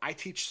 I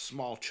teach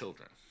small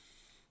children.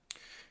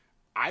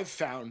 I've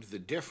found the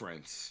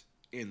difference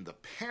in the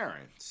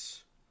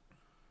parents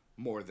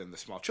more than the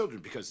small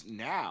children, because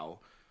now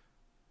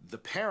the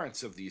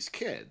parents of these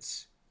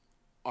kids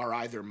are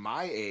either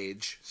my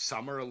age,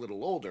 some are a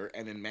little older,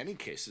 and in many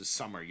cases,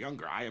 some are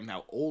younger. I am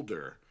now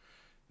older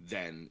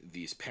than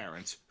these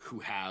parents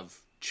who have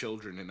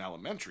children in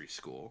elementary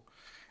school.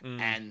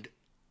 And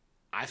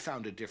I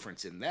found a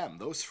difference in them.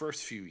 Those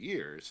first few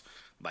years,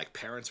 like,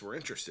 parents were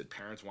interested.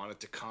 Parents wanted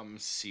to come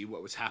see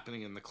what was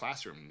happening in the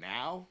classroom.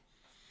 Now,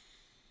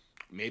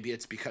 maybe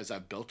it's because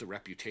I've built a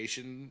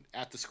reputation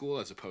at the school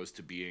as opposed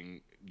to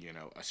being,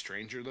 a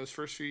stranger those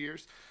first few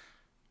years.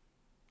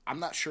 I'm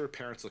not sure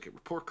parents look at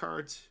report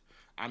cards.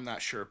 I'm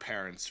not sure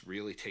parents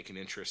really take an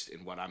interest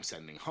in what I'm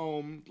sending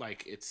home.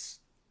 Like,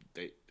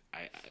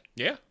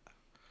 Yeah.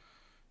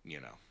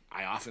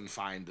 I often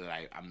find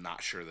that I'm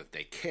not sure that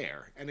they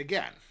care. And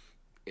again,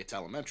 it's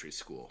elementary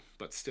school,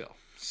 but still.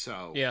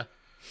 So Yeah.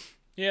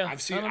 Yeah.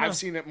 I've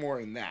seen it more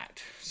in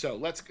that. So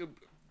let's go.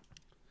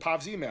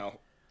 Pav's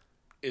email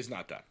is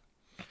not done.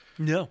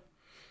 No.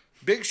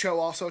 Big Show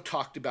also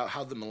talked about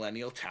how the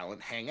millennial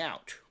talent hang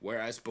out,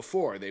 whereas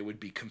before they would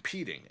be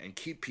competing and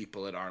keep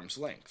people at arm's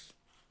length.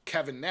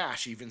 Kevin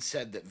Nash even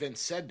said that Vince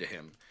said to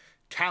him,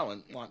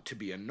 "Talent want to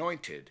be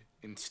anointed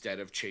instead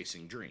of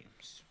chasing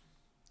dreams."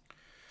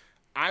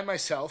 I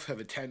myself have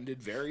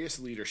attended various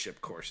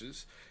leadership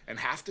courses and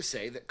have to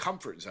say that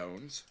comfort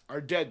zones are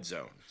dead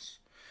zones.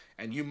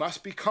 And you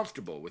must be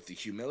comfortable with the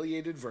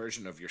humiliated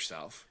version of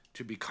yourself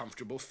to be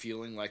comfortable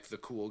feeling like the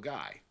cool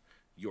guy.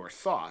 Your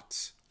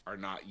thoughts are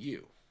not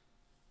you.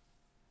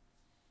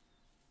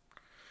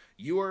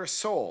 You are a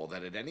soul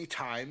that at any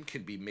time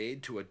can be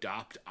made to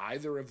adopt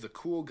either of the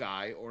cool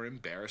guy or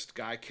embarrassed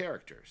guy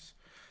characters.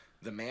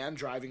 The man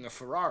driving a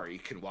Ferrari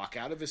can walk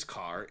out of his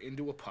car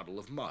into a puddle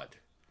of mud.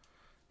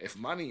 If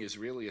money is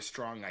really a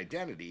strong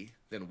identity,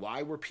 then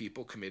why were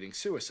people committing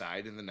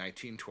suicide in the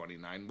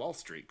 1929 Wall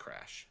Street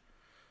crash?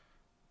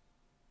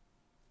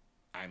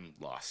 I'm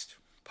lost.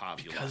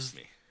 Pav, you lost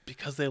me.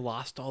 Because they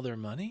lost all their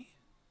money?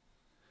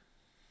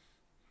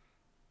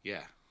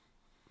 Yeah.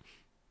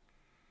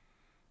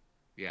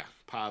 Yeah,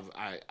 Pav,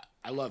 I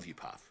love you,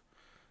 Pav,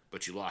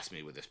 but you lost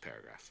me with this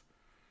paragraph.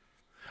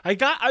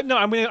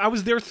 I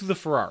was there through the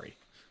Ferrari.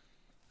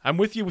 I'm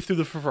with you through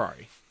the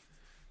Ferrari.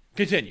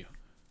 Continue.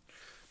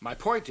 My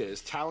point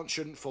is, talent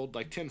shouldn't fold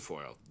like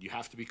tinfoil. You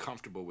have to be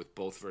comfortable with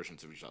both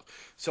versions of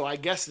yourself. So I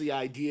guess the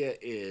idea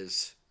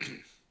is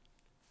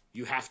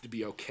you have to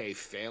be okay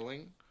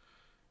failing.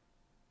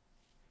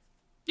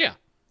 Yeah,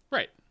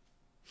 right.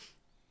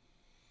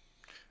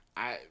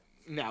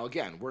 Now,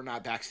 again, we're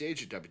not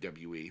backstage at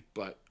WWE,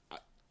 but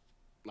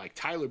like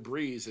Tyler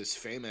Breeze is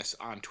famous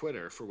on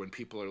Twitter for when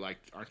people are like,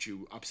 "Aren't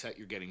you upset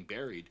you're getting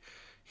buried?"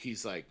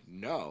 He's like,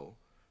 "No,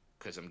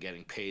 because I'm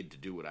getting paid to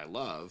do what I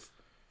love."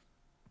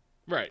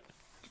 Right.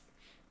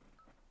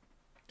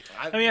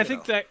 I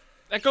think that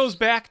goes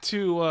back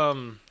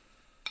to,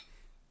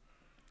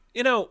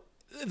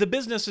 the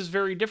business is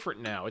very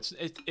different now.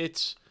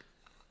 It's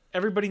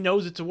everybody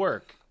knows it's a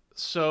work.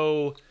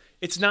 So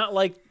it's not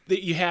like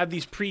that you had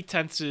these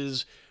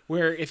pretenses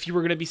where if you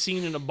were going to be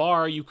seen in a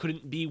bar, you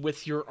couldn't be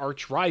with your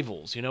arch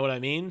rivals. You know what I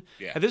mean?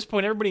 Yeah. At this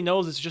point, everybody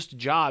knows it's just a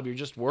job. You're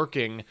just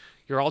working.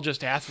 You're all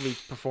just athletes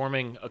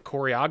performing a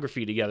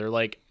choreography together.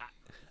 Like,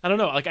 I don't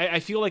know. Like, I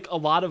feel like a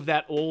lot of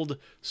that old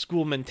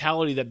school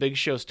mentality that Big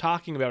Show's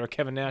talking about, or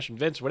Kevin Nash and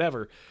Vince,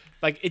 whatever,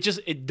 like,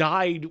 it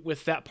died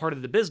with that part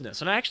of the business.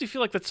 And I actually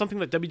feel like that's something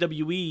that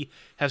WWE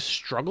has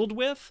struggled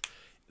with.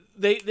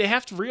 They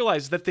have to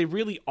realize that they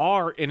really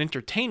are an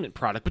entertainment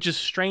product, which is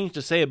strange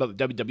to say about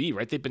the WWE,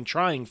 right? They've been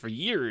trying for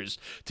years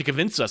to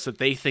convince us that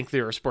they think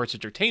they're a sports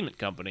entertainment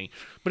company.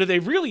 But if they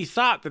really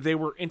thought that they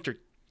were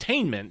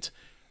entertainment,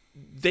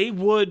 they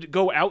would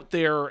go out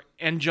there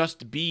and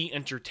just be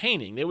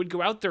entertaining. They would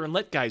go out there and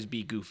let guys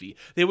be goofy.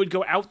 They would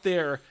go out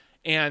there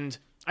and...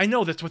 I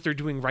know that's what they're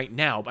doing right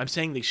now, but I'm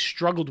saying they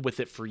struggled with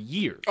it for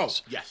years. Oh,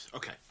 yes.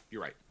 Okay.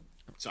 You're right.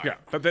 Sorry. Yeah,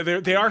 but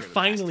they are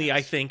finally,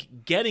 I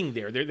think, getting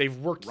there. They've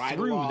worked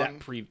through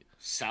that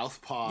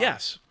Southpaw.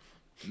 Yes.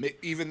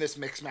 Even this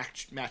mixed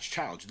match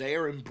challenge. They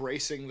are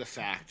embracing the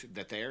fact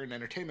that they are an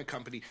entertainment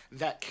company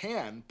that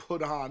can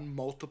put on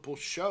multiple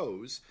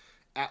shows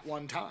at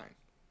one time.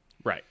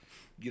 Right.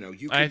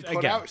 You can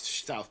put out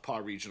Southpaw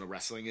Regional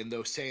Wrestling, and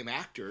those same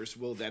actors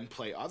will then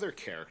play other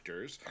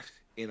characters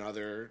in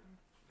other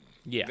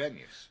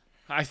venues.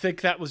 I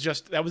think that was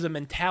a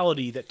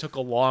mentality that took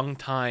a long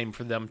time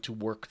for them to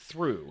work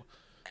through.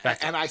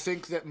 And I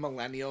think that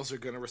millennials are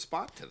going to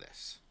respond to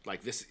this.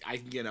 Like this, I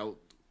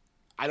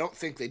don't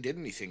think they did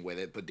anything with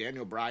it, but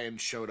Daniel Bryan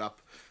showed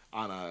up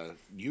on a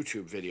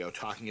YouTube video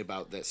talking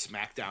about that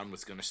SmackDown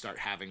was going to start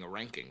having a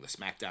ranking, the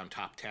SmackDown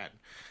Top 10,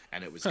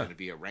 and it was going to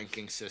be a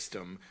ranking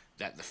system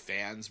that the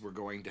fans were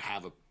going to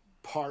have a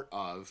part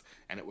of,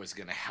 and it was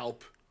going to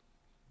help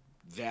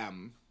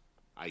them,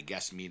 I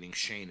guess meaning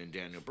Shane and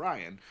Daniel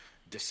Bryan,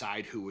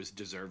 decide who was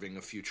deserving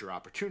of future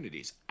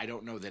opportunities. I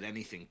don't know that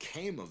anything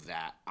came of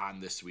that on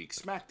this week's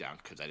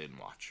SmackDown because I didn't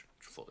watch,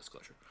 full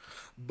disclosure.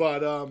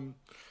 But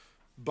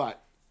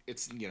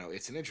it's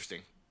it's an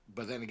interesting.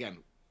 But then again,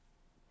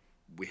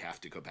 we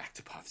have to go back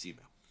to Pav's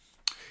email.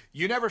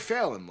 You never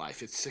fail in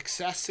life. It's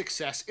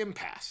success,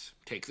 impasse.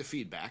 Take the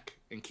feedback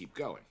and keep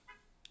going.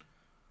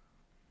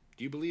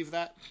 Do you believe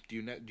that? Do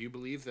you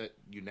believe that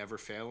you never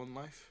fail in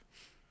life?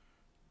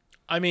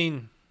 I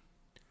mean,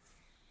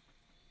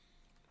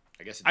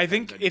 I guess I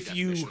think if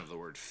of the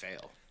word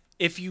fail,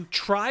 if you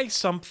try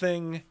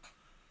something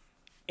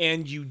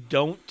and you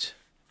don't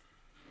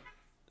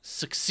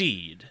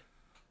succeed,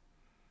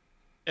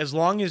 as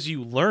long as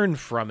you learn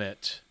from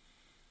it,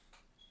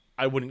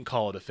 I wouldn't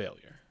call it a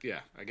failure.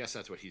 Yeah, I guess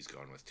that's what he's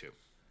going with too.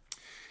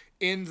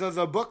 In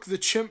the book The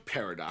Chimp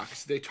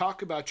Paradox, they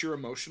talk about your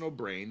emotional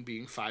brain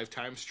being 5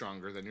 times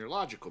stronger than your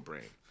logical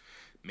brain.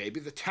 Maybe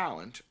the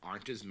talent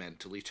aren't as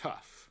mentally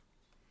tough.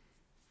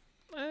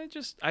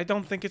 I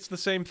don't think it's the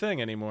same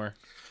thing anymore.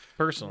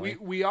 personally.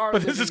 We are.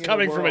 But this living is in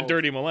coming from a world-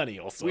 dirty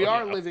millennial. So, We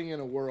are yeah. living in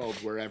a world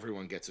where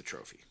everyone gets a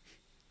trophy.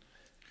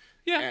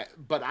 Yeah.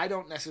 But I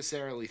don't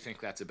necessarily think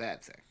that's a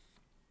bad thing.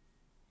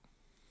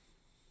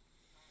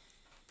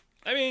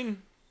 I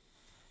mean,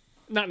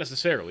 not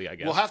necessarily, I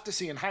guess. We'll have to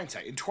see in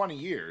hindsight. In 20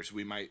 years,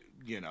 we might,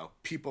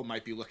 people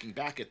might be looking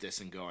back at this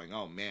and going,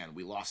 oh man,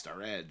 we lost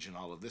our edge and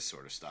all of this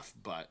sort of stuff.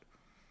 But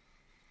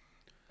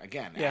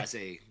again, Yeah. as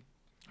a.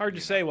 Hard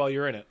to say while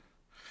you're in it.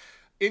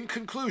 In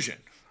conclusion,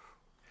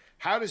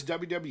 how does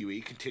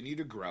WWE continue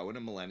to grow in a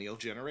millennial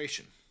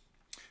generation?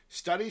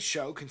 Studies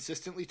show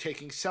consistently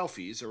taking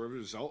selfies are a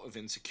result of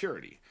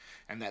insecurity,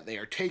 and that they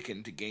are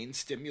taken to gain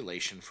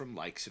stimulation from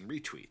likes and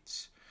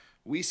retweets.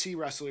 We see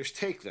wrestlers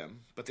take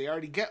them, but they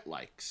already get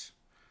likes.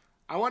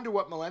 I wonder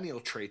what millennial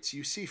traits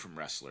you see from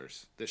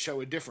wrestlers that show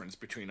a difference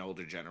between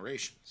older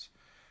generations.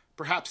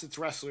 Perhaps it's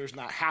wrestlers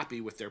not happy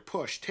with their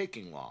push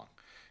taking long,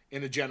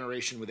 in a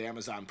generation with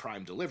Amazon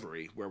Prime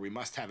delivery, where we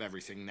must have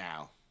everything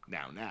now.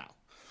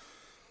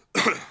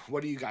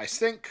 What do you guys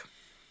think?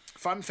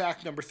 Fun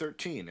fact number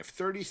 13. If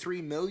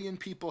 33 million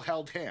people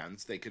held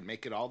hands, they could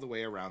make it all the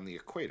way around the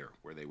equator,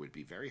 where they would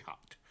be very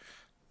hot.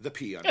 The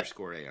P_A_V.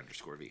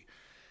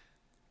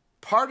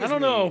 I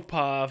don't know,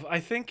 Pav.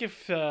 I think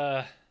if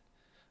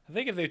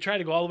they tried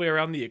to go all the way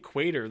around the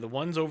equator, the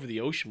ones over the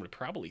ocean would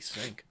probably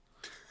sink.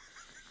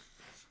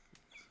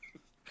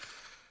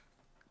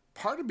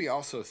 Part of me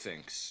also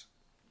thinks,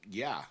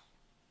 yeah,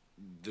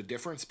 the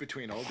difference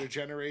between older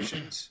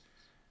generations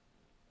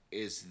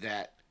is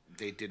that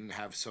they didn't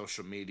have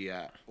social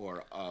media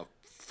or a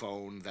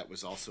phone that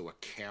was also a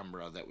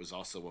camera that was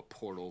also a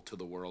portal to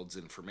the world's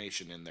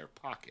information in their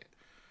pocket.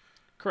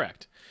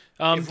 Correct.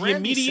 If The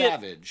Randy immediate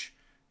Savage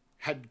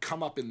had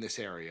come up in this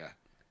area,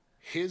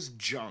 his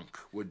junk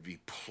would be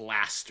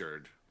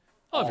plastered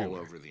all Everywhere.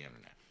 over the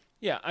internet.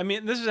 Yeah, I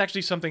mean, this is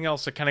actually something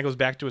else that kind of goes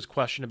back to his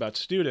question about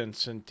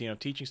students and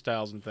teaching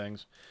styles and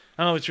things.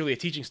 I don't know if it's really a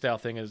teaching style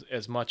thing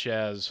as much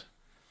as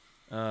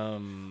a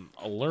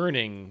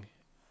learning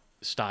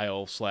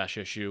style /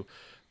 issue.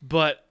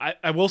 But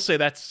I will say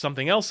that's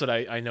something else that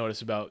I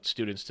notice about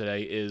students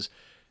today is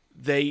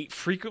they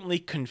frequently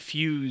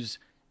confuse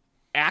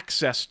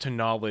access to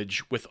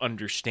knowledge with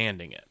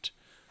understanding it.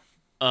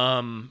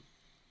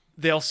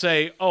 They'll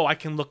say, oh, I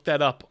can look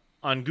that up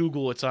on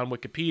Google. It's on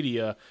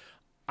Wikipedia.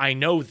 I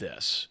know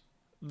this.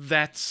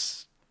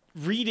 That's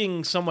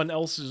reading someone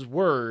else's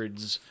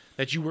words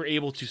that you were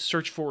able to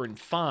search for and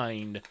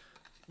find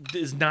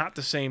is not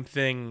the same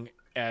thing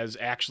as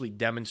actually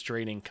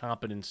demonstrating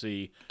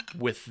competency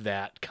with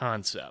that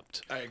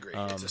concept. I agree.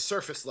 It's a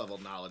surface level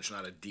knowledge,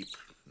 not a deep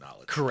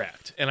knowledge.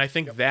 Correct. And I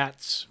think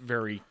that's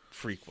very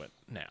frequent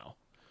now.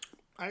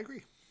 I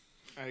agree.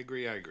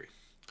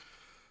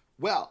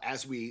 Well,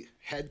 as we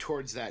head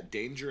towards that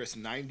dangerous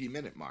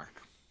 90-minute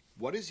mark,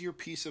 what is your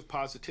piece of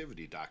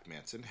positivity, Doc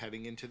Manson,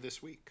 heading into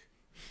this week?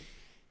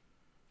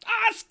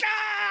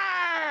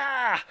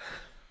 Asuka!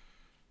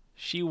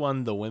 She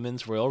won the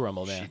Women's Royal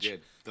Rumble match. She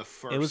did.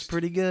 It was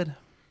pretty good.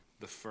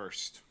 The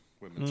first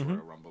Women's Royal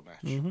Rumble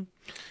match.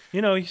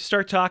 You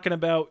start talking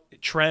about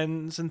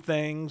trends and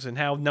things and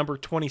how number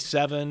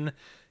 27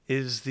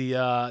 is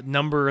the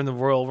number in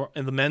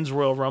the Men's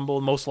Royal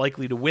Rumble most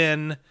likely to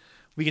win.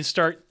 We can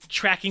start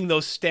tracking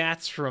those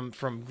stats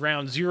from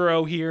ground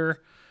zero here.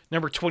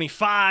 Number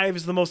 25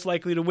 is the most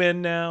likely to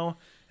win now,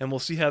 and we'll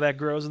see how that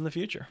grows in the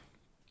future.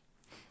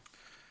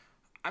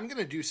 I'm going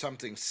to do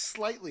something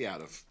slightly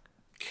out of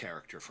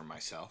character for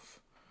myself,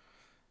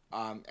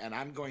 and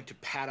I'm going to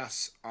pat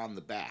us on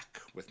the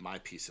back with my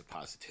piece of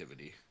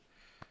positivity.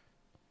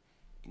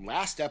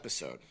 Last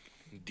episode,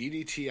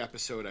 DDT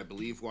episode, I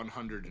believe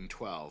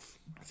 112,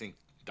 I think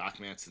Doc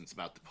Manson's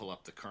about to pull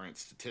up the current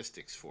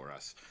statistics for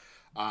us,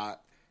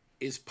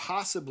 is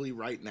possibly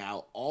right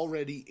now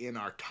already in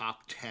our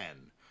top 10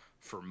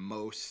 for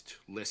most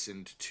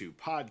listened to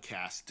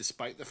podcasts,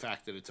 despite the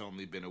fact that it's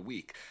only been a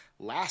week.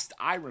 Last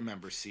I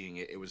remember seeing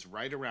it, it was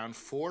right around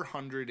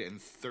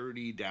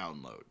 430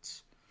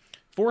 downloads.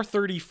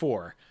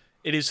 434.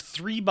 It is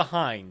 3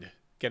 behind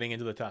getting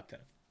into the top 10.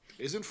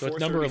 Isn't So it's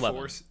number 434?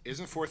 11.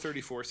 Isn't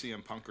 434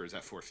 CM Punk, or is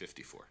that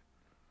 454?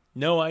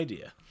 No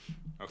idea.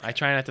 Okay. I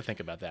try not to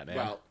think about that, man.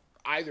 Well,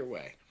 either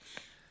way.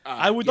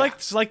 I would like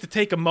to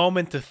take a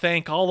moment to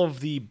thank all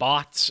of the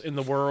bots in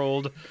the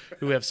world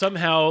who have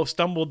somehow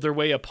stumbled their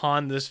way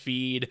upon this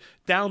feed,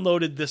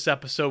 downloaded this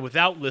episode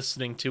without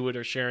listening to it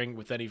or sharing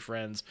with any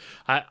friends.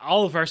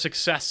 All of our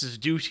success is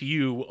due to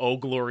you, oh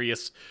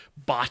glorious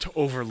bot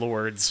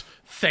overlords.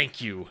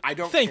 Thank you.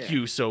 Thank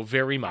you so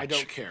very much. I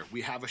don't care. We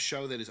have a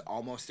show that is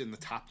almost in the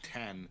top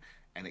 10,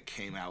 and it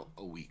came out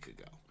a week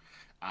ago.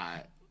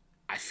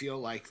 I feel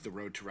like the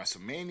road to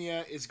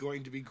WrestleMania is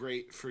going to be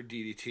great for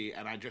DDT,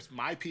 and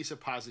my piece of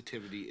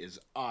positivity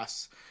is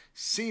us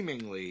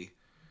seemingly,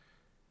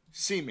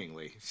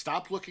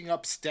 stop looking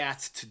up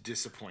stats to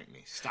disappoint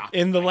me. Stop.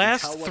 In the I can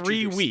last tell what 3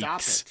 you do. weeks,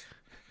 Stop it.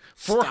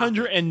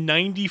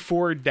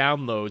 494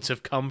 downloads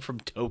have come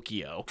from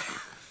Tokyo.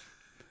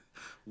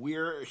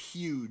 we're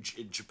huge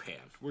in Japan.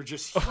 We're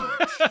just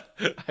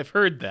huge. I've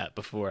heard that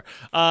before.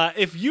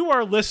 If you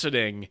are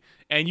listening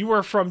and you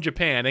are from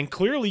Japan, and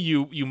clearly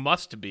you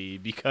must be,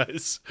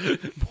 because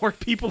more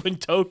people in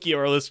Tokyo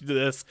are listening to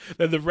this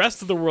than the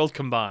rest of the world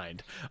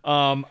combined,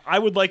 I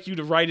would like you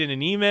to write in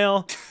an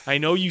email. I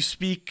know you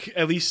speak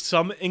at least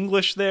some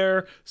English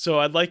there, so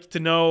I'd like to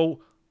know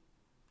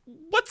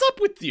what's up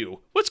with you.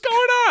 What's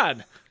going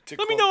on?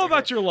 Let me know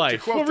about your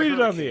life. We'll read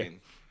it on the air.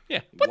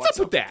 Yeah, what's up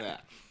with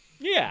that?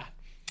 Yeah.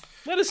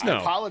 Let us know. I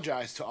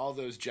apologize to all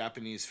those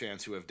Japanese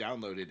fans who have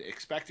downloaded,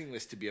 expecting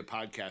this to be a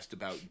podcast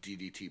about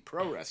DDT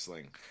Pro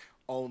Wrestling,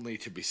 only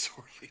to be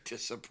sorely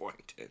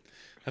disappointed.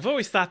 I've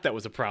always thought that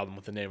was a problem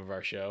with the name of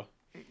our show.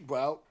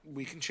 Well,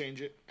 we can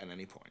change it at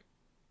any point.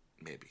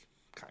 Maybe.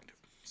 Kind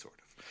of. Sort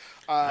of.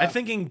 I'm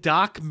thinking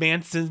Doc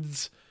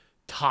Manson's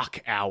Talk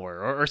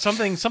Hour, or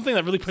something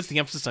that really puts the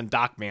emphasis on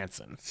Doc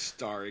Manson.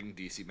 Starring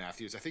DC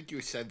Matthews. I think you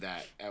said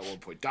that at one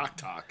point. Doc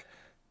Talk.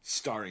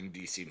 Starring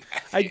DC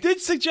Matthews. I did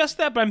suggest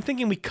that, but I'm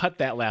thinking we cut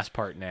that last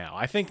part now.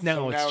 I think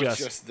now it's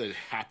just the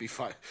happy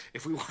fun.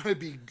 If we want to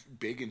be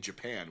big in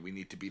Japan, we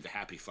need to be the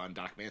happy fun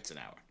Doc Manson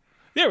hour.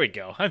 There we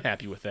go. I'm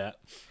happy with that.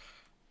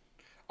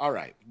 All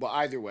right. Well,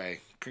 either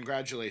way,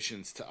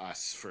 congratulations to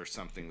us for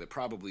something that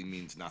probably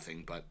means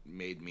nothing but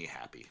made me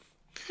happy.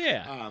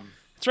 Yeah.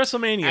 It's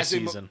WrestleMania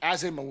season.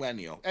 As a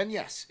millennial, and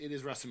yes, it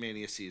is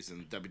WrestleMania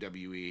season.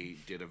 WWE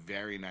did a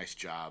very nice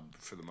job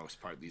for the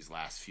most part these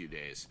last few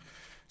days.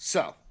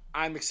 So,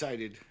 I'm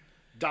excited.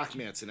 Doc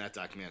Manson at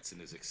Doc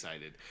Manson is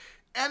excited.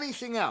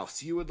 Anything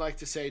else you would like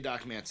to say,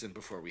 Doc Manson,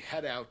 before we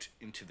head out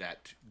into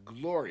that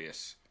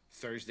glorious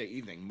Thursday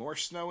evening? More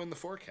snow in the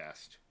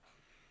forecast.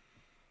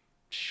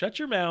 Shut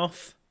your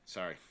mouth.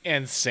 Sorry.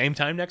 And same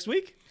time next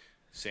week?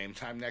 Same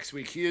time next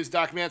week. He is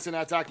Doc Manson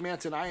at Doc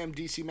Manson. I am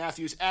DC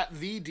Matthews at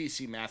the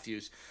DC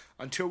Matthews.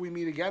 Until we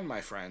meet again,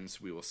 my friends,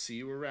 we will see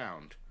you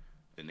around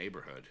the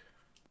neighborhood.